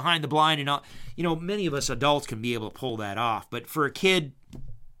back behind the blind. And, many of us adults can be able to pull that off. But for a kid,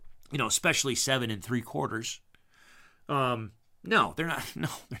 especially 7 3/4, no, they're not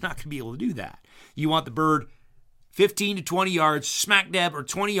going to be able to do that. You want the bird 15 to 20 yards, smack dab, or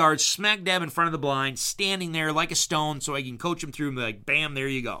 20 yards, smack dab in front of the blind, standing there like a stone so I can coach them through and be like, bam, there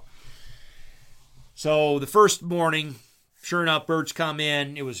you go. So the first morning, sure enough, birds come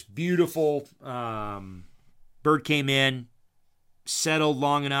in. It was beautiful. Bird came in, settled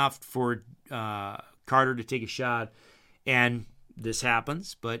long enough for Carter to take a shot, and this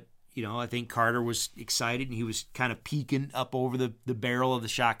happens. But, I think Carter was excited, and he was kind of peeking up over the barrel of the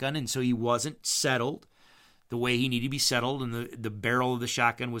shotgun, and so he wasn't settled the way he needed to be settled, and the barrel of the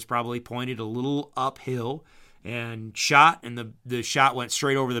shotgun was probably pointed a little uphill, and shot, and the shot went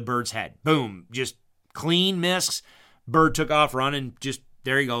straight over the bird's head. Boom, just clean miss. Bird took off running, just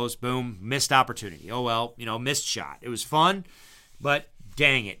there he goes, boom, missed opportunity. Oh well, missed shot. It was fun, but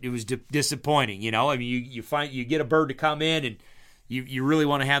dang it was disappointing. You get a bird to come in, and you really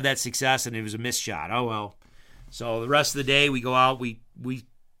want to have that success, and it was a missed shot. Oh well. So the rest of the day we go out, we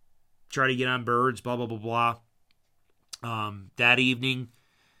try to get on birds, blah blah blah blah. That evening,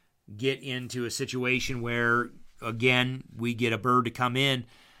 get into a situation where again we get a bird to come in.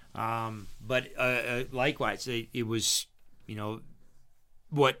 But likewise, it was,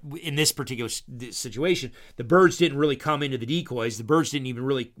 what in this particular situation, the birds didn't really come into the decoys. The birds didn't even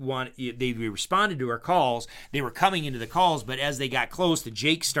really they responded to our calls. They were coming into the calls, but as they got close,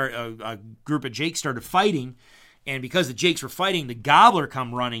 a group of jakes started fighting. And because the jakes were fighting, the gobbler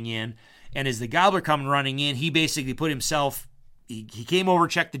come running in. And as the gobbler come running in, he basically put himself, he came over,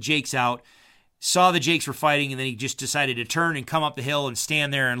 checked the jakes out, saw the jakes were fighting, and then he just decided to turn and come up the hill and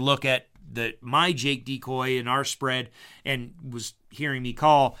stand there and look at my jake decoy and our spread, and was hearing me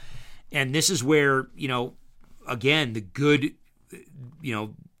call. And this is where, again, the good,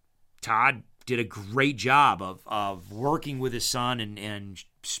 Todd did a great job of working with his son and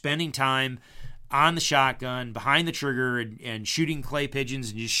spending time on the shotgun, behind the trigger, and shooting clay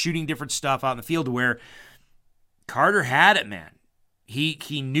pigeons and just shooting different stuff out in the field, to where Carter had it, man.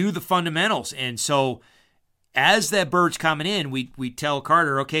 He knew the fundamentals. And so as that bird's coming in, we tell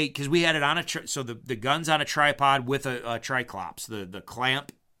Carter, okay, because we had it on so the gun's on a tripod with a triclops, the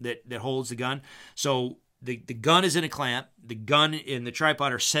clamp that holds the gun. So the gun is in a clamp. The gun and the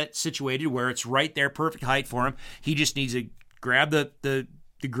tripod are situated where it's right there, perfect height for him. He just needs to grab the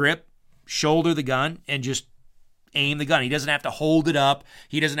grip, shoulder the gun, and just aim the gun. He doesn't have to hold it up.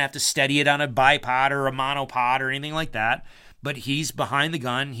 He doesn't have to steady it on a bipod or a monopod or anything like that. But he's behind the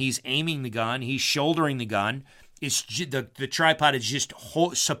gun. He's aiming the gun. He's shouldering the gun. It's the tripod is just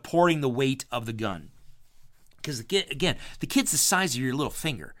supporting the weight of the gun. Because again, the kid's the size of your little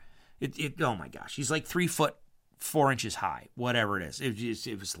finger. Oh my gosh, he's like 3 foot 4 inches high, whatever it is.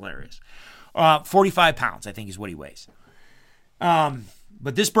 It was hilarious. 45 pounds, I think, is what he weighs.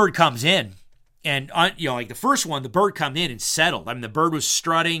 But this bird comes in. And, like the first one, the bird come in and settled. I mean, the bird was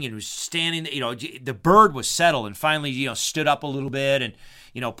strutting and was standing, the bird was settled and finally, stood up a little bit and,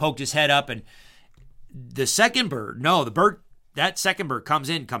 poked his head up. And the second bird, that second bird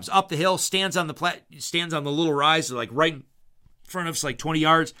comes up the hill, stands on the little rise, like right in front of us, like 20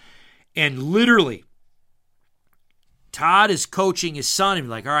 yards. And literally, Todd is coaching his son and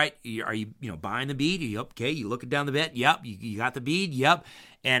be like, all right, are you, buying the bead? Are you okay? You looking down the bit? Yep. You got the bead? Yep.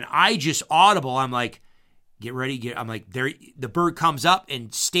 And I just audible. I'm like, get ready. I'm like, there. The bird comes up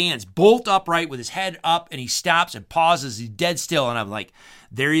and stands bolt upright with his head up, and he stops and pauses. He's dead still. And I'm like,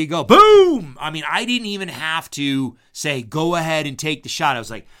 there you go. Boom. I mean, I didn't even have to say, go ahead and take the shot. I was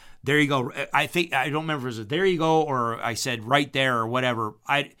like, there you go. I don't remember if it was there you go, or I said right there or whatever.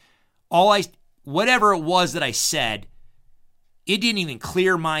 Whatever it was that I said, it didn't even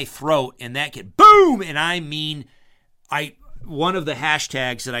clear my throat, and that kid, boom. And I mean, one of the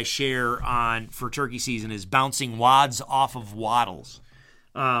hashtags that I share for turkey season is bouncing wads off of wattles.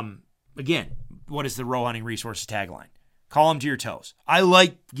 Again, what is the Rowe Hunting Resources tagline? Call them to your toes. I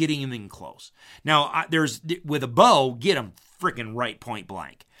like getting them in close. Now, with a bow, get them freaking right point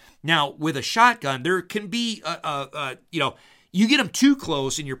blank. Now, with a shotgun, there can be you get them too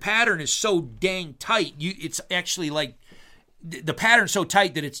close and your pattern is so dang tight. It's actually like the pattern's so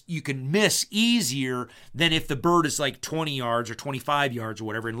tight that you can miss easier than if the bird is like 20 yards or 25 yards or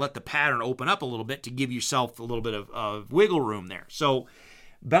whatever, and let the pattern open up a little bit to give yourself a little bit of wiggle room there. So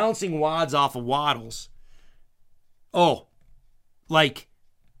bouncing wads off of wattles, like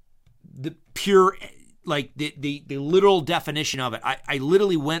the pure, like the literal definition of it. I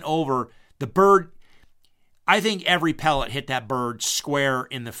literally went over the bird. I think every pellet hit that bird square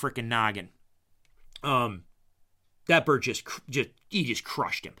in the freaking noggin. That bird just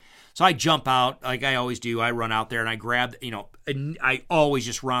crushed him. So I jump out like I always do. I run out there and I grab, and I always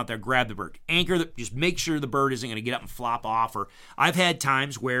just run out there, grab the bird, just make sure the bird isn't going to get up and flop off. Or I've had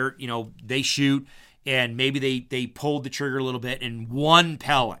times where, they shoot and maybe they pulled the trigger a little bit and one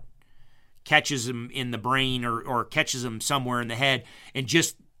pellet catches them in the brain or catches them somewhere in the head and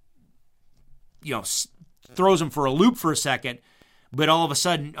just, throws them for a loop for a second. But all of a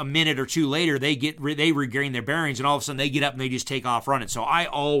sudden, a minute or two later, they regain their bearings, and all of a sudden they get up and they just take off running. So I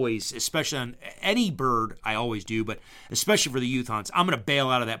always, especially on any bird, I always do, but especially for the youth hunts, I'm going to bail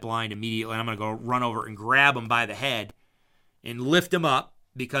out of that blind immediately, and I'm going to go run over and grab them by the head and lift them up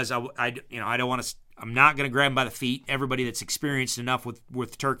because I don't want to. I'm not going to grab them by the feet. Everybody that's experienced enough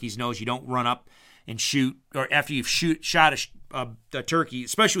with turkeys knows you don't run up and shoot, or after you've shot a turkey,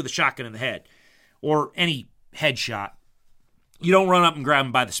 especially with a shotgun in the head or any head shot. You don't run up and grab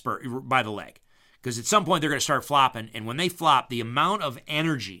them by the leg, because at some point they're going to start flopping, and when they flop, the amount of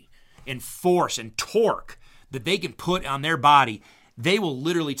energy and force and torque that they can put on their body, they will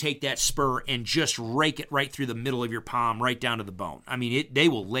literally take that spur and just rake it right through the middle of your palm, right down to the bone. I mean, they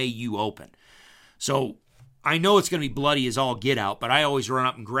will lay you open. So I know it's going to be bloody as all get out, but I always run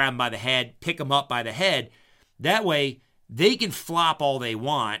up and grab them by the head, pick them up by the head. That way, they can flop all they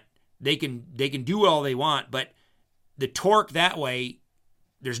want. They can do all they want, but the torque that way,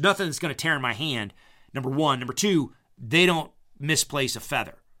 there's nothing that's going to tear in my hand, number one. Number two, they don't misplace a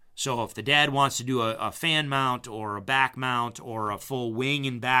feather. So if the dad wants to do a fan mount or a back mount or a full wing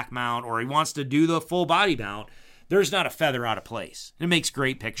and back mount, or he wants to do the full body mount, there's not a feather out of place. It makes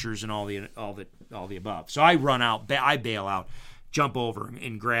great pictures and all the above. So I run out, I bail out, jump over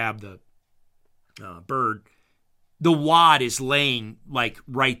and grab the bird. The wad is laying like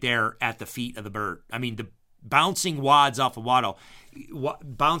right there at the feet of the bird. I mean, the bouncing wads off of wattles,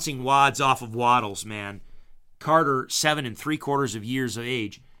 man. Carter, 7 3/4 years of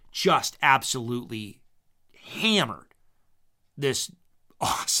age, just absolutely hammered this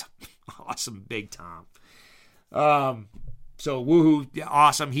awesome Big Tom. So woohoo,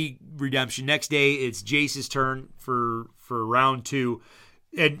 awesome. Redemption. Next day, it's Jace's turn for round 2.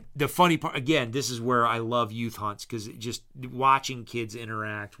 And the funny part, again, this is where I love youth hunts, because just watching kids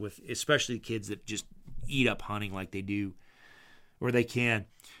interact with, especially kids that just eat up hunting like they do, or they can.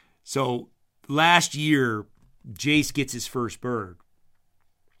 So last year, Jace gets his first bird.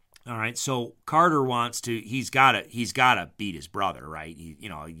 All right, so Carter he's got to beat his brother, right?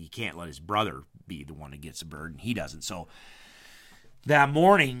 You can't let his brother be the one that gets a bird, and he doesn't. So that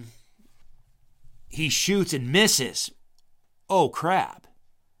morning, he shoots and misses. Oh, crap.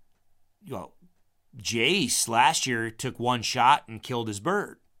 Jace last year took one shot and killed his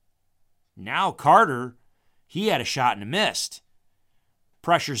bird. Now Carter, he had a shot and a missed.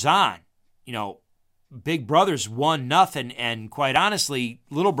 Pressure's on. Big brother's 1-0, and quite honestly,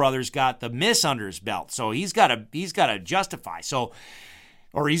 little brother's got the miss under his belt. So he's got to justify. So,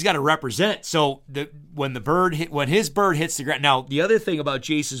 or he's got to represent. So when his bird hits the ground. Now, the other thing about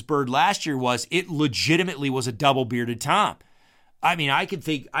Jace's bird last year was it legitimately was a double-bearded tom. I mean, I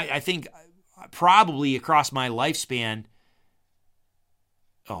think probably across my lifespan,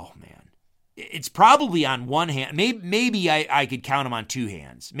 oh man, it's probably on one hand. Maybe I could count them on two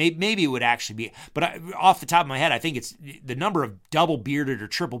hands. Maybe it would actually be, but off the top of my head, I think it's the number of double-bearded or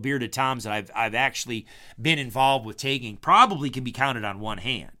triple-bearded toms that I've actually been involved with taking probably can be counted on one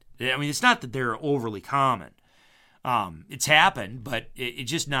hand. I mean, it's not that they're overly common. It's happened, but it's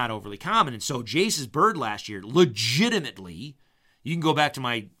just not overly common. And so Jace's bird last year, legitimately, you can go back to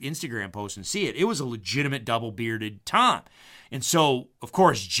my Instagram post and see it. It was a legitimate double-bearded tom. And so, of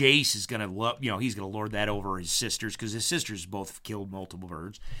course, Jace is going to, he's going to lord that over his sisters, because his sisters both killed multiple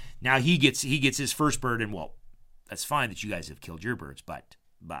birds. Now he gets his first bird, and well, that's fine that you guys have killed your birds, but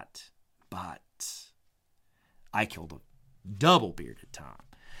I killed a double-bearded tom.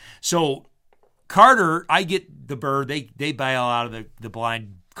 So Carter, I get the bird. They bail out of the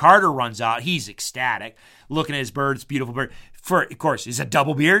blind. Carter runs out. He's ecstatic, looking at his bird. It's a beautiful bird. Of course, is it a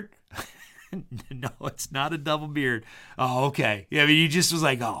double beard? No, it's not a double beard. Oh, okay. Yeah, I mean, he just was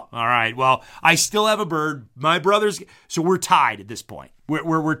like, oh, all right. Well, I still have a bird. My brother's. So we're tied at this point.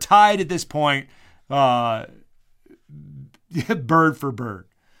 We're tied at this point. Bird for bird.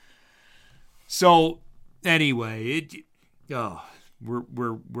 So anyway,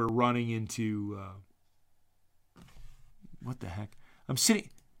 we're running into what the heck? I'm sitting.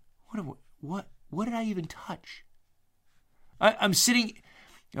 What did I even touch? I'm sitting.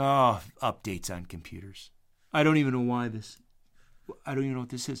 Oh, updates on computers. I don't even know why this. I don't even know what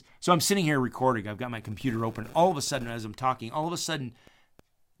this is. So I'm sitting here recording. I've got my computer open. All of a sudden, as I'm talking,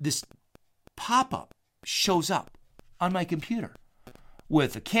 this pop-up shows up on my computer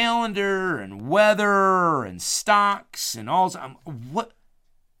with a calendar and weather and stocks and all. What?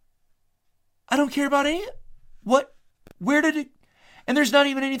 I don't care about any. What? Where did it? And there's not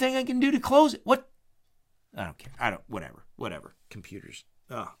even anything I can do to close it. What? I don't care. Whatever. Computers.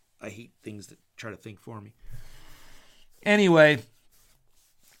 Oh, I hate things that try to think for me. Anyway,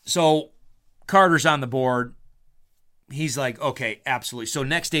 so Carter's on the board. He's like, okay, absolutely. So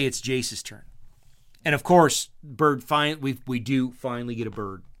next day it's Jace's turn. And of course, we do finally get a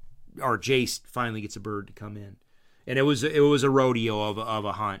bird. Or Jace finally gets a bird to come in. And it was a rodeo of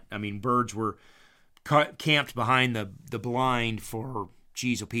a hunt. I mean, birds were camped behind the blind for,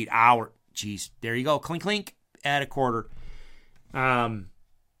 geez, hour. Geez, there you go. Clink, clink, add a quarter.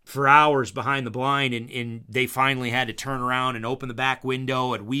 For hours behind the blind, and they finally had to turn around and open the back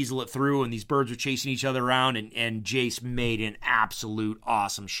window and weasel it through, and these birds were chasing each other around, and Jace made an absolute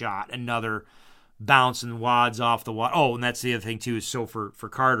awesome shot. Another bouncing wads off the wad. Oh, and that's the other thing too, is so for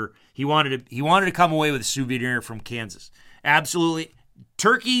Carter, he wanted to come away with a souvenir from Kansas. Absolutely.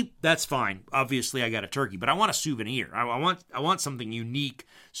 Turkey, that's fine. Obviously, I got a turkey, but I want a souvenir. I want something unique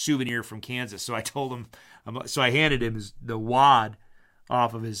souvenir from Kansas. So I told him, so I handed him the wad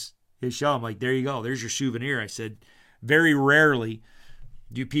off of his shell. I'm like, there you go. There's your souvenir. I said, very rarely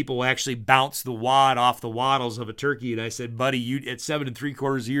do people actually bounce the wad off the wattles of a turkey. And I said, buddy, you at 7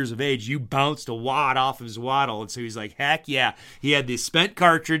 3/4 years of age, you bounced a wad off of his waddle. And so he's like, heck yeah. He had the spent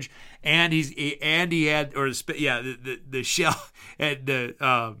cartridge, and he had, or the shell, and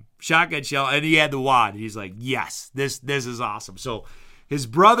the shotgun shell, and he had the wad. And he's like, yes, this is awesome. So his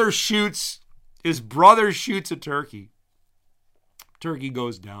brother shoots a turkey. Turkey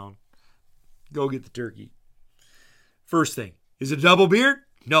goes down. Go get the turkey. First thing, is it a double beard?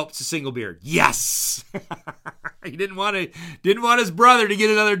 Nope, it's a single beard. Yes. He didn't want his brother to get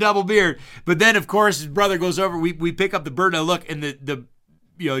another double beard. But then, of course, his brother goes over. We pick up the bird, and I look, and the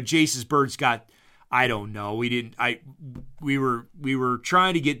Jace's bird's got, I don't know. We were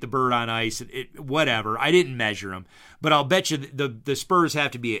trying to get the bird on ice. Whatever. I didn't measure him, but I'll bet you the spurs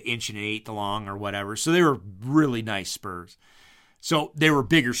have to be 1.125 long or whatever. So they were really nice spurs. So they were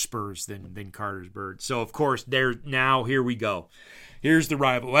bigger spurs than Carter's bird. So of course here we go. Here's the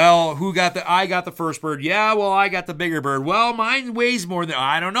rival. Well, I got the first bird. Yeah, well, I got the bigger bird. Well, mine weighs more than,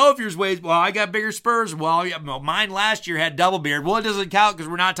 I don't know if yours weighs, well, I got bigger spurs. Well, yeah, mine last year had double beard. Well, it doesn't count because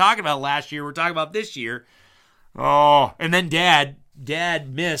we're not talking about last year. We're talking about this year. Oh, and then Dad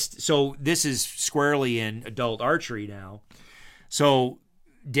missed. So this is squarely in adult archery now. So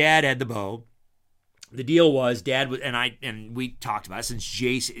Dad had the bow. The deal was Dad was, and we talked about it since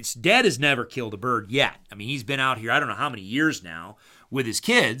Jace. Dad has never killed a bird yet. I mean, he's been out here I don't know how many years now with his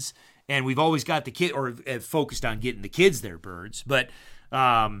kids, and we've always got the kid or focused on getting the kids their birds. But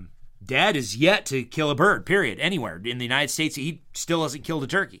Dad is yet to kill a bird. Period. Anywhere in the United States, he still hasn't killed a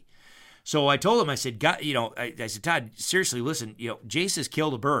turkey. So I told him, I said, God, I said, Todd, seriously, listen, Jace has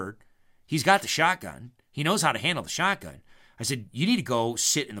killed a bird. He's got the shotgun. He knows how to handle the shotgun. I said, you need to go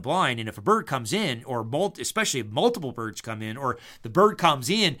sit in the blind, and if a bird comes in, or especially if multiple birds come in, or the bird comes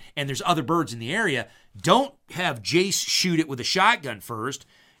in and there's other birds in the area, don't have Jace shoot it with a shotgun first.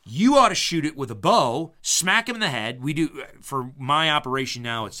 You ought to shoot it with a bow, smack him in the head. We do, for my operation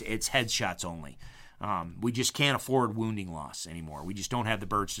now, it's headshots only. We just can't afford wounding loss anymore. We just don't have the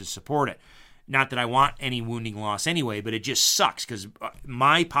birds to support it. Not that I want any wounding loss anyway, but it just sucks because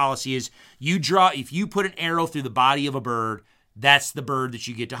my policy is if you put an arrow through the body of a bird, that's the bird that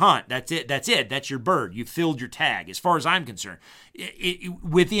you get to hunt. That's it. That's your bird. You filled your tag, as far as I'm concerned.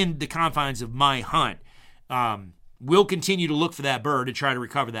 Within the confines of my hunt, we'll continue to look for that bird and try to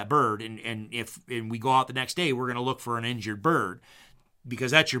recover that bird. And if we go out the next day, we're going to look for an injured bird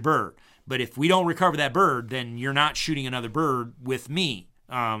because that's your bird. But if we don't recover that bird, then you're not shooting another bird with me.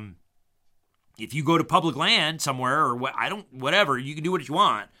 If you go to public land somewhere or whatever, you can do what you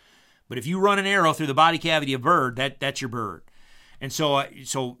want. But if you run an arrow through the body cavity of a bird, that's your bird. And so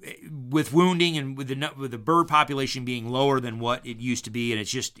with wounding and with the bird population being lower than what it used to be, and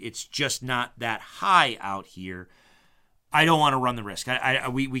it's just not that high out here, I don't want to run the risk.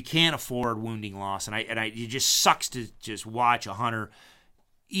 We can't afford wounding loss, and it just sucks to just watch a hunter,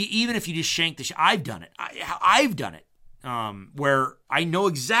 even if you just shank the. I've done it. I've done it. Where I know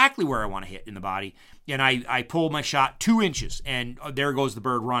exactly where I want to hit in the body, and I pull my shot 2 inches, and there goes the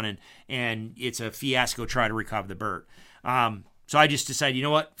bird running, and it's a fiasco trying to recover the bird. So I just decided, you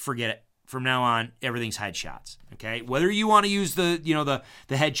know what, forget it. From now on, everything's headshots. Okay, whether you want to use the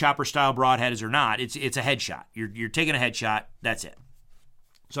head chopper style broadheads or not, it's a headshot. You're taking a headshot. That's it.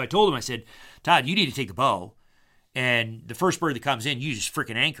 So I told him, I said, Todd, you need to take the bow. And the first bird that comes in, you just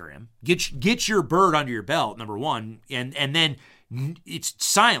freaking anchor him. Get your bird under your belt, number one, and then it's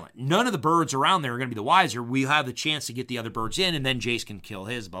silent. None of the birds around there are going to be the wiser. We'll have the chance to get the other birds in, and then Jace can kill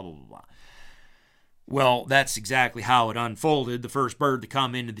his, blah, blah, blah, blah. Well, that's exactly how it unfolded. The first bird to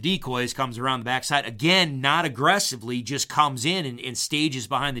come into the decoys comes around the backside. Again, not aggressively, just comes in and stages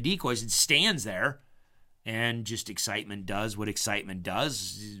behind the decoys and stands there. And just excitement does what excitement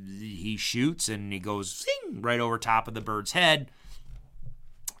does. He shoots and he goes zing, right over top of the bird's head.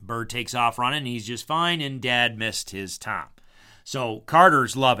 Bird takes off running. He's just fine, and Dad missed his tom. So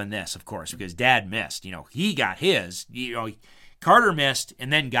Carter's loving this, of course, because Dad missed. He got his. Carter missed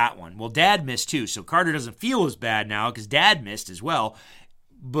and then got one. Well, Dad missed too, so Carter doesn't feel as bad now because Dad missed as well.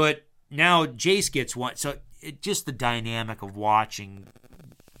 But now Jace gets one. So just the dynamic of watching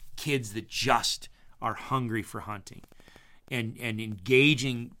kids that just are hungry for hunting and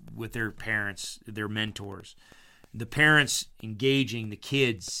engaging with their parents, their mentors. The parents engaging the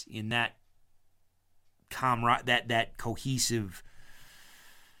kids in that that cohesive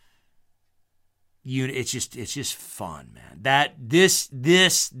unit. It's just fun, man.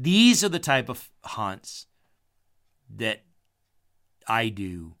 These are the type of hunts that I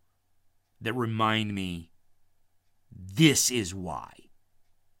do that remind me this is why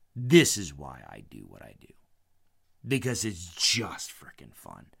I do what I do. Because it's just freaking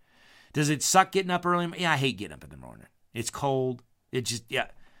fun. Does it suck getting up early? Yeah, I hate getting up in the morning. It's cold. It's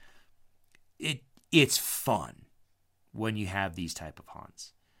fun when you have these type of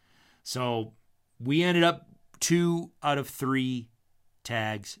hunts. So we ended up 2 out of 3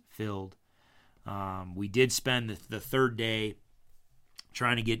 tags filled. We did spend the third day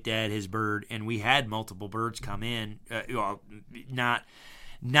trying to get Dad his bird, and we had multiple birds come in.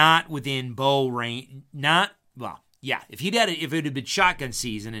 Not within bow range. If it had been shotgun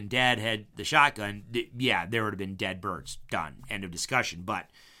season and Dad had the shotgun, there would have been dead birds. Done. End of discussion. But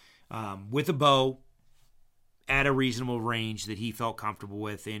with a bow at a reasonable range that he felt comfortable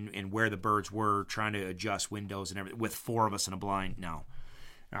with and where the birds were, trying to adjust windows and everything, with 4 of us in a blind, no.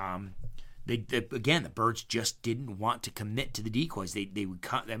 The birds just didn't want to commit to the decoys. They would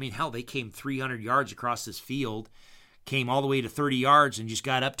cut. I mean, hell, they came 300 yards across this field, came all the way to 30 yards and just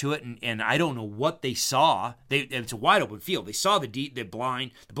got up to it, and I don't know what they saw. It's a wide open field. They saw the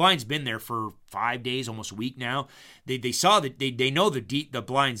blind. The blind's been there for 5 days, almost a week now. They saw that they know the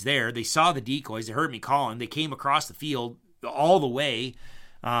blind's there. They saw the decoys. They heard me calling. They came across the field all the way.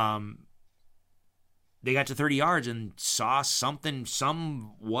 They got to 30 yards and saw something.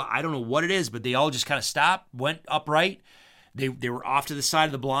 I don't know what it is, but they all just kind of stopped, went upright. They were off to the side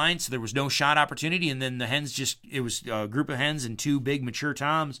of the blind, so there was no shot opportunity. And then the hens it was a group of hens and 2 big mature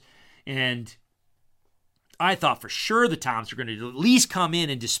toms. And I thought for sure the toms were going to at least come in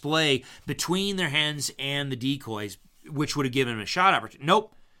and display between their hens and the decoys, which would have given them a shot opportunity.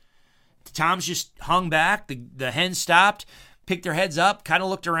 Nope. The toms just hung back. The hens stopped, picked their heads up, kind of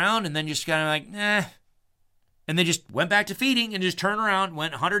looked around, and then just kind of like, eh. And they just went back to feeding and just turned around,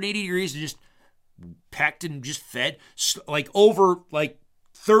 went 180 degrees and just pecked and just fed over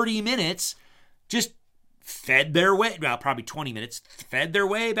 30 minutes, just fed their way, well, probably 20 minutes, fed their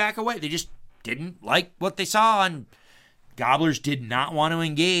way back away. They just didn't like what they saw, and gobblers did not want to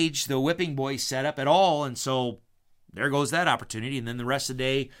engage the whipping boy setup at all, and so there goes that opportunity. And then the rest of the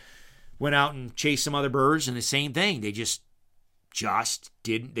day went out and chased some other birds, and the same thing. They just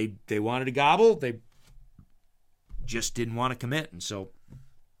didn't, they wanted to gobble, they just didn't want to commit, and so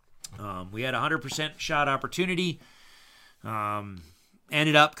we had 100% shot opportunity.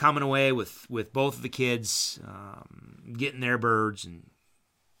 Ended up coming away with both of the kids, getting their birds, and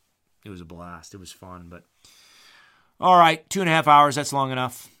it was a blast. It was fun, but all right, 2.5 hours, that's long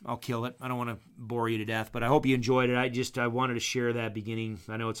enough. I'll kill it. I don't want to bore you to death, but I hope you enjoyed it. I wanted to share that beginning.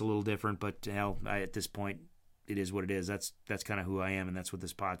 I know it's a little different, but hell, at this point, it is what it is. That's kind of who I am, and that's what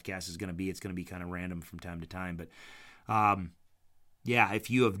this podcast is going to be. It's going to be kind of random from time to time, but if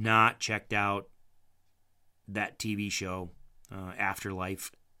you have not checked out that TV show,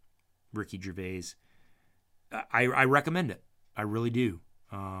 Afterlife, Ricky Gervais. I recommend it. I really do.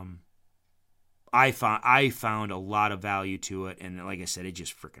 I found a lot of value to it, and like I said, it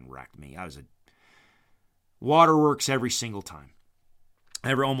just freaking wrecked me. I was a waterworks every single time,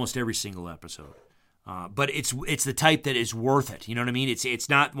 almost every single episode. But it's the type that is worth it. You know what I mean? It's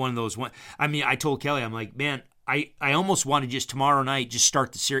not one of those one. I mean, I told Kelly, I'm like, man, I almost want to just tomorrow night just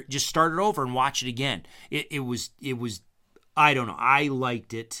start the series, just start it over and watch it again. It was I don't know. I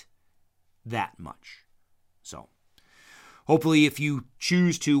liked it that much. So hopefully, if you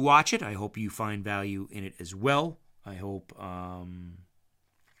choose to watch it, I hope you find value in it as well. I hope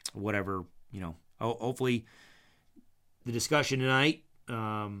whatever, hopefully the discussion tonight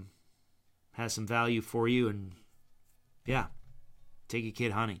has some value for you. And yeah, take a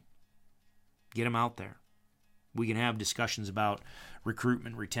kid hunting. Get them out there. We can have discussions about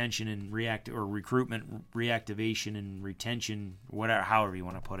recruitment, retention, and recruitment, reactivation, and retention, whatever, however you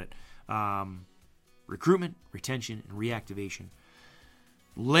want to put it. Recruitment, retention, and reactivation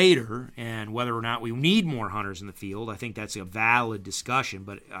later, and whether or not we need more hunters in the field. I think that's a valid discussion,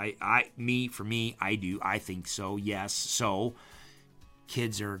 but I think so. Yes. So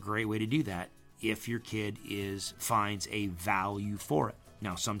kids are a great way to do that if your kid finds a value for it.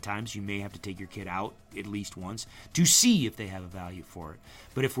 Now, sometimes you may have to take your kid out at least once to see if they have a value for it.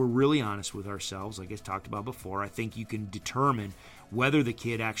 But if we're really honest with ourselves, like I talked about before, I think you can determine whether the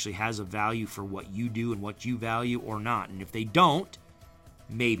kid actually has a value for what you do and what you value or not. And if they don't,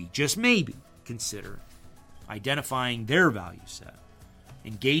 maybe, just maybe, consider identifying their value set,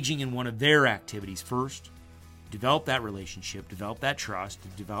 engaging in one of their activities first, develop that relationship, develop that trust,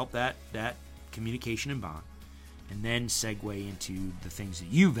 develop that communication and bond, and then segue into the things that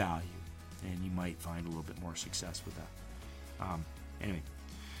you value, and you might find a little bit more success with that. Anyway,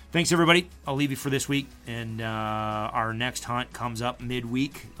 thanks everybody. I'll leave you for this week, and our next hunt comes up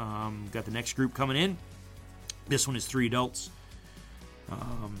midweek. Got the next group coming in. This one is 3 adults.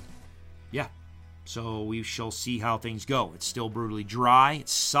 So we shall see how things go. It's still brutally dry. It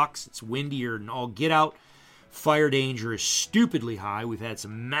sucks. It's windier than all get out. Fire danger is stupidly high. We've had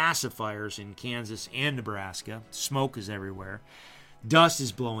some massive fires in Kansas and Nebraska. Smoke is everywhere. Dust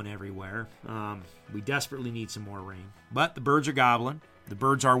is blowing everywhere. We desperately need some more rain. But the birds are gobbling. The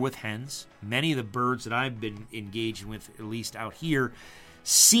birds are with hens. Many of the birds that I've been engaging with, at least out here,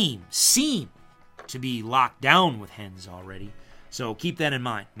 seem to be locked down with hens already. So keep that in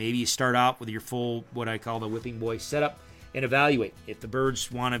mind. Maybe you start out with your full, what I call the whipping boy setup, and evaluate. If the birds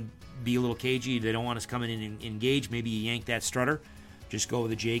want to be a little cagey, they don't want us coming in and engage, maybe you yank that strutter. Just go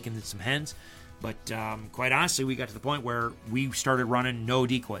with a Jake and some hens. But quite honestly, we got to the point where we started running no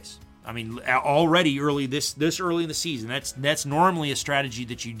decoys. I mean, already early this early in the season. That's normally a strategy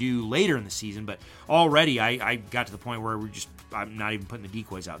that you do later in the season, but already I got to the point where I'm not even putting the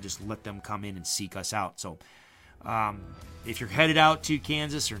decoys out. Just let them come in and seek us out. So if you're headed out to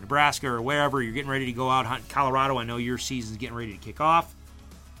Kansas or Nebraska or wherever, you're getting ready to go out hunt Colorado, I know your season's getting ready to kick off.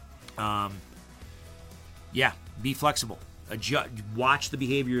 Be flexible. Watch the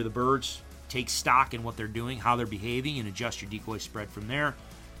behavior of the birds. Take stock in what they're doing, how they're behaving, and adjust your decoy spread from there.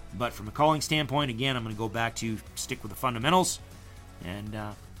 But from a calling standpoint, again, I'm going to go back to stick with the fundamentals and,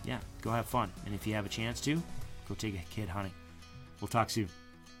 go have fun. And if you have a chance to, go take a kid hunting. We'll talk soon.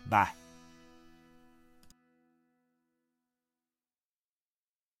 Bye.